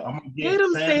 get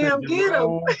him, Sam, get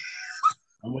him.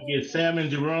 I'm gonna get Sam and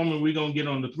Jerome, and we're gonna get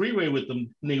on the three-way with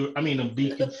them them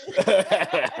deacons.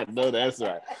 No, that's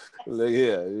right.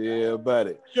 Yeah,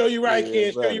 buddy. Show you right, yeah,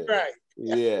 kid. Show you right.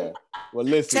 Yeah. Well,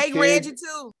 listen. Take kid, Reggie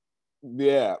too.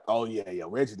 Yeah. Oh yeah.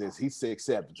 Reggie is. He's 6'7",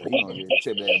 so he gonna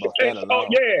tip that about that alone. Oh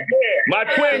yeah. My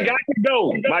twin got to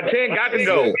go. My twin got to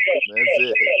go. That's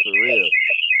it. For real.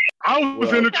 I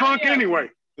was in the trunk anyway.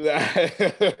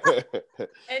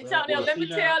 Antonio, let me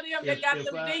tell them they got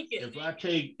them deacons.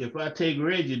 If I take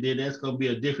Reggie, then that's gonna be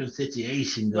a different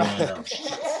situation going on.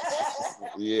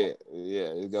 Yeah,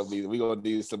 it's gonna be. We're gonna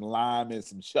need some lime and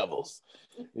some shovels.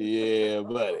 Yeah,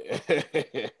 buddy.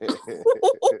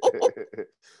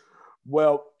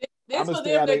 Well, this was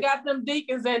if they got them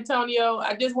deacons, Antonio.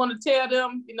 I just want to tell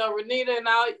them, Renita and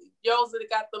all y'all that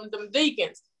got them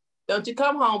deacons. Don't you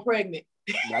come home pregnant.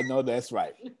 I know that's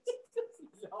right.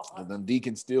 And them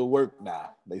deacons still work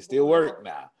now. They still work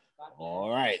now. All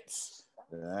right.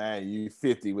 You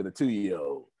 50 with a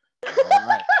 2-year-old. All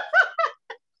right.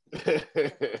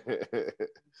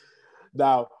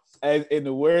 Now, as in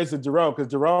the words of Jerome,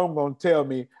 because Jerome gonna tell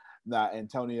me, nah,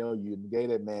 Antonio, you gave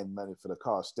that man money for the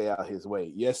car. Stay out his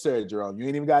way. Yes, sir, Jerome. You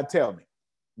ain't even gotta tell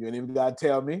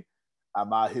me.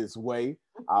 I'm out his way.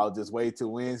 I'll just wait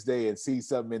till Wednesday and see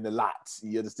something in the lots.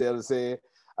 You understand what I'm saying?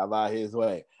 I'm out his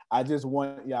way. I just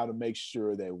want y'all to make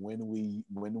sure that when we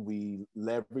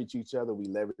leverage each other, we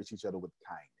leverage each other with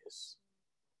kindness.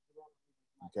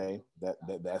 Okay,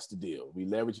 that's the deal. We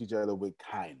leverage each other with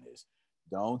kindness.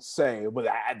 Don't say, but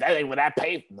that ain't what I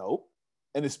pay for. No.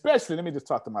 And especially, let me just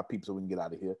talk to my people so we can get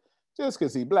out of here. Just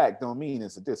because he's black don't mean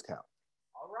it's a discount.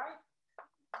 All right.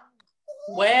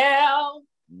 Well.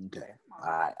 Okay. All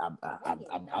right.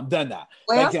 I'm done now.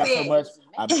 Thank y'all so much.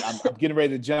 I'm getting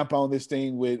ready to jump on this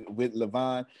thing with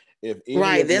Levon.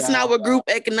 Right. That's not what group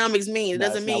economics means. It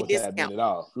doesn't mean discount at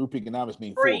all. Group economics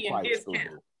means full price.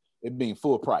 It means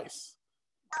full price.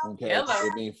 Okay. Hello.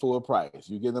 It means full price.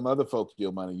 You give them other folk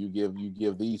your money. You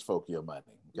give these folk your money.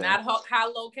 Okay? Not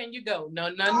how low can you go? No.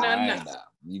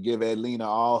 You give Adelina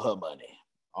all her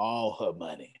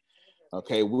money.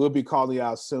 Okay, we'll be calling you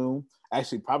out soon.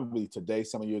 Actually, probably today,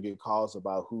 some of you will get calls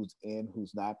about who's in,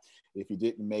 who's not. If you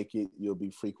didn't make it, you'll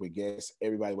be frequent guests.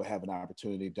 Everybody will have an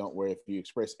opportunity. Don't worry. If you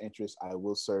express interest, I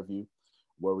will serve you.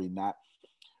 Worry not.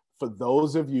 For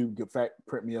those of you, in fact,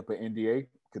 print me up an NDA,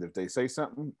 because if they say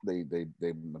something,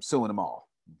 I'm suing them all.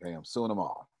 Okay, I'm suing them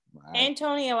all. Right?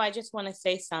 Antonio, I just want to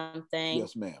say something.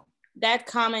 Yes, ma'am. That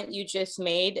comment you just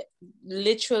made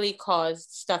literally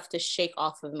caused stuff to shake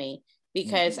off of me,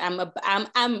 because I'm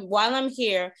while I'm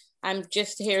here, I'm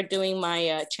just here doing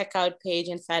my checkout page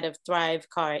inside of Thrive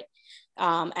Cart.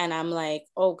 And I'm like,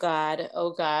 oh God,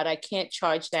 I can't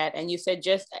charge that. And you said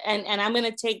and I'm going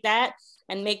to take that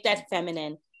and make that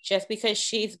feminine. Just because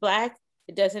she's Black,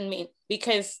 it doesn't mean,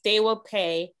 because they will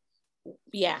pay.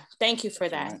 Yeah. Thank you for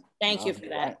that. Right. Thank you for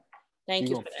that. Right. Thank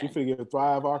you for She that. finna give a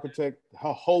Thrive Architect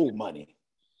her whole money.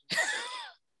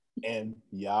 And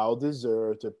y'all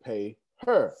deserve to pay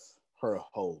her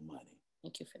whole money.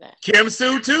 Thank you for that. Kim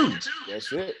Sue too.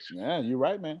 That's it. Yeah, you're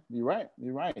right, man. You're right.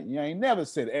 You ain't never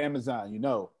said Amazon,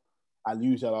 I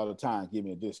use that all the time. Give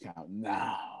me a discount.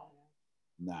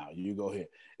 Now you go ahead.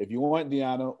 If you want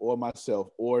Deanna or myself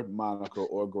or Monica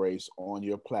or Grace on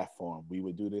your platform, we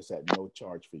would do this at no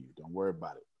charge for you. Don't worry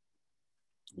about it.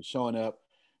 We're showing up.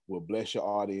 We'll bless your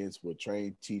audience. We'll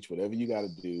train, teach, whatever you got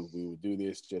to do. We will do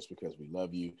this just because we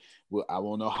love you. I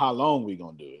won't know how long we're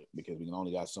going to do it, because we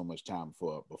only got so much time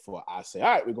before I say, all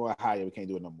right, we're going to hire. We can't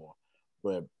do it no more.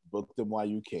 But book them while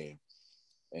you can,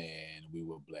 and we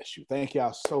will bless you. Thank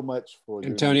y'all so much for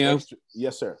Antonio.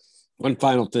 Yes, sir. One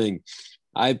final thing.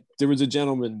 There was a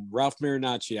gentleman, Ralph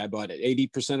Marinacci. I bought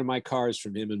 80% of my cars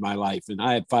from him in my life, and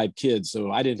I had 5 kids,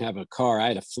 so I didn't have a car. I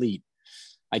had a fleet.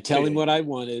 I tell him what I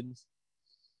wanted.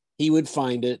 He would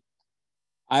find it.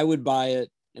 I would buy it.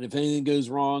 And if anything goes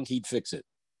wrong, he'd fix it.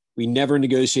 We never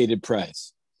negotiated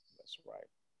price. That's right.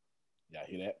 Y'all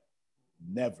hear that?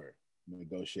 Never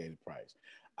negotiated price.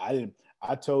 I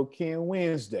told Ken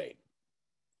Wednesday.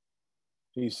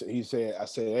 I said,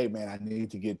 hey man, I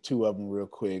need to get 2 of them real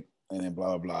quick, and then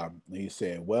blah, blah, blah. And he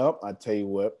said, well, I tell you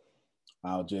what,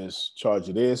 I'll just charge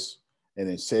you this and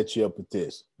then set you up with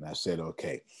this. And I said,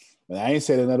 okay. And I ain't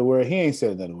said another word. He ain't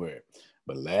said another word.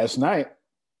 But last night,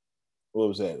 what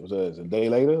was that? Was that a day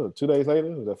later or 2 days later?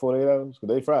 Was that 48 hours?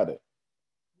 Today, Friday.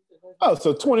 Oh,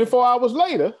 so 24 hours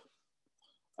later,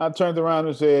 I turned around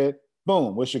and said,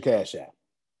 boom, what's your cash app?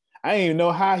 I didn't even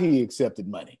know how he accepted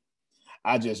money.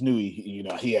 I just knew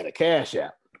he had a cash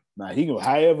app. Now he can,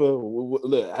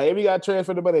 however you got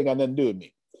transferred the money, ain't got nothing to do with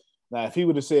me. Now, if he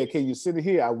would have said, can you sit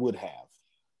here? I would have.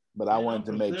 but I wanted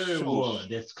to make Preserve sure. Board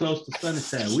that's close to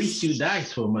Sunnyside. We shoot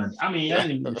dice for money. I mean, I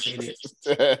didn't even say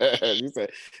that. You said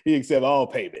he accept all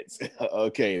payments.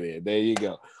 Okay, then there you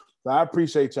go. So I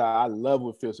appreciate y'all. I love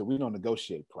what Phil said. We don't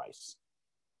negotiate price.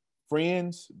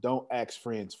 Friends don't ask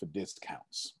friends for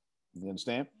discounts. You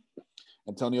understand?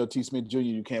 Antonio T. Smith Jr.,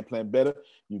 you can't plan better.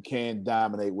 You can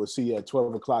dominate. We'll see you at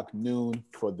 12 o'clock noon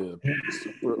for the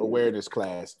super awareness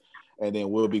class. And then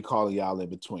we'll be calling y'all in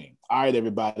between. All right,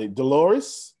 everybody.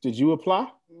 Dolores, did you apply?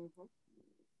 Mm-hmm.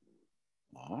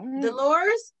 All right.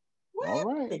 Dolores?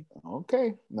 All right.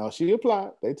 Okay. No, she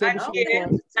applied. They told me she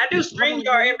applied. I do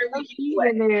StreamYard every week.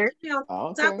 Anyway.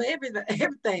 On top of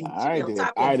everything. All right, then.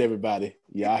 All right, everybody.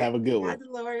 Y'all have a good one. Hi,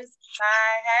 Dolores.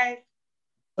 Hi.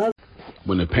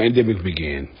 When the pandemic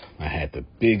began, I had the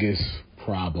biggest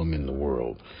problem in the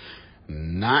world.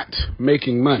 Not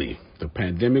making money. The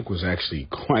pandemic was actually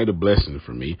quite a blessing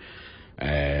for me,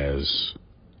 as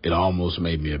it almost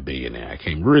made me a billionaire. I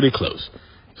came really close.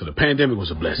 So the pandemic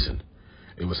was a blessing.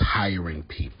 It was hiring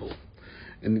people.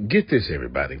 And get this,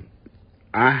 everybody.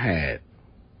 I had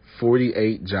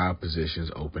 48 job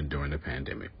positions open during the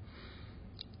pandemic.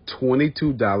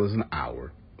 $22 an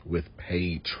hour with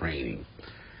paid training.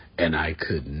 And I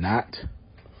could not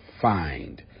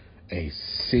find a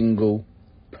single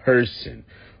person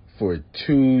for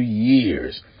 2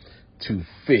 years to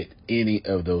fit any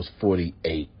of those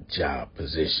 48 job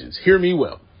positions. Hear me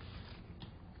well.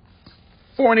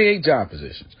 48 job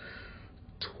positions,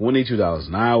 $22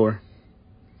 an hour,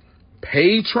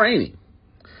 paid training,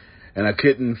 and I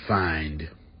couldn't find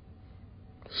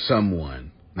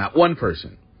someone, not one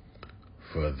person,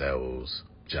 for those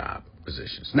job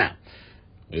positions. Now,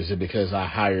 is it because I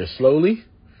hire slowly?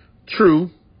 True.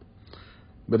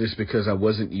 But it's because I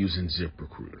wasn't using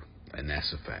ZipRecruiter, and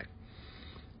that's a fact.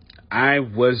 I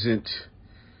wasn't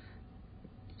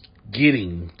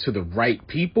getting to the right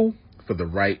people for the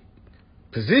right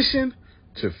position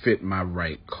to fit my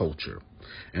right culture.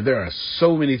 And there are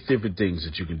so many different things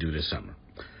that you can do this summer.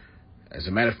 As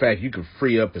a matter of fact, you can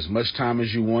free up as much time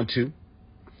as you want to.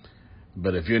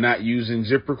 But if you're not using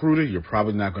ZipRecruiter, you're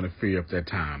probably not going to free up that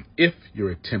time if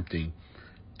you're attempting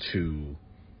to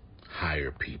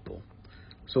hire people.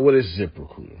 So what is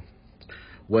ZipRecruiter?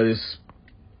 What is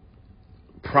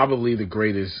probably the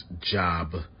greatest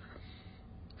job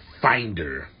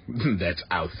finder that's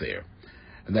out there.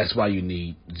 And that's why you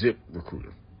need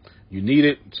ZipRecruiter. You need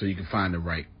it so you can find the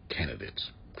right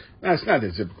candidates. Now, it's not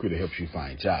that ZipRecruiter helps you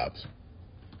find jobs.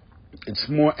 It's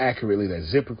more accurately that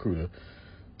ZipRecruiter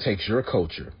takes your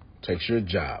culture, takes your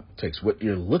job, takes what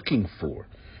you're looking for,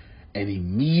 and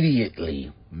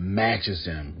immediately matches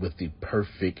them with the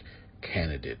perfect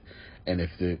candidate. And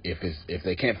if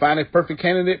they can't find a perfect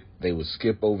candidate, they will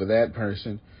skip over that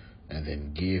person and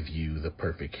then give you the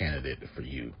perfect candidate for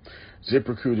you.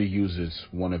 ZipRecruiter uses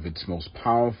one of its most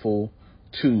powerful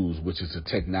tools, which is the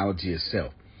technology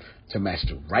itself, to match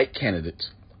the right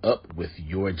candidates up with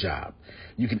your job.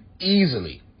 You can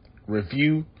easily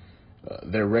review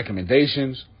their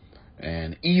recommendations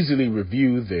and easily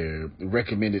review their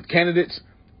recommended candidates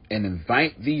and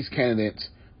invite these candidates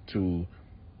to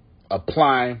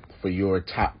apply for your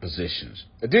top positions.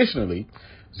 Additionally,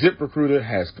 ZipRecruiter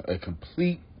has a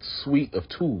complete suite of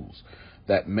tools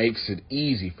that makes it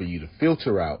easy for you to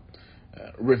filter out,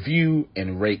 review,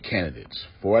 and rate candidates.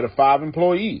 4 out of 5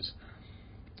 employees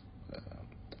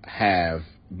have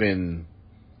been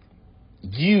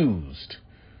used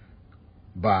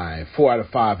by 4 out of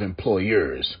 5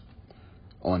 employers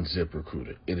on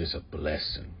ZipRecruiter. It is a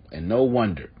blessing. And no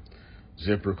wonder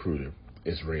ZipRecruiter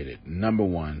is rated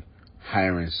 #1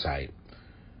 hiring site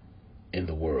in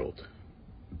the world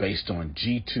based on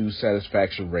G2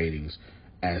 satisfaction ratings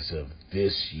as of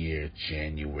this year,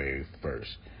 January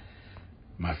 1st.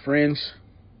 My friends,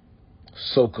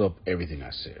 soak up everything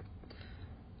I said.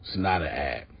 It's not an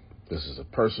ad. This is a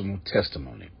personal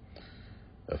testimony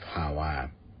of how I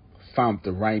found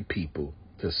the right people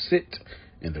to sit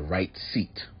in the right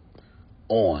seat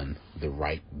on the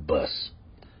right bus.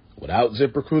 Without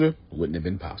ZipRecruiter, it wouldn't have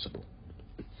been possible.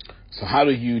 So how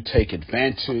do you take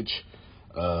advantage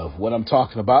of what I'm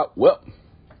talking about? Well,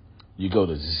 you go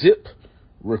to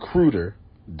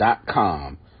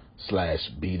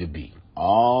ZipRecruiter.com/B2B.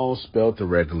 All spelled the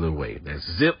regular way. That's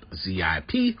Zip,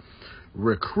 Z-I-P,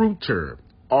 Recruiter,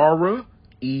 Aura,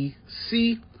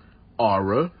 E-C,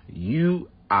 Aura, U-I-T-E-R,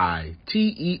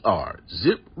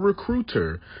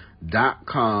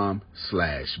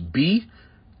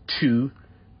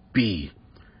 ZipRecruiter.com/B2B.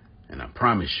 And I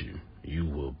promise you, you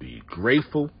will be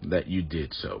grateful that you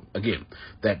did so. Again,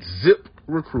 that's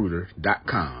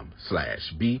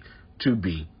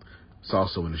ZipRecruiter.com/B2B. It's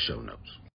also in the show notes.